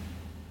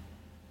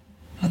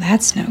 Well,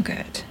 that's no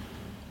good.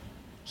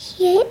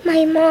 He ate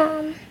my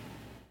mom.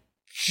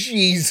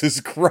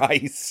 Jesus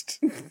Christ.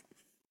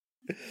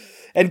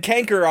 And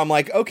Canker, I'm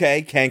like,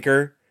 okay,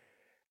 Canker,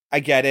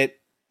 I get it.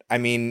 I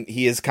mean,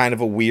 he is kind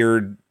of a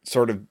weird,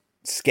 sort of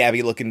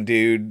scabby looking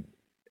dude.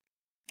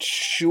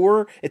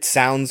 Sure, it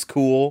sounds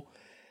cool.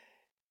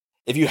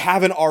 If you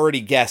haven't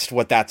already guessed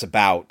what that's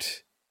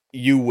about,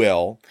 you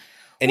will.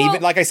 And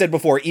even, like I said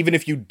before, even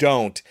if you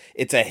don't,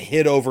 it's a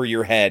hit over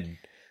your head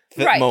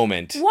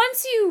moment.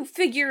 Once you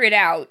figure it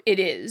out, it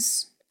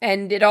is.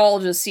 And it all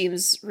just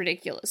seems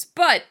ridiculous.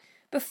 But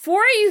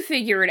before you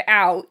figure it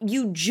out,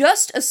 you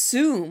just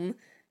assume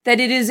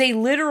that it is a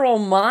literal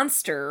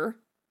monster.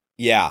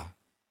 Yeah.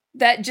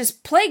 That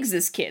just plagues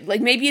this kid. Like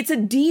maybe it's a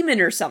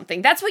demon or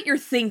something. That's what you're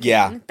thinking.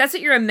 Yeah. That's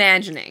what you're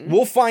imagining.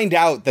 We'll find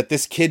out that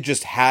this kid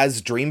just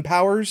has dream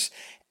powers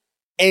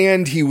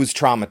and he was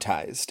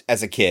traumatized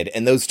as a kid.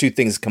 And those two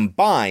things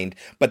combined,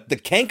 but the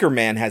Canker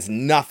Man has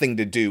nothing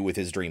to do with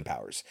his dream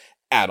powers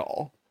at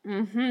all.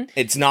 Mm-hmm.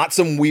 It's not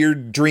some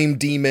weird dream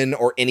demon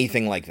or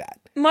anything like that.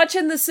 Much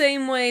in the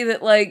same way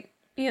that, like,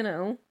 you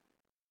know,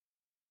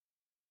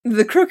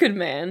 the Crooked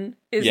Man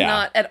is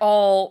not at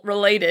all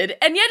related,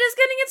 and yet is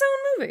getting its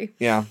own movie.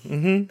 Yeah.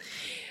 Mm-hmm.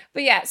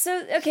 But yeah,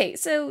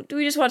 so do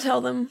we just want to tell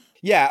them?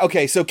 Yeah,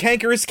 okay, so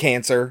Canker is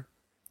cancer.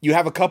 You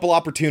have a couple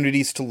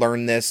opportunities to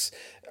learn this.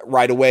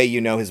 Right away,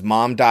 you know his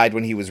mom died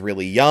when he was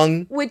really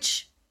young.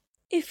 Which,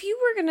 if you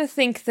were going to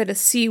think that a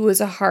C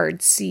was a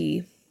hard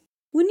C,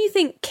 wouldn't you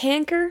think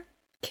canker?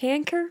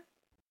 Canker?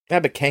 Yeah,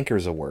 but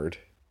canker's a word.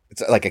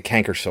 It's like a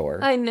canker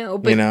sore. I know,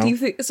 but do you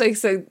think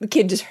so the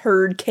kid just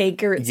heard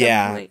canker at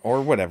some point?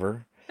 Or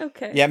whatever.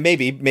 Okay. Yeah,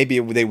 maybe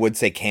they would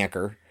say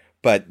canker,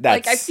 but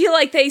that's like I feel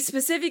like they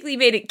specifically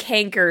made it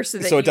canker so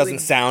that it doesn't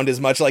sound as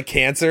much like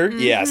cancer. Mm-hmm.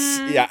 Yes.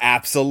 Yeah,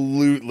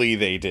 absolutely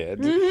they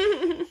did.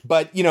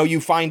 But, you know,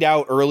 you find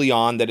out early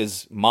on that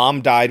his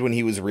mom died when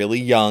he was really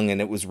young and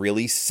it was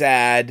really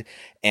sad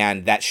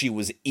and that she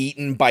was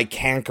eaten by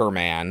Canker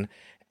Man.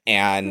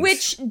 And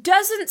which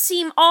doesn't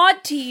seem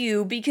odd to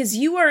you because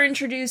you are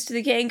introduced to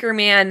the Canker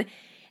Man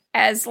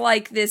as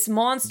like this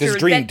monster, this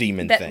dream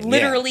demon that thing,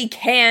 literally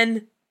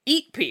can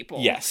eat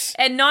people. Yes.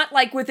 And not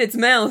like with its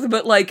mouth,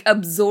 but like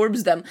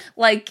absorbs them.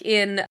 Like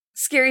in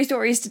Scary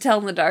Stories to Tell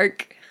in the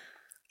Dark.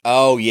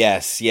 Oh,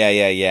 yes.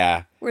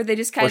 Yeah. Where they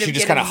just kind of she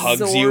just kind of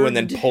hugs you and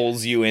then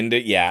pulls you into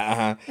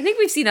I think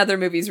we've seen other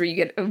movies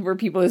where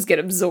people just get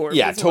absorbed.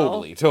 Yeah,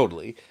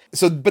 totally.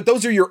 So, but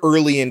those are your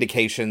early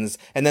indications,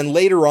 and then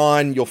later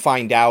on you'll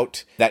find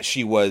out that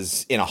she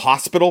was in a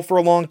hospital for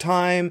a long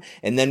time,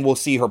 and then we'll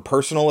see her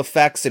personal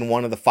effects, and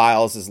one of the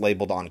files is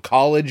labeled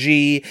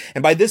oncology,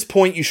 and by this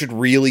point you should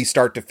really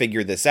start to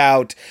figure this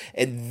out.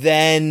 And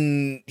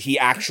then he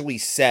actually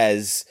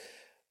says,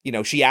 you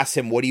know, she asks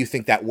him, what do you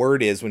think that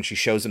word is when she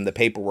shows him the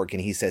paperwork,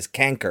 and he says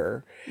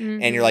canker.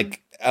 Mm-hmm. And you're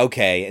like,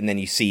 okay. And then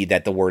you see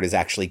that the word is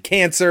actually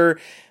cancer.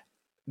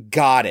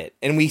 Got it.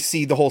 And we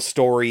see the whole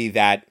story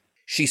that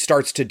she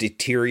starts to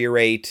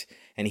deteriorate,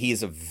 and he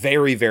is a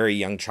very, very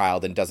young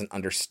child and doesn't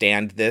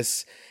understand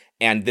this.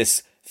 And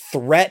this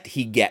threat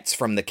he gets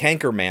from the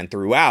Canker Man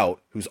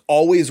throughout, who's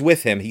always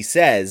with him, he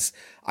says,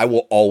 I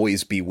will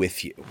always be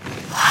with you.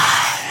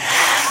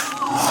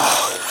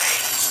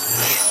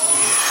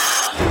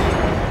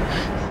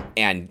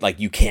 and like,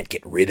 you can't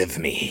get rid of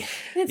me.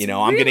 It's I'm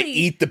going to really-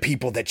 eat the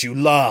people that you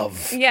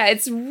love. Yeah,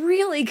 it's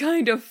really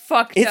kind of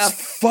fucked It's up.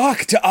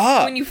 fucked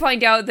up. When you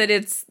find out that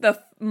it's the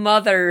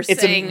mother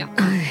It's saying,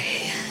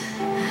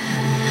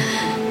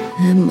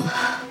 I'm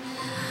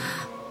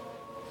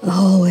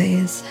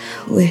always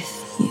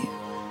with you.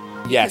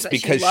 Yes,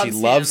 because she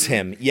loves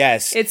him.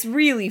 Yes. it's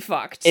really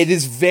fucked. It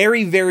is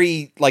very,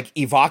 very, like,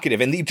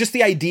 evocative. And just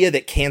the idea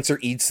that cancer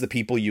eats the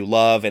people you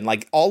love and,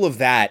 like, all of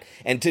that.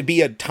 And to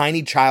be a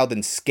tiny child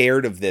and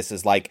scared of this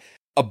is like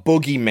a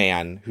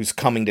boogeyman who's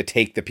coming to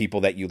take the people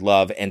that you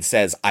love and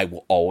says, I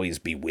will always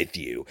be with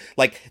you.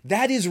 Like,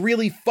 that is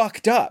really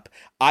fucked up.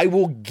 I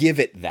will give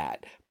it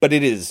that. But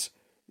it is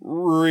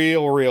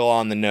real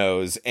on the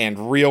nose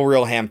and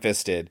real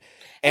ham-fisted.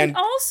 and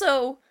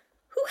also,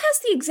 who has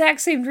the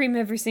exact same dream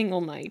every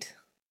single night?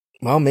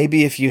 Well,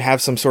 maybe if you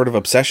have some sort of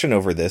obsession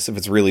over this, if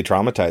it's really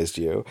traumatized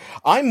you.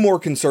 I'm more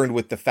concerned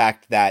with the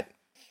fact that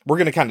we're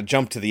going to kind of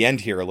jump to the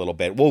end here a little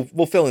bit.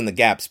 We'll fill in the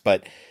gaps,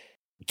 but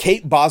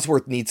Kate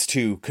Bosworth needs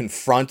to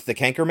confront the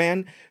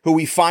Cankerman, who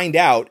we find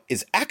out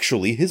is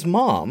actually his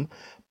mom.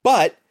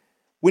 But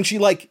when she,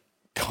 like,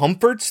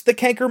 comforts the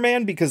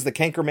Cankerman because the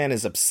Cankerman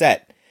is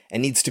upset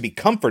and needs to be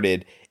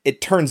comforted,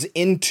 it turns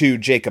into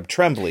Jacob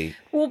Tremblay.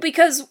 Well,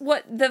 because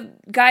what the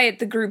guy at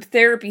the group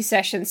therapy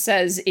session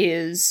says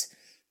is,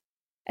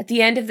 at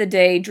the end of the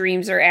day,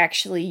 dreams are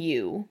actually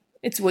you.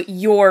 It's what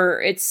you're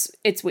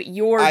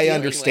I dealing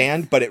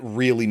understand, with. but it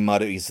really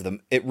muddies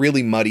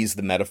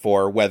the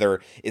metaphor.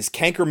 Whether is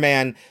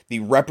Cankerman the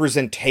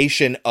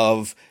representation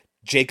of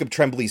Jacob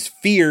Tremblay's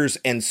fears,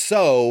 and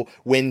so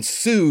when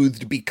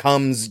soothed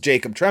becomes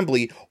Jacob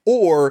Tremblay,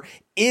 or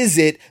is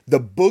it the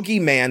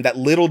boogeyman that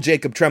little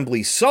Jacob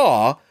Tremblay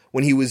saw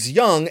when he was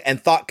young and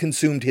thought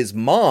consumed his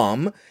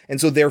mom, and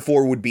so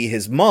therefore would be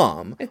his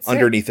mom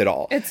underneath it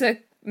all? It's a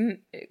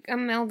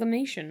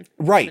amalgamation.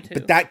 Right,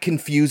 but that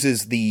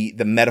confuses the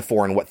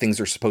metaphor and what things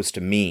are supposed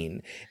to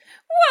mean.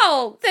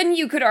 Well, then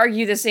you could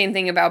argue the same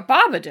thing about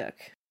Babadook.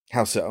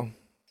 How so?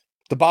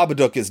 The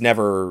Babadook is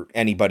never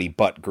anybody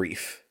but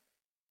grief.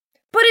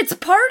 But it's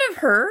part of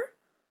her.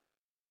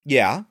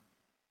 Yeah.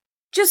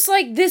 Just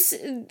like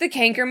the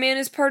Cankerman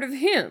is part of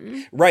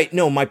him. Right,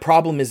 no, my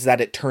problem is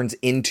that it turns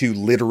into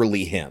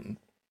literally him.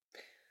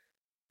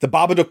 The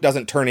Babadook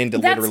doesn't turn into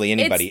literally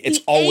anybody.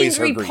 It's always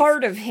her grief. It's the angry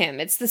part of him.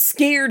 It's the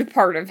scared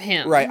part of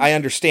him. Right, I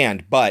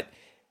understand, but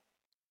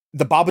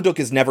the Babadook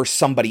is never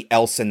somebody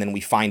else and then we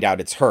find out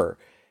it's her.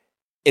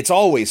 It's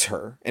always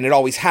her, and it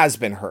always has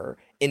been her.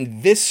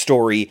 In this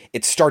story,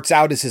 it starts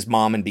out as his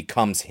mom and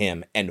becomes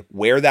him, and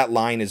where that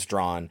line is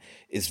drawn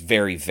is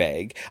very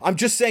vague. I'm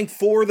just saying,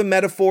 for the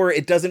metaphor,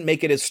 it doesn't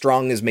make it as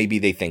strong as maybe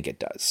they think it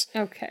does.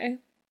 Okay.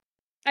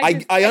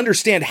 I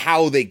understand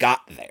how they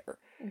got there.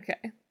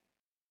 Okay.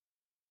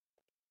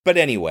 But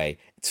anyway,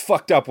 it's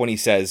fucked up when he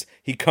says,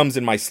 he comes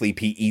in my sleep,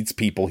 he eats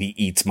people, he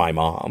eats my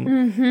mom.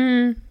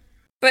 Mm-hmm.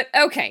 But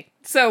okay,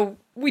 so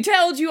we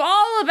told you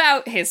all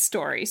about his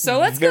story. So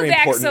let's Very go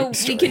back important so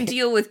story. we can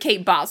deal with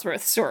Kate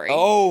Bosworth's story.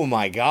 Oh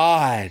my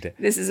god.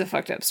 This is a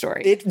fucked up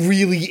story. It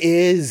really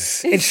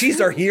is. And she's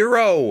our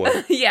hero.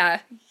 Yeah.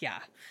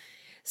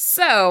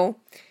 So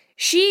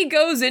she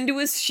goes into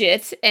his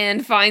shit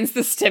and finds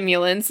the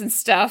stimulants and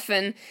stuff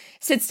and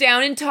sits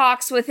down and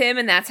talks with him,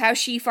 and that's how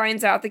she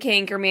finds out the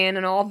Cankerman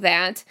and all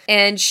that.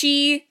 And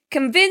she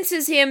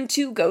convinces him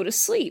to go to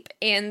sleep.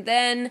 And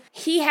then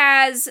he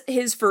has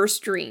his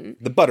first dream.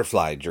 The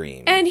butterfly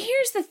dream. And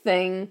here's the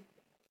thing.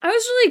 I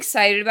was really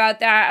excited about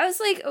that. I was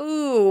like,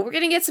 ooh, we're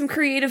gonna get some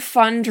creative,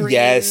 fun dreams.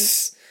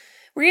 Yes.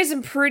 We're gonna get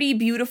some pretty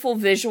beautiful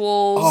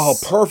visuals. Oh,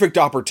 perfect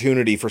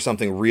opportunity for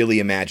something really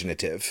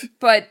imaginative.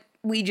 But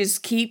we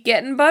just keep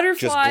getting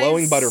butterflies. Just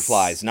glowing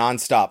butterflies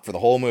nonstop for the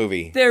whole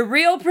movie. They're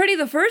real pretty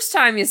the first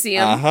time you see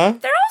them. Uh-huh.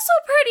 They're also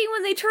pretty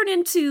when they turn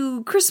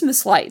into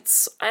Christmas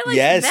lights. I like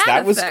Yes,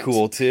 that was effect.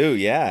 cool too,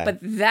 yeah. But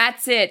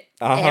that's it.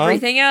 Uh-huh.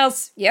 Everything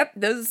else, yep,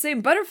 those are the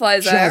same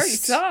butterflies I already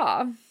Just-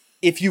 saw.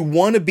 If you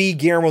want to be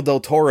Guillermo del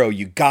Toro,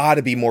 you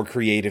gotta be more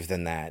creative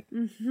than that.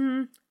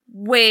 Mm-hmm.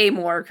 Way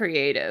more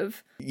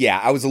creative. Yeah,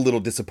 I was a little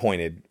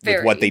disappointed with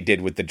Very. what they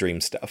did with the dream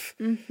stuff.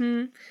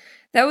 Mm-hmm.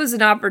 That was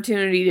an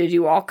opportunity to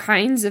do all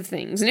kinds of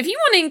things. And if you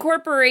want to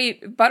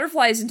incorporate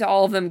butterflies into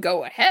all of them,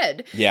 go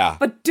ahead. Yeah.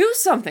 But do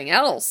something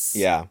else.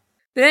 Yeah.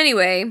 But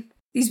anyway,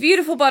 these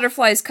beautiful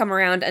butterflies come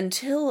around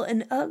until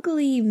an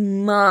ugly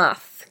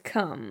moth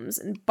comes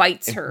and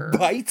bites her.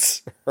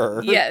 Bites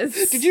her?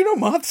 Yes. Did you know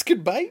moths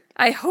could bite?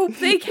 I hope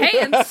they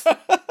can't.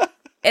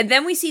 And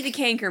then we see the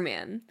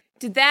Cankerman.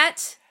 Did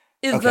that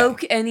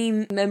evoke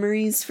any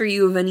memories for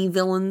you of any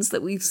villains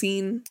that we've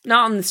seen?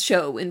 Not on this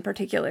show in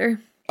particular.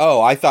 Oh,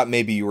 I thought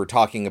maybe you were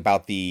talking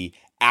about the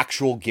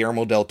actual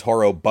Guillermo del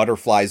Toro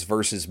butterflies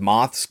versus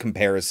moths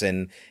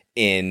comparison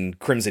in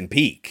Crimson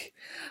Peak,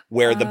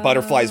 where the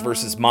butterflies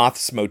versus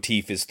moths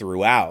motif is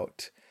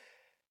throughout.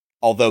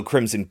 Although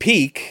Crimson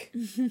Peak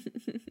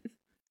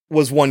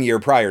was 1 year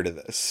prior to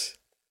this.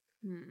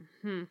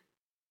 Mm-hmm.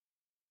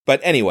 But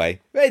anyway,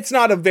 it's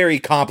not a very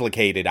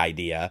complicated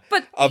idea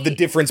of the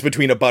difference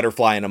between a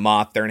butterfly and a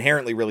moth. They're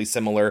inherently really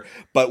similar,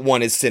 but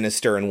one is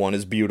sinister and one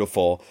is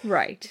beautiful.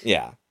 Right.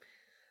 Yeah.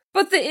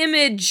 But the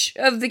image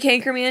of the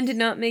Cankerman did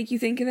not make you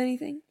think of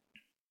anything?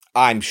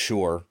 I'm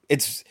sure.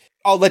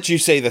 I'll let you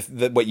say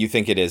what you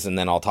think it is, and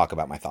then I'll talk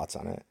about my thoughts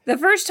on it. The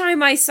first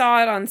time I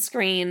saw it on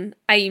screen,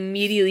 I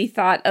immediately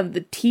thought of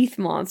the teeth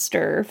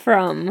monster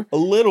from a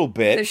little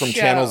bit from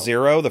show. Channel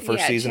Zero, the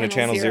first season of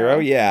Channel Zero.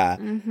 Yeah.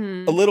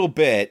 Mm-hmm. A little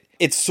bit.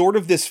 It's sort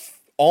of this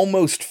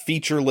almost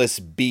featureless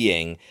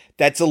being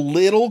that's a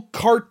little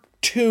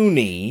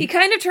cartoony. He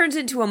kind of turns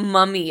into a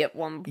mummy at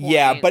one point.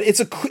 Yeah, but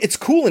it's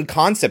cool in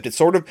concept. It's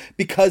sort of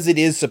because it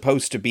is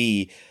supposed to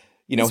be,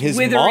 his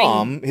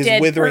mom, his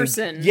withering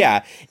person.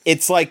 Yeah,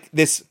 it's like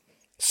this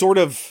sort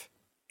of,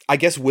 I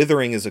guess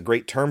withering is a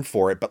great term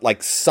for it, but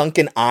like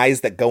sunken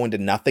eyes that go into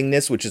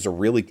nothingness, which is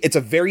it's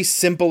a very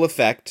simple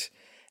effect,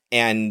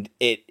 and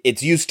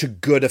it's used to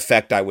good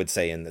effect, I would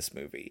say, in this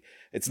movie.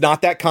 It's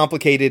not that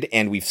complicated,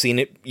 and we've seen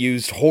it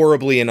used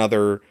horribly in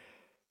other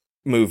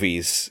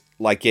movies,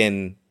 like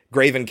in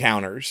Grave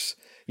Encounters,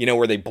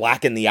 where they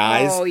blacken the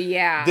eyes. Oh,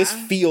 yeah. This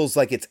feels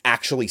like it's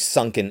actually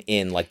sunken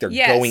in, like they're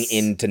going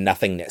into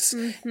nothingness.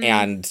 Mm-hmm.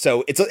 And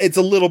so it's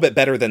a little bit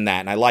better than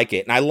that, and I like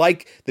it. And I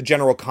like the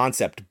general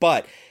concept,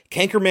 but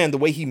Cankerman, the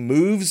way he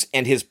moves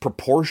and his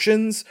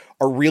proportions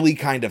are really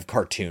kind of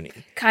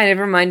cartoony. Kind of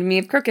reminded me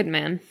of Crooked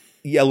Man.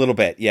 Yeah, a little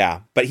bit, yeah.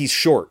 But he's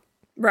short.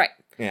 Right.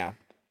 Yeah.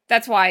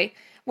 That's why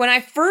when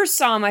I first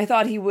saw him, I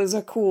thought he was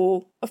a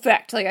cool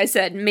effect. Like I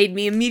said, made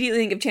me immediately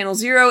think of Channel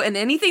Zero, and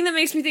anything that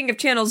makes me think of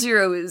Channel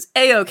Zero is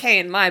A-okay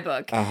in my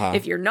book. Uh-huh.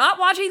 If you're not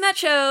watching that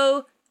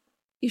show,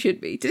 you should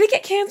be. Did it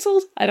get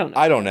canceled? I don't know.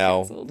 I don't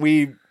know.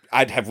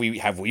 Have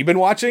we been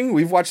watching?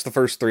 We've watched the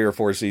first 3 or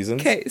 4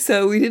 seasons. Okay,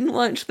 so we didn't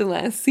watch the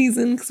last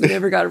season because we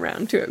never got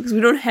around to it because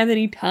we don't have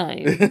any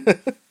time.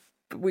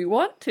 But we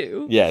want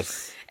to.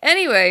 Yes.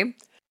 Anyway,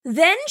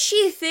 then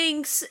she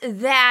thinks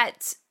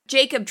that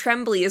Jacob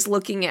Tremblay is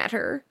looking at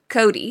her,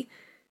 Cody.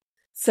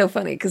 So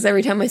funny, because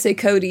every time I say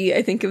Cody,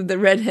 I think of the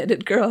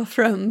redheaded girl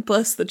from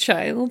Bless the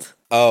Child.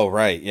 Oh,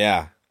 right,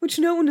 yeah. Which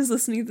no one is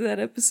listening to that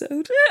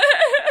episode.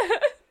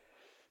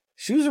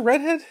 She was a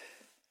redhead?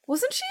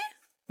 Wasn't she?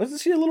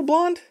 Wasn't she a little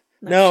blonde?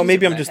 No,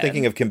 maybe I'm just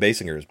thinking of Kim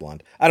Basinger as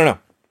blonde. I don't know.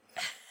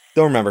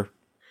 Don't remember.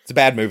 It's a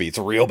bad movie. It's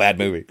a real bad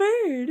movie.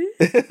 Bird.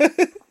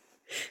 Mim.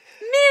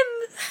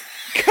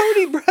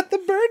 Cody brought the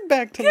bird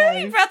back to life.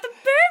 Cody brought the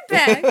bird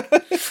back.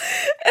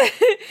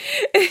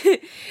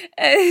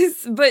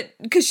 But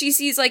because she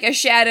sees like a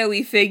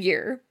shadowy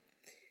figure.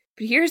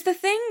 But here's the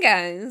thing,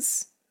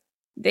 guys.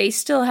 They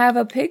still have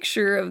a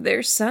picture of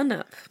their son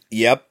up.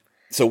 Yep.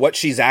 So what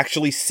she's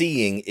actually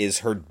seeing is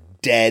her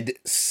dead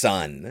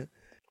son.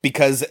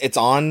 Because it's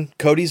on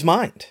Cody's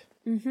mind.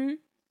 Mm-hmm.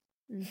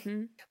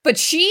 Mm-hmm. But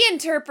she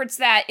interprets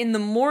that in the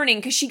morning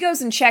because she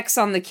goes and checks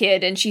on the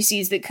kid and she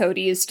sees that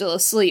Cody is still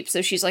asleep.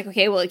 So she's like,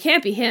 okay, well, it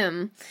can't be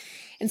him.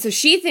 And so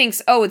she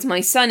thinks, oh, it's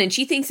my son. And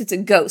she thinks it's a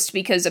ghost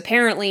because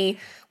apparently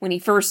when he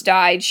first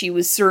died, she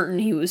was certain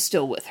he was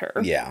still with her.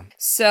 Yeah.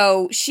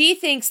 So she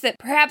thinks that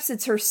perhaps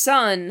it's her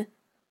son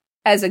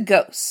as a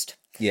ghost.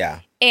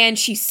 Yeah. And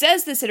she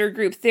says this at her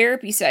group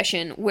therapy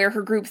session where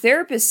her group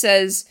therapist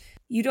says,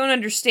 you don't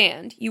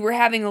understand. You were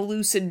having a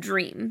lucid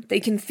dream. They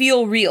can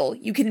feel real.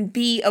 You can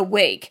be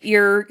awake.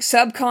 Your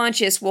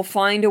subconscious will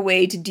find a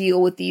way to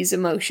deal with these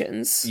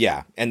emotions.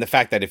 Yeah, and the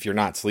fact that if you're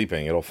not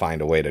sleeping, it'll find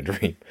a way to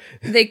dream.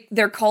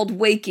 They're called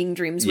waking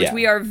dreams, which Yeah.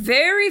 we are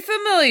very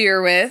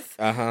familiar with.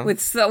 Uh-huh.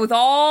 With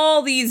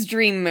all these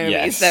dream movies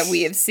Yes. that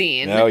we have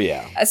seen. Oh,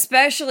 yeah.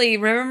 Especially,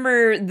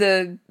 remember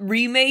the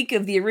remake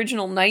of the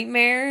original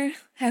Nightmare?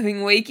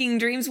 Having waking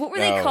dreams. What were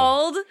they Oh.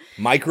 called?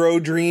 Micro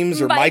dreams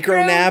or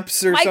micro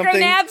naps or something? Micro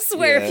naps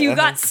where if you Yeah.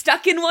 got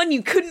stuck in one,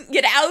 you couldn't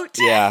get out.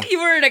 Yeah.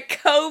 You were in a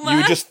coma. You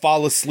would just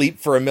fall asleep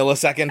for a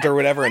millisecond or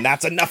whatever, and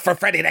that's enough for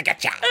Freddy to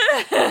get you.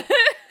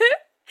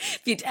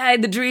 If you die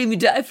in the dream, you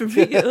die for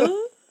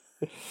real.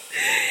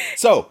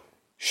 So,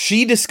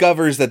 she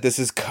discovers that this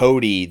is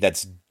Cody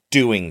that's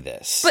doing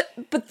this.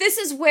 But this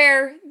is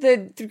where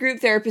the group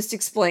therapist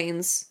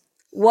explains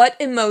what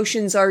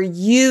emotions are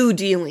you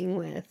dealing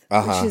with,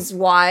 Uh-huh. which is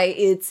why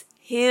it's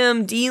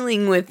him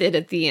dealing with it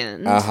at the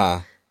end. Uh-huh.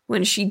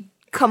 When she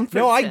comforts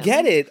No, I him.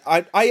 get it.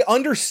 I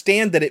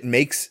understand that it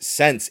makes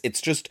sense.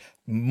 It's just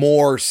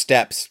more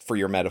steps for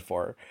your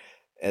metaphor.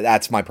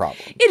 That's my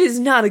problem. It is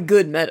not a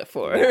good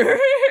metaphor.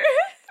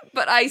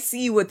 But I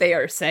see what they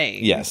are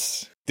saying.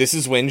 Yes. This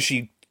is when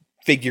she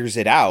figures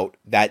it out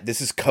that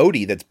this is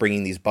Cody that's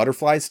bringing these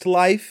butterflies to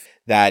life,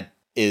 that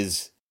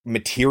is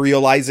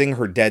materializing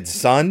her dead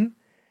son.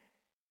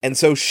 And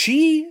so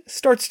she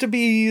starts to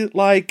be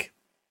like,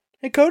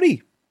 hey,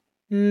 Cody,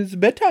 it's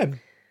bedtime.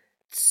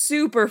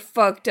 Super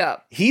fucked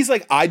up. He's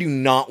like, I do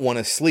not want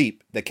to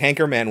sleep. The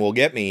Cankerman will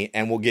get me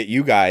and will get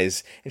you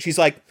guys. And she's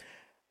like,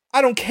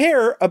 I don't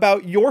care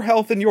about your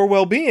health and your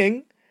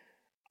well-being.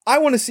 I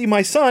want to see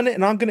my son,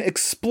 and I'm going to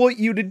exploit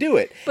you to do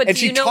it. But and do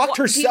she you know talked what-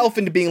 herself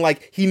into being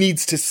like, he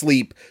needs to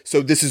sleep,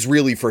 so this is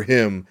really for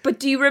him. But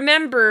do you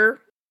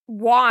remember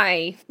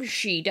why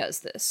she does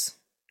this.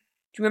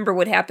 Do you remember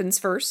what happens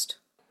first?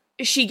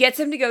 She gets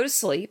him to go to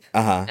sleep,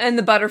 and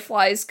the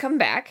butterflies come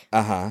back,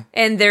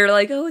 and they're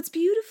like, oh, it's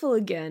beautiful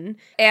again.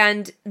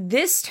 And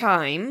this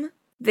time,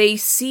 they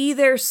see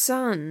their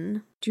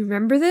son. Do you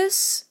remember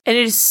this? And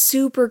it is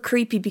super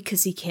creepy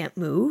because he can't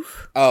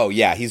move. Oh,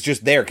 yeah, he's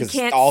just there because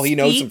all he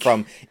knows him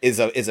from is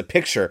a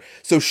picture.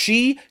 So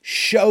she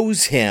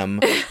shows him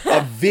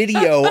a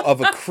video of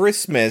a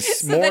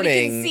Christmas morning. That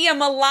he can see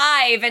him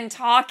alive and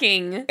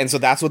talking. And so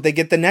that's what they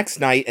get the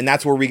next night, and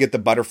that's where we get the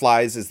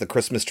butterflies is the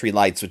Christmas tree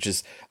lights, which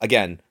is,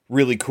 again,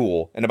 really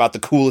cool, and about the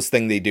coolest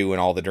thing they do in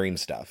all the Dream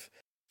stuff.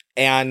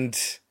 And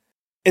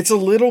it's a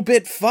little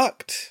bit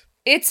fucked.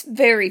 It's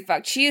very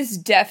fucked. She is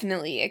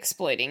definitely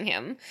exploiting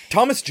him.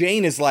 Thomas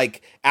Jane is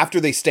like, after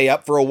they stay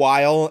up for a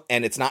while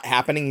and it's not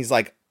happening, he's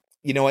like,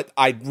 you know what?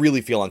 I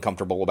really feel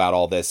uncomfortable about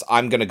all this.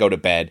 I'm going to go to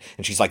bed.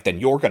 And she's like, then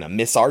you're going to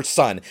miss our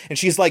son. And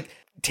she's like,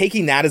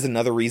 taking that as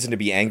another reason to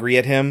be angry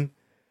at him.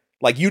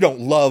 Like, you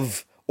don't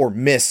love or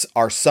miss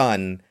our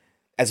son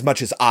as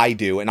much as I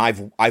do. And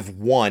I've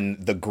won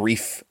the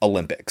grief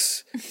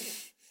Olympics.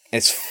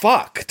 It's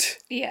fucked.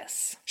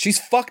 Yes. She's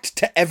fucked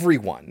to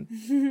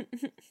everyone.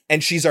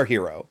 And she's our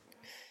hero.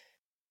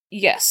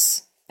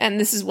 Yes. And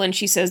this is when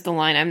she says the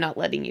line, I'm not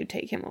letting you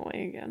take him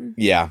away again.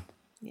 Yeah.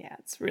 Yeah,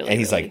 it's really And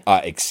he's really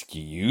like,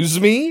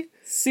 excuse me?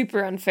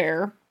 super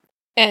unfair.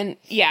 And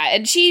yeah,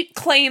 and she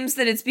claims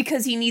that it's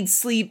because he needs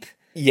sleep.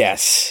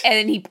 Yes. And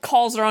then he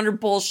calls her on her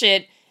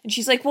bullshit. And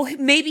she's like, well,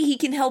 maybe he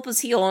can help us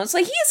heal. And it's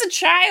like, he is a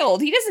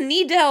child. He doesn't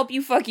need to help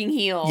you fucking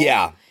heal.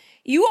 Yeah.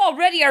 You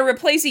already are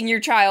replacing your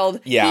child.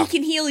 Yeah. He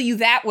can heal you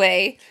that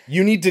way.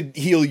 You need to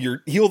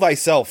heal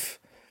thyself,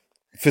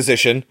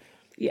 physician.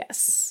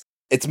 Yes.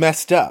 It's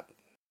messed up.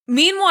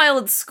 Meanwhile,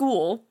 at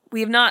school, we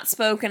have not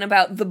spoken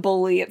about the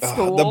bully at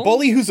school. The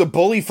bully who's a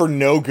bully for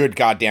no good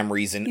goddamn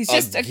reason. He's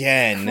just a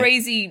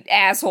crazy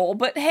asshole.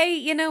 But hey,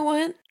 you know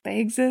what? They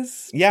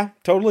exist. Yeah,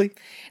 totally.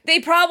 They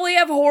probably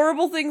have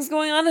horrible things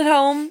going on at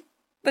home,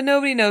 but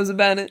nobody knows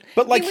about it.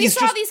 But like, we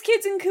saw these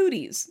kids in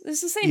Cooties.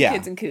 It's the same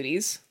kids in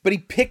Cooties. But he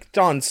picked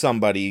on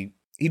somebody.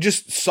 He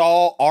just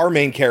saw our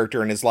main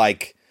character and is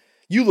like,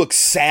 you look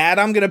sad,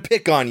 I'm gonna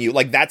pick on you.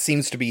 Like, that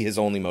seems to be his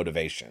only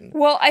motivation.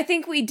 Well, I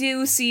think we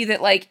do see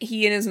that, like,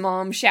 he and his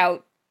mom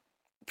shout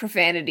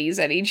profanities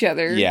at each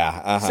other.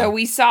 Yeah, So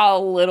we saw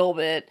a little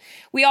bit.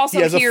 We also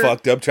he has hear a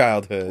fucked up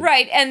childhood.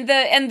 Right, and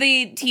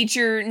the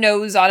teacher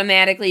knows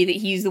automatically that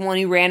he's the one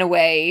who ran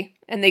away,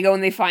 and they go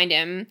and they find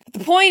him.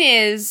 The point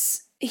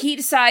is, he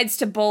decides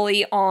to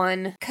bully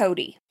on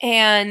Cody,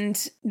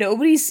 and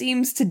nobody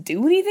seems to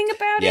do anything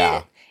about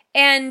it.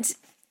 And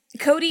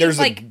Cody, there's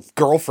like, a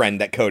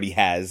girlfriend that Cody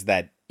has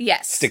that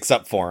yes, sticks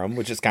up for him,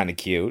 which is kind of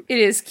cute. It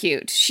is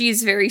cute.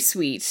 She's very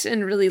sweet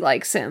and really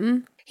likes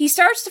him. He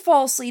starts to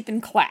fall asleep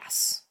in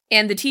class,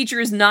 and the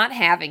teacher is not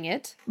having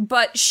it,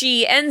 but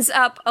she ends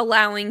up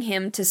allowing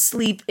him to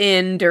sleep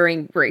in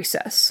during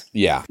recess.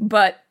 Yeah.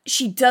 But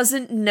she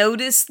doesn't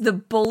notice the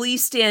bully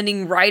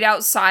standing right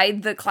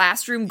outside the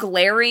classroom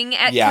glaring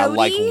at Cody.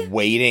 Like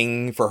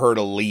waiting for her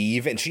to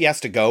leave, and she has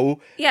to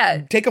go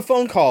take a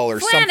phone call or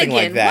Flanagan, something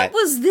like that.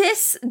 What was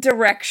this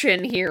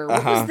direction here?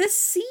 What was this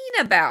scene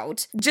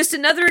about? Just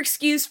another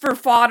excuse for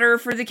fodder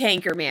for the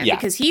Canker Man,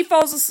 because he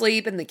falls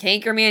asleep and the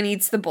Canker Man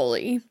eats the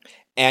bully.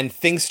 And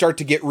things start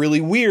to get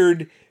really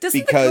weird Doesn't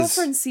because the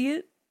girlfriend see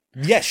it?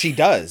 Yes, she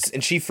does,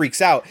 and she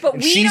freaks out. But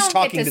and we she's don't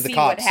talking get to the see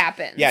cops. what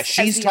happens. Yeah,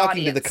 she's as the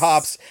talking to the audience.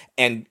 cops,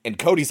 and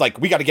Cody's like,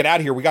 "We got to get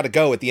out of here. We got to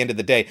go." At the end of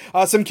the day,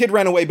 some kid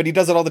ran away, but he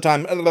does it all the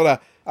time.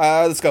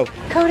 Let's go.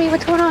 Cody,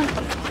 what's going on?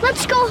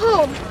 Let's go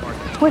home.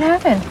 What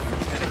happened?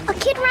 A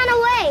kid ran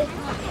away.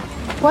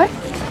 What?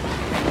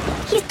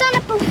 He's done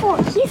it before.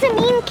 He's a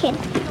mean kid.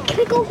 Can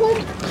we go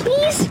home,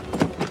 please?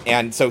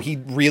 And so he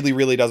really,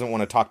 really doesn't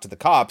want to talk to the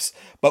cops,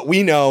 but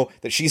we know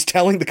that she's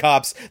telling the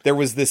cops there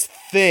was this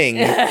thing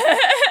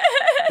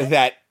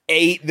that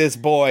ate this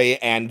boy,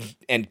 and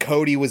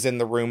Cody was in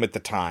the room at the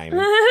time.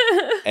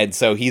 And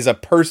so he's a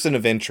person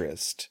of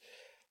interest.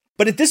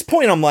 But at this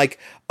point, I'm like,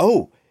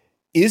 oh,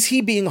 is he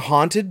being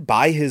haunted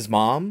by his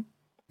mom?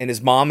 And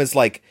his mom is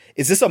like,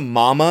 is this a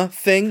mama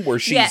thing where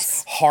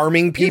she's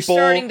harming people?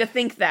 You're starting to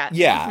think that.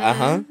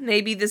 Yeah,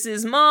 Maybe this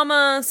is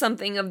mama,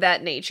 something of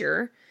that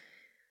nature.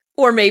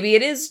 Or maybe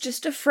it is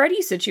just a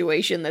Freddy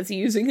situation that's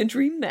using a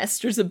Dream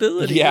Master's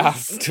abilities.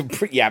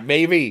 Yeah,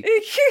 maybe.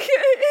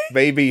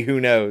 Maybe,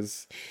 who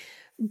knows?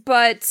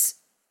 But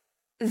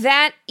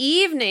that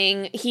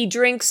evening, he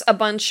drinks a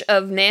bunch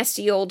of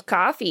nasty old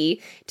coffee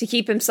to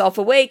keep himself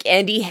awake,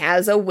 and he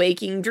has a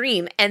waking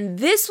dream. And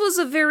this was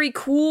a very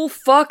cool,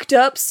 fucked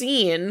up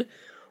scene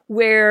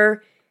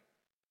where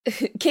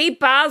Kate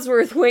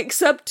Bosworth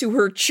wakes up to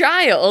her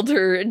child,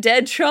 her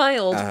dead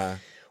child,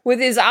 with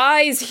his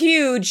eyes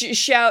huge,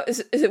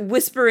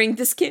 whispering,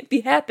 "This can't be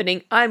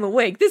happening, I'm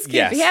awake. This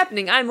can't be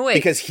happening, I'm awake."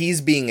 Because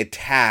he's being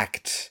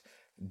attacked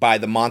by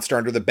the monster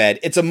under the bed.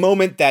 It's a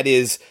moment that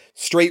is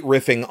straight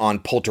riffing on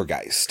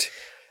Poltergeist.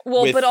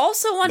 Well, but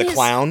also on the his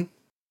clown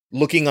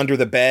looking under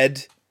the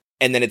bed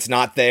and then it's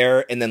not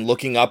there, and then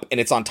looking up and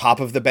it's on top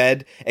of the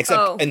bed.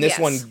 Except in this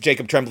one,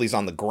 Jacob Tremblay's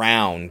on the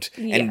ground,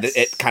 and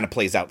it kind of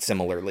plays out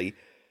similarly.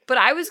 But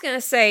I was going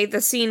to say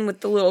the scene with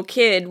the little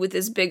kid with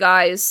his big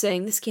eyes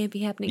saying, "This can't be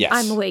happening. Yes.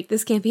 I'm awake.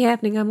 This can't be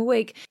happening. I'm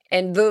awake."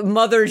 And the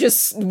mother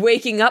just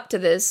waking up to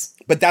this.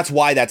 But that's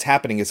why that's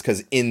happening, is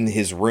because in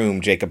his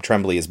room, Jacob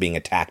Tremblay is being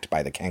attacked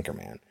by the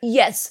Cankerman.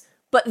 Yes,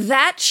 but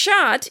that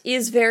shot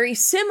is very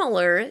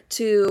similar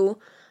to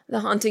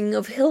The Haunting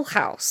of Hill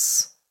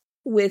House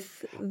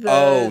with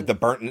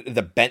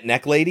the bent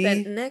neck lady?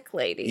 Bent neck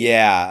lady.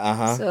 Yeah,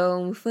 uh-huh.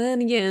 So,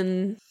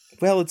 Flanagan.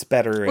 Well, it's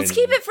better Let's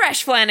keep it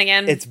fresh,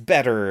 Flanagan. It's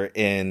better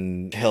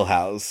in Hill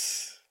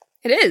House.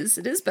 It is.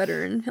 It is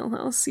better in Hill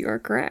House. You are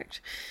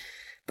correct.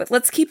 But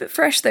let's keep it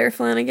fresh there,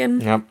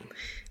 Flanagan. Yep.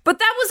 But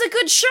that was a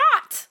good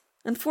shot.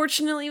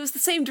 Unfortunately, it was the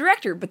same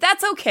director, but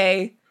that's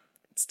okay.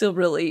 It's still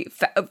really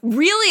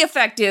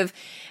effective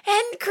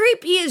and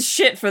creepy as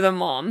shit for the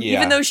mom,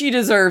 even though she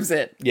deserves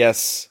it.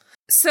 Yes.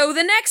 So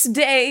the next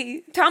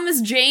day,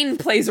 Thomas Jane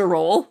plays a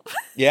role.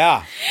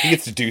 Yeah, he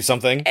gets to do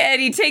something. And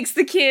he takes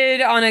the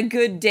kid on a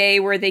good day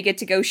where they get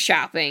to go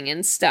shopping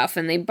and stuff,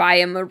 and they buy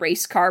him a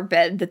race car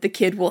bed that the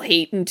kid will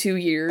hate in 2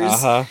 years.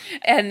 Uh-huh.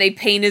 And they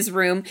paint his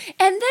room.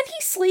 And then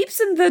he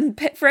sleeps in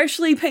the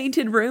freshly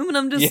painted room, and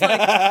I'm just like,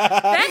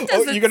 that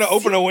doesn't... you're going to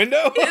open a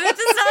window? That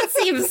does not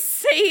seem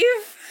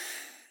safe.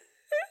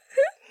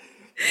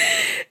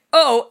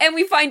 Oh, and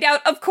we find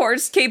out, of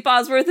course, Kate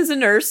Bosworth is a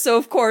nurse, so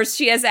of course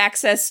she has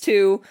access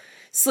to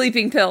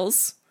sleeping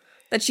pills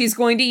that she's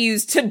going to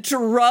use to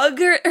drug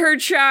her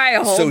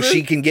child. So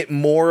she can get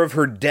more of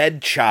her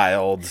dead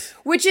child.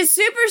 Which is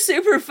super,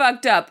 super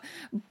fucked up.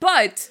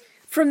 But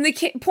from the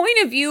point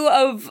of view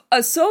of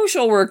a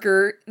social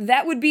worker,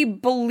 that would be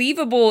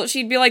believable.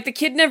 She'd be like, the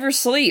kid never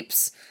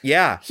sleeps.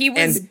 Yeah. He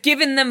was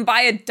given them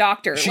by a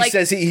doctor. She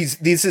says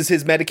this is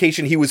his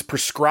medication he was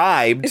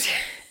prescribed.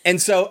 And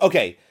so,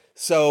 okay,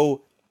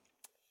 so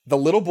the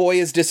little boy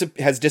has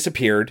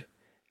disappeared,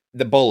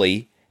 the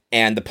bully,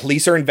 and the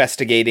police are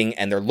investigating,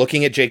 and they're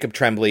looking at Jacob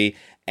Tremblay,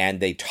 and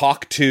they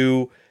talk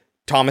to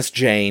Thomas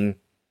Jane.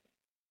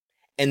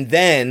 And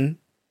then,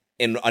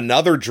 in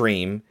another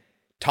dream,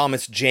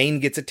 Thomas Jane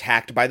gets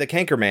attacked by the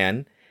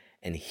Cankerman,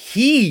 and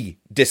he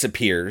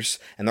disappears,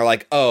 and they're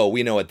like, oh,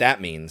 we know what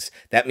that means.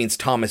 That means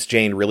Thomas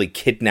Jane really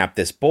kidnapped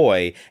this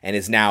boy and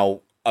is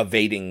now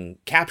evading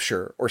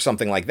capture or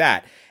something like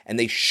that. And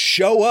they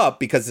show up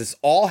because this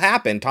all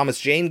happened. Thomas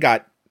Jane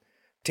got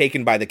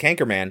taken by the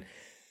Cankerman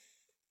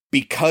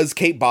because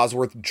Kate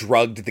Bosworth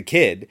drugged the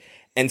kid.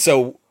 And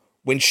so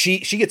when she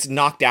gets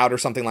knocked out or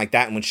something like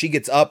that, and when she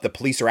gets up, the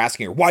police are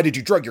asking her, why did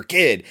you drug your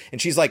kid? And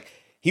she's like,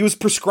 he was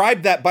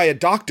prescribed that by a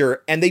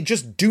doctor, and they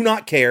just do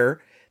not care.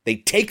 They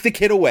take the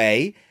kid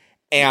away.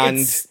 And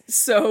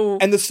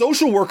and the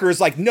social worker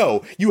is like,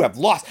 no, you have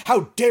lost.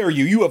 How dare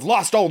you? You have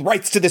lost all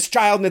rights to this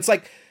child. And it's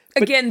like,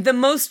 again, the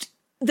most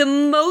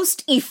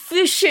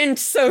efficient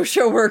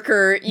social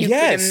worker you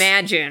could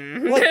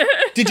imagine. Like,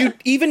 did you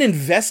even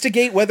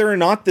investigate whether or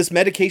not this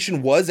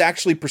medication was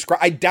actually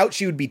prescribed? I doubt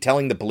she would be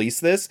telling the police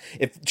this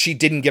if she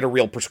didn't get a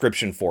real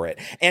prescription for it.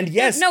 And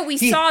yes, we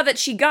saw that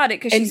she got it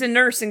because she's a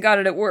nurse and got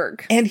it at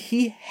work. And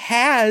he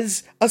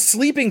has a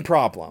sleeping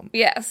problem.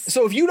 Yes.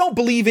 So if you don't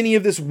believe any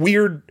of this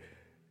weird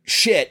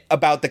shit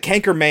about the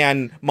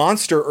Cankerman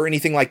monster or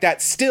anything like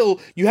that, still,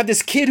 you have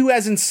this kid who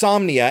has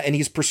insomnia and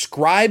he's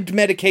prescribed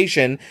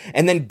medication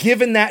and then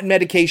given that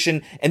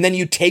medication, and then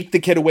you take the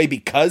kid away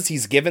because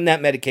he's given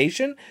that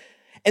medication.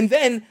 And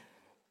then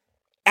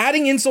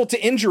adding insult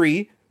to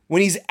injury,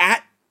 when he's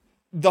at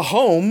the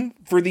home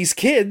for these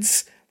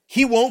kids,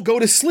 he won't go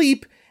to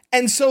sleep.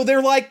 And so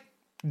they're like,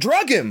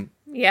 drug him.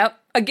 Yep.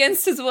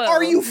 Against his will.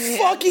 Are you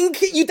fucking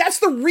kidding? You? That's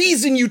the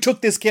reason you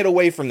took this kid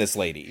away from this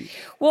lady.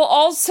 Well,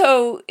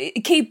 also,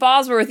 Kate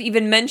Bosworth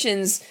even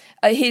mentions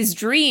his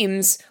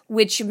dreams,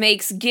 which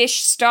makes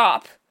Gish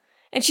stop.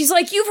 And she's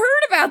like, you've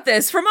heard about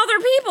this from other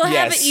people,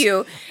 haven't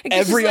you? And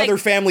every other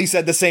family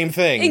said the same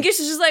thing. And Gish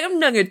is just like, I'm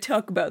not going to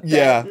talk about that.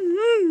 Yeah.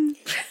 Mm-hmm.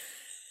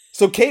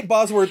 So Kate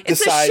Bosworth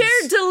decides... It's a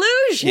shared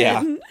delusion.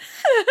 Yeah.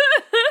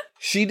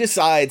 She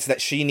decides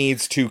that she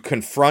needs to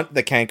confront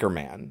the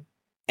Cankerman.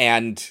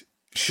 And...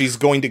 she's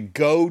going to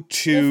go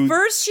to... Well,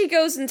 first she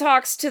goes and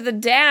talks to the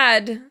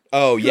dad.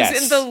 Oh,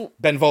 yes.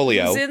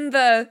 Benvolio. Who's in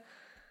the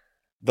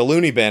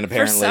loony bin,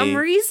 apparently. For some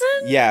reason?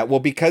 Yeah,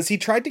 well, because he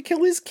tried to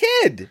kill his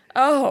kid.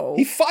 Oh.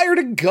 He fired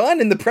a gun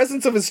in the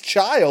presence of his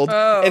child,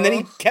 and then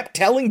he kept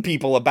telling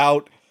people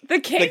about the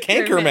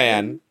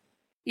Cankerman.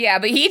 Yeah,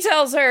 but he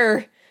tells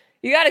her,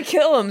 you gotta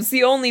kill him, it's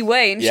the only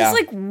way. And she's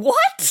like,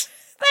 what?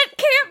 That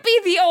can't be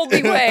the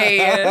only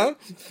way.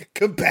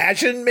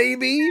 Compassion,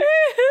 maybe?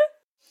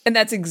 And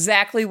that's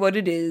exactly what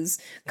it is.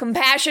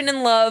 Compassion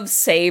and love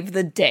save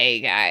the day,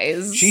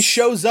 guys. She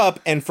shows up,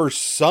 and for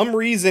some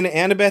reason,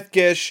 Annabeth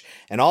Gish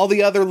and all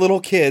the other little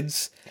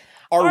kids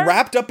are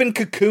wrapped up in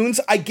cocoons.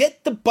 I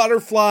get the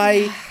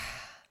butterfly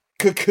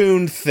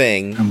cocoon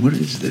thing. And what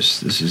is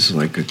this? This is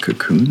like a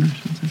cocoon or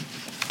something?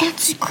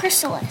 It's a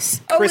chrysalis.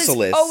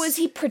 Chrysalis. Is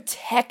he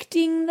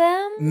protecting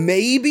them?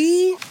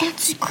 Maybe?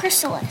 It's a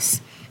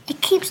chrysalis. It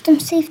keeps them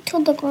safe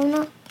till they're grown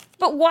up.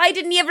 But why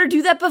didn't he ever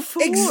do that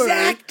before?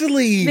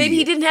 Exactly. Maybe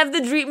he didn't have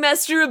the Dream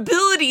Master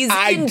abilities.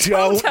 I in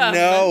don't Totem.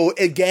 know.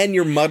 Again,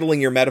 you're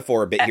muddling your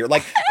metaphor a bit here.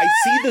 Like, I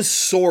see the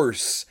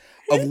source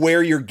of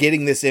where you're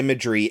getting this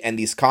imagery and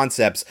these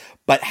concepts,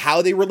 but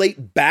how they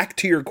relate back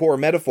to your core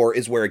metaphor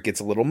is where it gets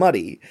a little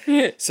muddy.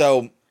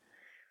 So,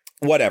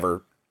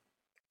 whatever.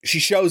 She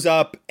shows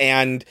up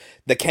and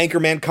the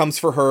Cankerman comes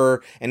for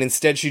her, and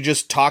instead she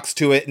just talks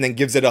to it and then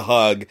gives it a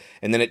hug,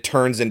 and then it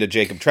turns into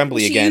Jacob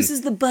Tremblay again. She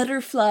uses the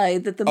butterfly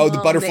that the mom the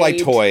butterfly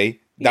made. toy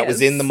that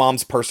was Yes. in the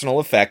mom's personal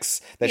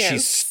effects that she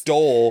Yes.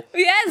 stole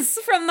Yes,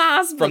 from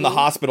the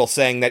hospital.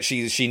 saying that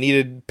she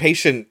needed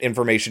patient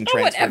information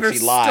transferred. Whatever, She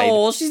lied.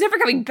 stole. She's never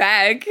coming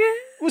back.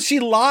 Well, she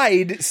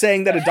lied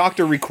saying that a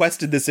doctor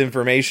requested this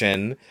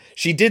information.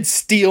 She did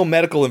steal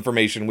medical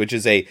information, which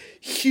is a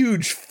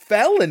huge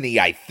felony,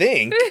 I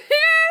think.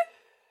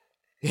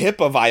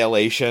 HIPAA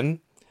violation.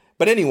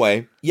 But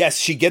anyway, yes,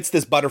 she gets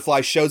this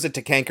butterfly, shows it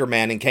to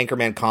Cankerman, and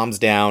Cankerman calms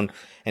down,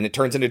 and it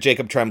turns into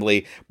Jacob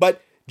Tremblay.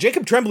 But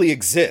Jacob Tremblay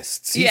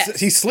exists.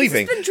 He's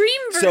sleeping. It's the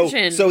dream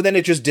version. So then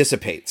it just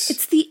dissipates.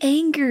 It's the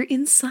anger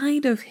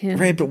inside of him.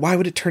 Right, but why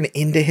would it turn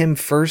into him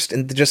first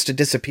and just to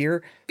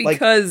disappear?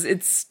 Because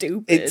it's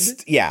stupid.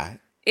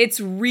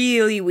 It's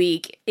really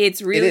weak.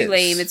 It's really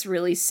lame. It's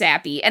really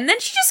sappy. And then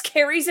she just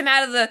carries him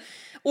out of the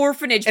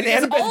orphanage. And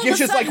because all Annabeth of Gish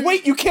a is like, sudden-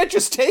 wait, you can't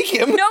just take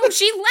him. No,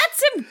 she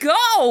lets him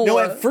go. No,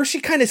 at first she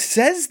kind of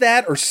says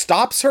that or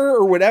stops her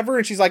or whatever,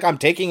 and she's like, I'm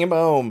taking him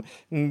home.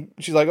 And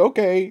she's like,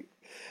 okay.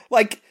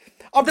 Like,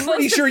 I'm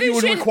pretty sure you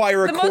would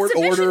require a court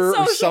order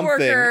or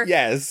something.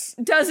 Yes.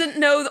 Doesn't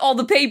know all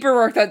the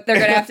paperwork that they're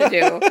going to have to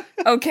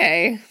do.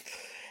 Okay.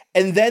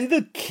 And then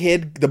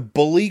the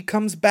bully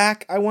comes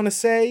back, I want to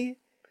say.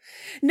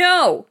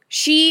 No,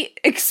 she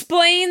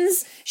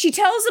explains, she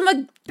tells him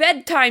a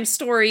bedtime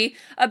story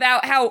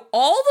about how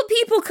all the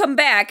people come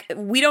back.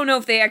 We don't know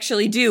if they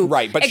actually do.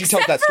 Right, but she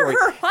tells that story.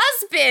 Except for her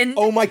husband.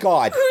 Oh my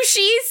God. Who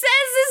she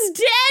says is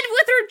dead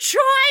with her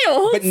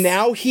child. But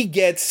now he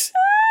gets...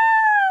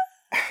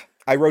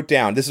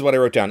 this is what I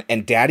wrote down.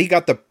 And Daddy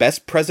got the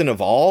best present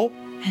of all?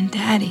 And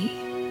Daddy.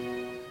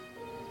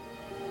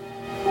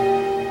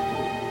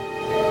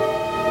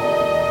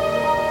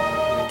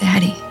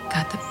 Daddy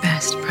got the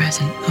best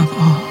present of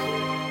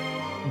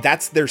all.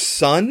 That's their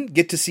son?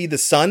 Get to see the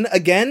son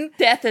again?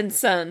 Death and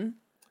son.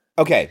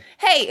 Okay.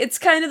 Hey, it's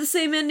kind of the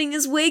same ending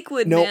as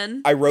Wakewood, No,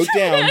 man. I wrote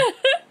down,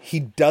 he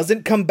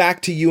doesn't come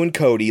back to you and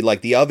Cody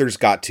like the others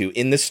got to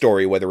in this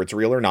story, whether it's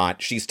real or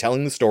not. She's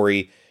telling the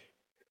story.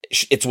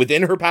 It's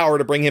within her power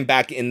to bring him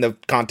back in the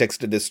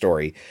context of this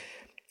story.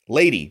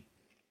 Lady,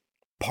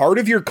 part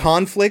of your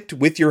conflict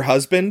with your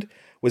husband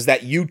was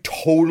that you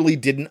totally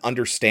didn't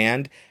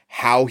understand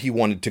how he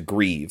wanted to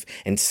grieve.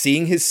 And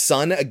seeing his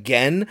son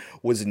again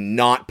was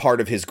not part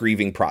of his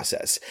grieving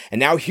process. And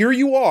now here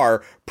you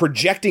are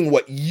projecting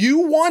what you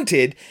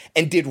wanted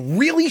and did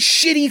really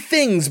shitty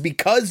things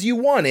because you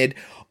wanted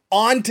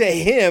onto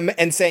him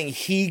and saying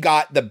he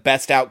got the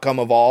best outcome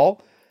of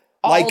all.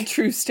 All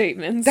true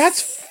statements.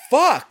 That's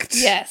fucked.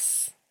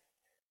 Yes.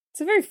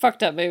 It's a very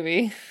fucked up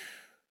movie.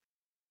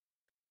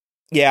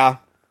 Yeah.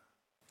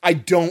 I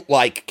don't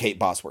like Kate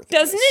Bosworth.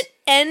 Doesn't it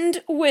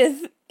end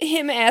with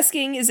him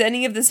asking, is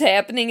any of this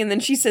happening? And then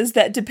she says,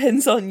 that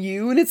depends on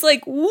you. And it's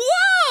like,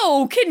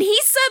 whoa! Can he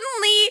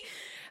suddenly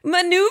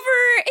maneuver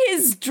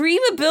his dream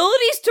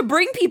abilities to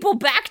bring people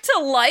back to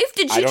life?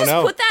 Did she just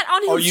put that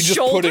on his shoulders? Or you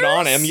just put it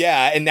on him,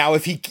 yeah. And now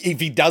if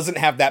he doesn't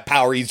have that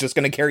power, he's just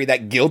going to carry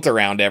that guilt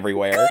around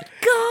everywhere.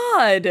 Good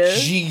God.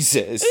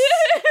 Jesus.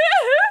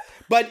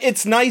 But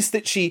it's nice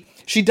that she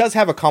does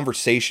have a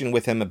conversation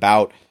with him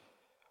about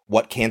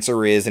what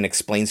cancer is and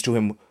explains to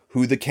him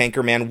who the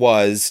Cankerman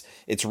was.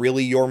 It's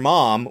really your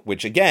mom,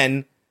 which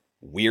again,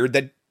 weird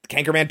that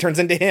Cankerman turns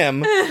into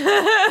him.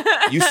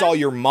 You saw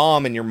your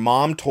mom and your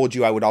mom told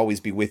you I would always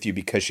be with you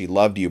because she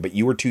loved you, but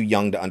you were too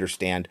young to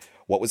understand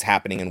what was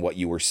happening and what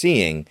you were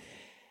seeing.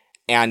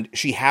 And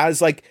she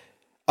has like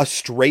a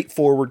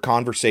straightforward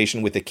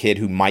conversation with a kid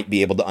who might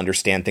be able to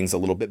understand things a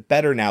little bit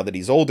better now that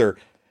he's older.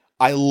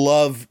 I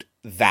loved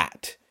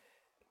that.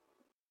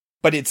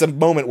 But it's a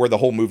moment where the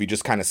whole movie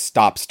just kind of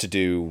stops to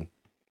do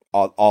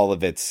all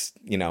of its,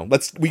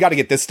 we got to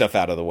get this stuff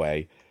out of the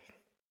way.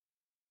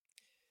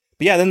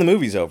 But yeah, then the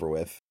movie's over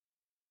with.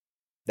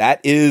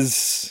 That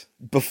is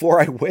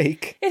Before I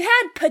Wake. It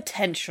had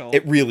potential.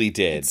 It really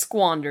did. It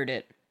squandered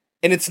it.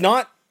 And it's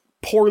not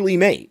poorly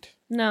made.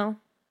 No.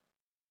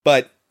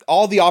 But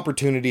all the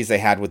opportunities they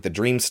had with the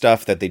dream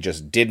stuff that they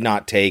just did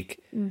not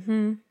take,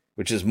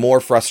 which is more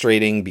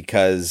frustrating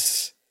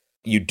because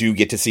you do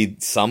get to see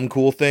some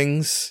cool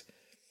things.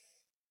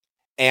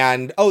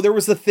 And, there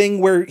was the thing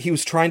where he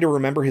was trying to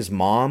remember his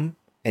mom,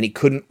 and he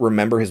couldn't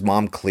remember his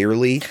mom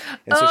clearly.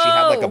 And so she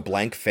had like a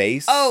blank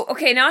face. Oh,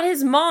 okay, not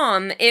his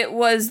mom. It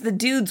was the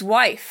dude's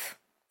wife.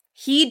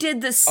 He did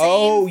the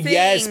same thing.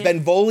 Yes,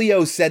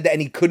 Benvolio said that,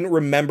 and he couldn't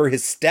remember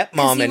his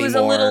stepmom anymore. He was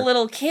a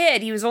little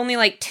kid. He was only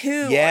like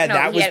 2. Yeah, No,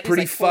 that was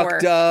pretty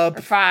fucked up.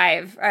 Or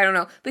 5. I don't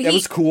know. But that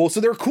was cool.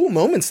 So there are cool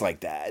moments like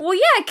that. Well,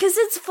 yeah, because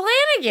it's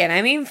Flanagan.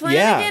 I mean,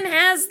 Flanagan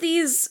has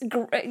these...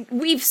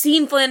 We've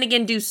seen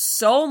Flanagan do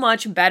so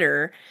much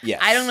better.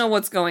 Yes. I don't know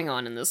what's going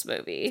on in this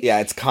movie.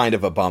 Yeah, it's kind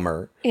of a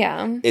bummer.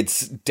 Yeah.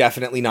 It's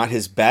definitely not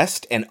his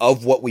best, and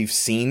of what we've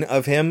seen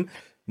of him,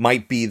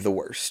 might be the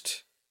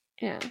worst.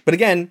 Yeah. But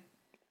again...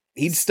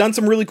 He's done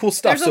some really cool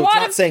stuff, so it's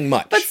not saying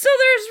much. But still,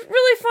 there's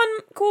really fun,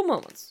 cool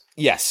moments.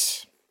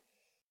 Yes.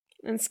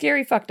 And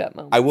scary, fucked up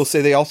moments. I will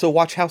say they also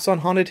watch House on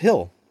Haunted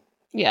Hill.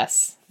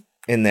 Yes.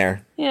 In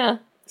there. Yeah.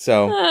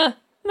 So.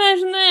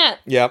 Imagine that.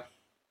 Yep.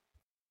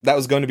 That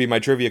was going to be my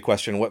trivia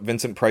question. What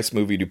Vincent Price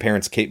movie do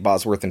parents Kate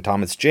Bosworth and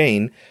Thomas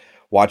Jane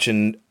watch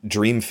in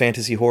dream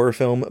fantasy horror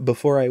film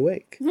Before I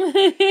Wake?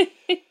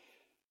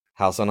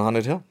 House on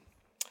Haunted Hill.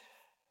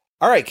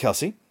 All right,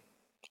 Kelsey.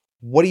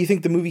 What do you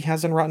think the movie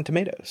has on Rotten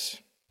Tomatoes?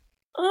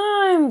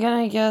 I'm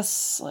gonna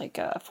guess like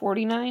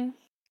 49.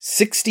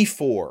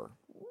 64.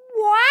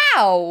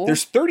 Wow.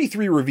 There's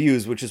 33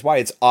 reviews, which is why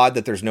it's odd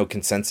that there's no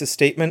consensus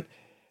statement,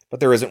 but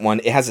there isn't one.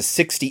 It has a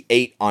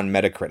 68 on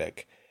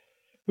Metacritic,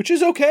 which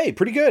is okay.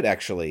 Pretty good,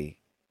 actually.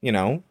 You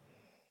know,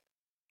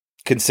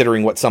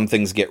 considering what some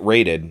things get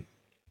rated.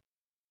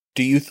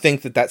 Do you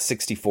think that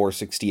 64,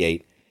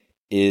 68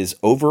 is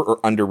over or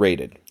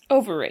underrated?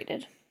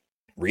 Overrated.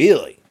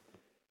 Really?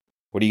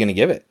 What are you going to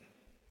give it?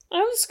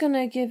 I was going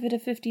to give it a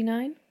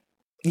 59.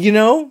 You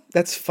know,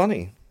 that's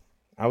funny.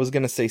 I was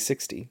going to say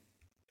 60.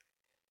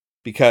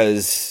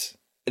 Because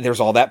there's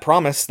all that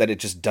promise that it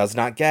just does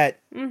not get.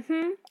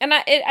 Mm-hmm. And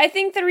I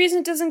think the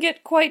reason it doesn't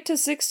get quite to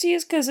 60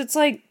 is because it's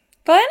like,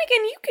 Flanagan,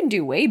 you can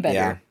do way better.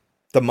 Yeah.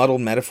 The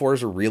muddled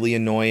metaphors are really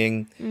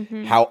annoying.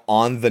 Mm-hmm. How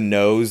on the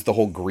nose the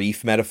whole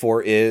grief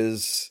metaphor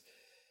is.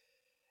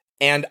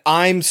 And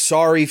I'm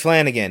sorry,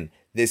 Flanagan.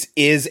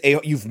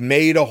 You've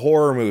made a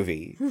horror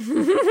movie.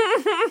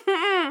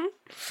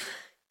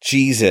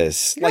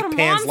 Jesus. Like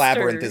Pan's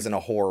Labyrinth isn't a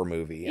horror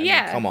movie. I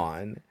mean, come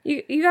on.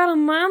 You got a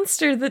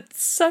monster that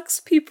sucks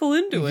people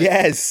into it.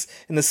 Yes.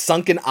 And the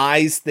sunken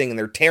eyes thing and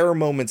their terror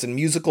moments and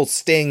musical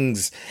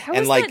stings. How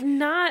and is like that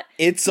not...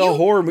 It's a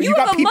horror movie. You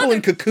got people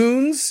in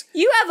cocoons.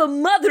 You have a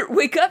mother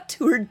wake up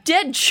to her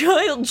dead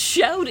child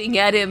shouting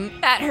at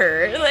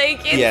her.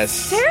 Like,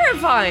 it's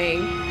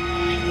terrifying.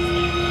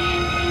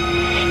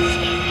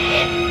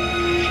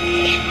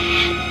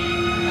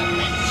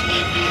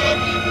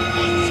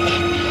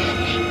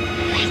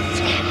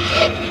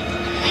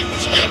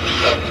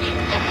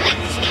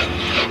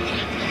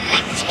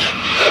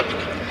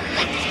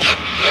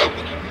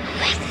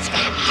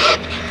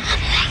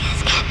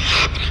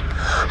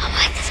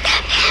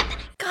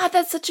 God,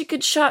 that's such a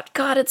good shot.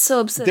 God, it's so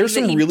upsetting. There's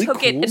some that he really took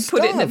cool it and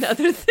put it in stuff.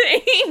 another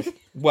thing.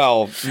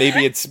 Well,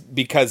 maybe it's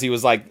because he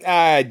was like,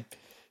 I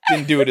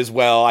didn't do it as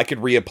well. I could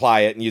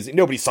reapply it and use it.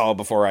 Nobody saw it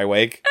Before I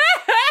Wake.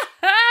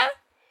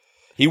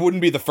 He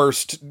wouldn't be the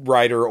first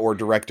writer or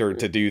director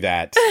to do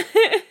that.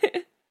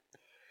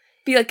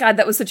 Be like, God,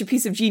 that was such a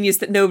piece of genius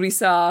that nobody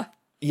saw.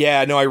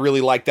 Yeah, no, I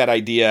really like that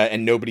idea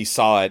and nobody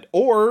saw it.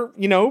 Or,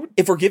 you know,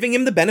 if we're giving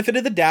him the benefit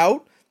of the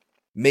doubt,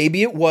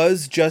 maybe it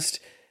was just,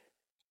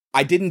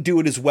 I didn't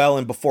do it as well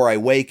in Before I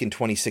Wake in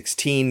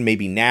 2016.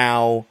 Maybe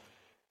now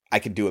I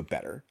could do it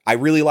better. I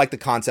really like the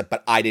concept,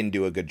 but I didn't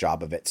do a good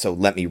job of it. So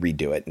let me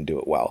redo it and do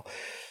it well.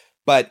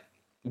 But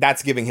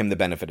that's giving him the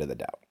benefit of the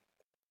doubt.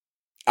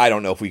 I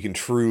don't know if we can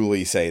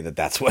truly say that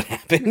that's what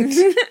happened.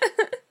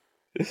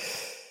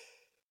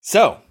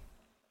 So,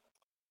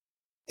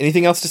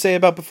 anything else to say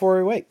about Before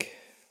I Wake?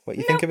 What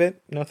you think of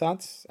it? No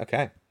thoughts?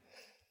 Okay.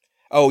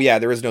 Oh, yeah,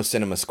 there is no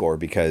cinema score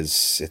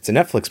because it's a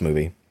Netflix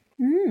movie.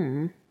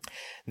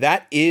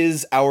 That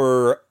is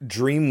our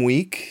Dream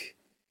Week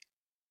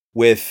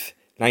with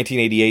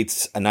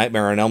 1988's A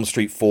Nightmare on Elm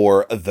Street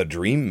 4, The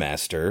Dream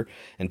Master,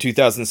 and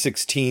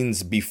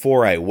 2016's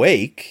Before I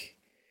Wake.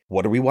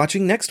 What are we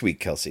watching next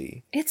week,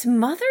 Kelsey? It's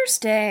Mother's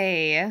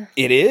Day.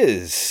 It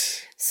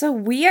is. So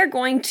we are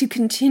going to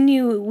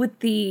continue with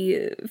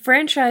the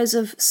franchise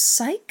of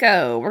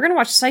Psycho. We're going to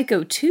watch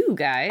Psycho 2,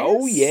 guys.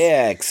 Oh,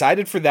 yeah.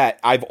 Excited for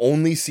that. I've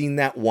only seen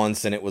that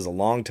once, and it was a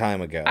long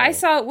time ago. I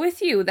saw it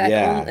with you,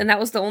 and that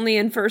was the only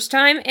and first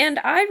time, and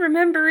I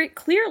remember it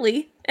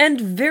clearly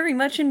and very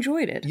much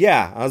enjoyed it.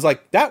 Yeah, I was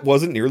like, that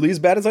wasn't nearly as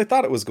bad as I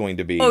thought it was going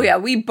to be. Oh, yeah,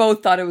 we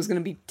both thought it was going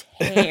to be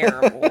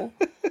terrible.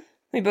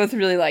 We both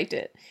really liked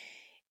it.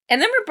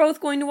 And then we're both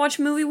going to watch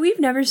a movie we've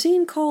never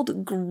seen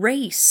called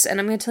Grace. And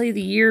I'm going to tell you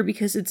the year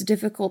because it's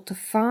difficult to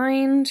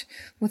find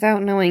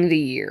without knowing the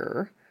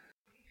year.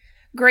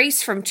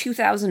 Grace from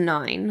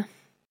 2009.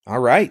 All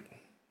right.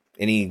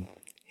 Any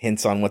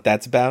hints on what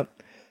that's about?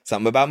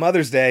 Something about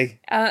Mother's Day.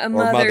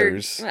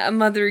 Mothers. A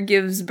mother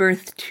gives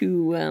birth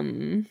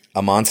to,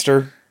 a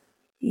monster?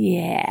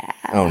 Yeah.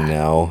 Oh,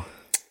 no.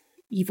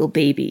 Evil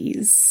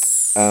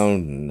babies. Oh,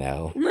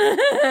 no.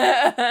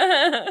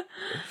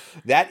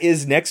 That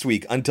is next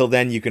week. Until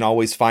then, you can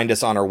always find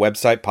us on our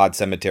website,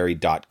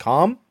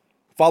 podcemetery.com.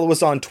 Follow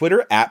us on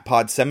Twitter at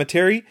Pod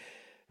Cemetery.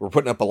 We're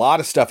putting up a lot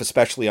of stuff,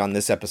 especially on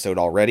this episode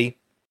already.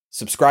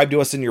 Subscribe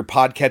to us in your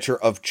podcatcher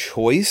of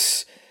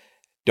choice.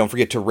 Don't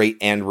forget to rate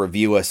and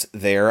review us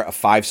there. A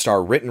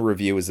 5-star written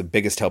review is the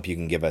biggest help you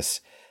can give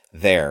us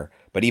there.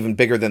 But even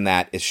bigger than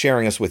that is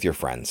sharing us with your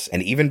friends.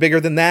 And even bigger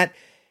than that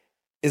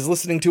is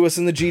listening to us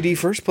in the GD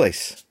first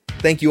place.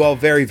 Thank you all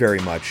very, very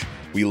much.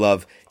 We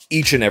love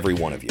each and every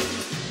one of you.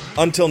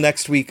 Until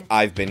next week,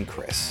 I've been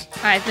Chris.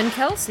 I've been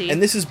Kelsey.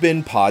 And this has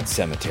been Pod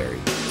Cemetery.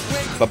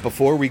 But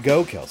before we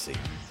go, Kelsey,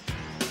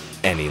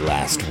 any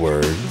last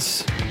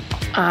words?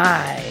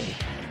 I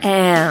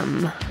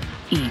am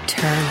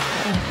eternal.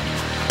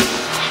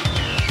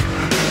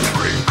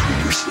 Fred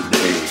Krueger's the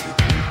name.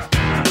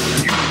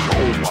 You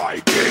know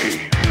my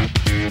game.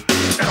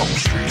 Elm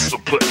Street's the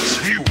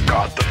place. You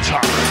got the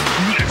time.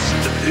 Listen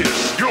to this.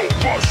 You'll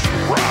bust a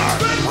ride.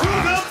 Fred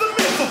Krueger the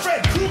myth.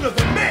 Fred Krueger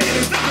the man.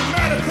 It doesn't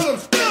matter 'cause I'm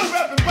still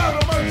rapping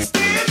about him.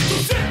 Understand? So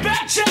sit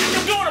back, check.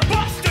 I'm gonna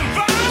bust the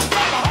vibe.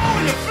 Grab a hold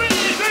of your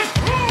feet. It's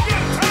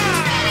Krueger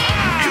time.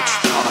 It's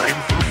time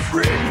for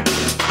Fred.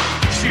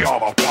 See,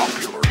 I'm a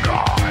popular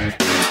guy.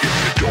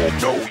 If you don't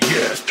know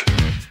yet,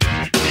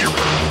 you're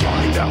gonna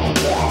find out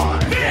why.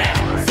 Yeah,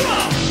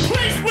 some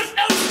place with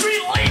Elm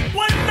Street late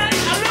one night.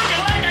 I'm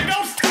looking like a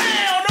ghost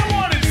town. No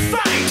one in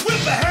sight.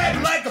 With a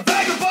head like a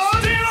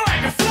vagabond. Feeling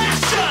like a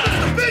flasher. It's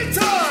the big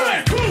time.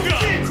 Fred Krueger.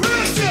 King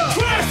Crusher.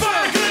 Try to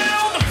find a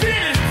girl. The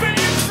fit is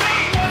fancy.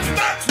 Once,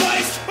 not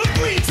twice, but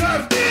 3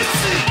 times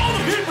dancing. All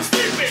the people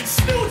sleeping,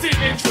 snoozing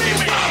and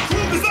dreaming.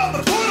 Krueger's on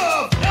the corner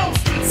of Elm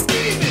Street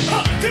scheming.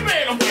 They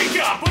better wake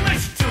up and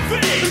listen to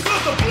this.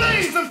 Because the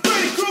blaze and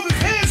Freddy Krueger's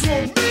hands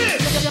will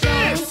miss.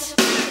 Don't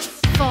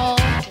fall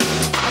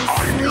asleep.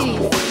 I'm your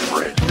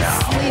boyfriend now.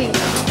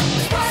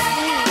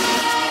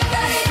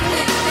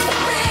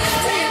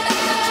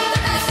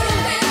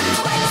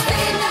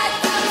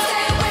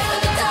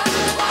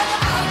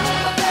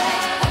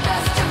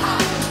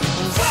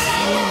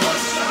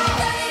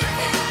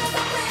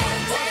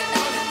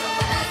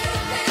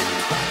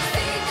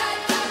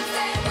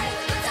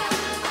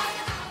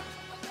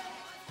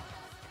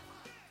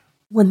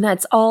 When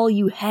that's all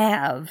you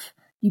have,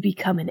 you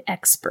become an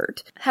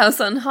expert.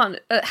 House on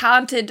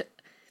Haunted.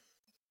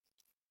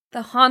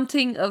 The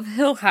Haunting of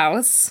Hill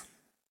House.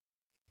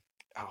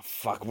 Oh,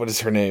 fuck, what is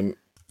her name?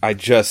 The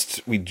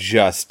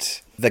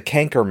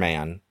Canker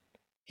Man.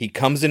 He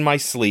comes in my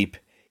sleep.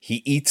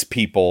 He eats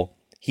people.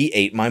 He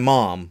ate my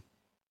mom.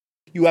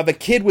 You have a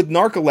kid with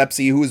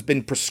narcolepsy who has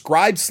been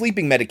prescribed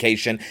sleeping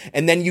medication,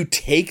 and then you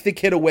take the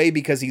kid away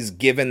because he's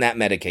given that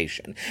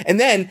medication. And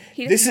then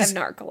He doesn't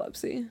have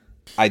narcolepsy.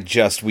 I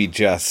just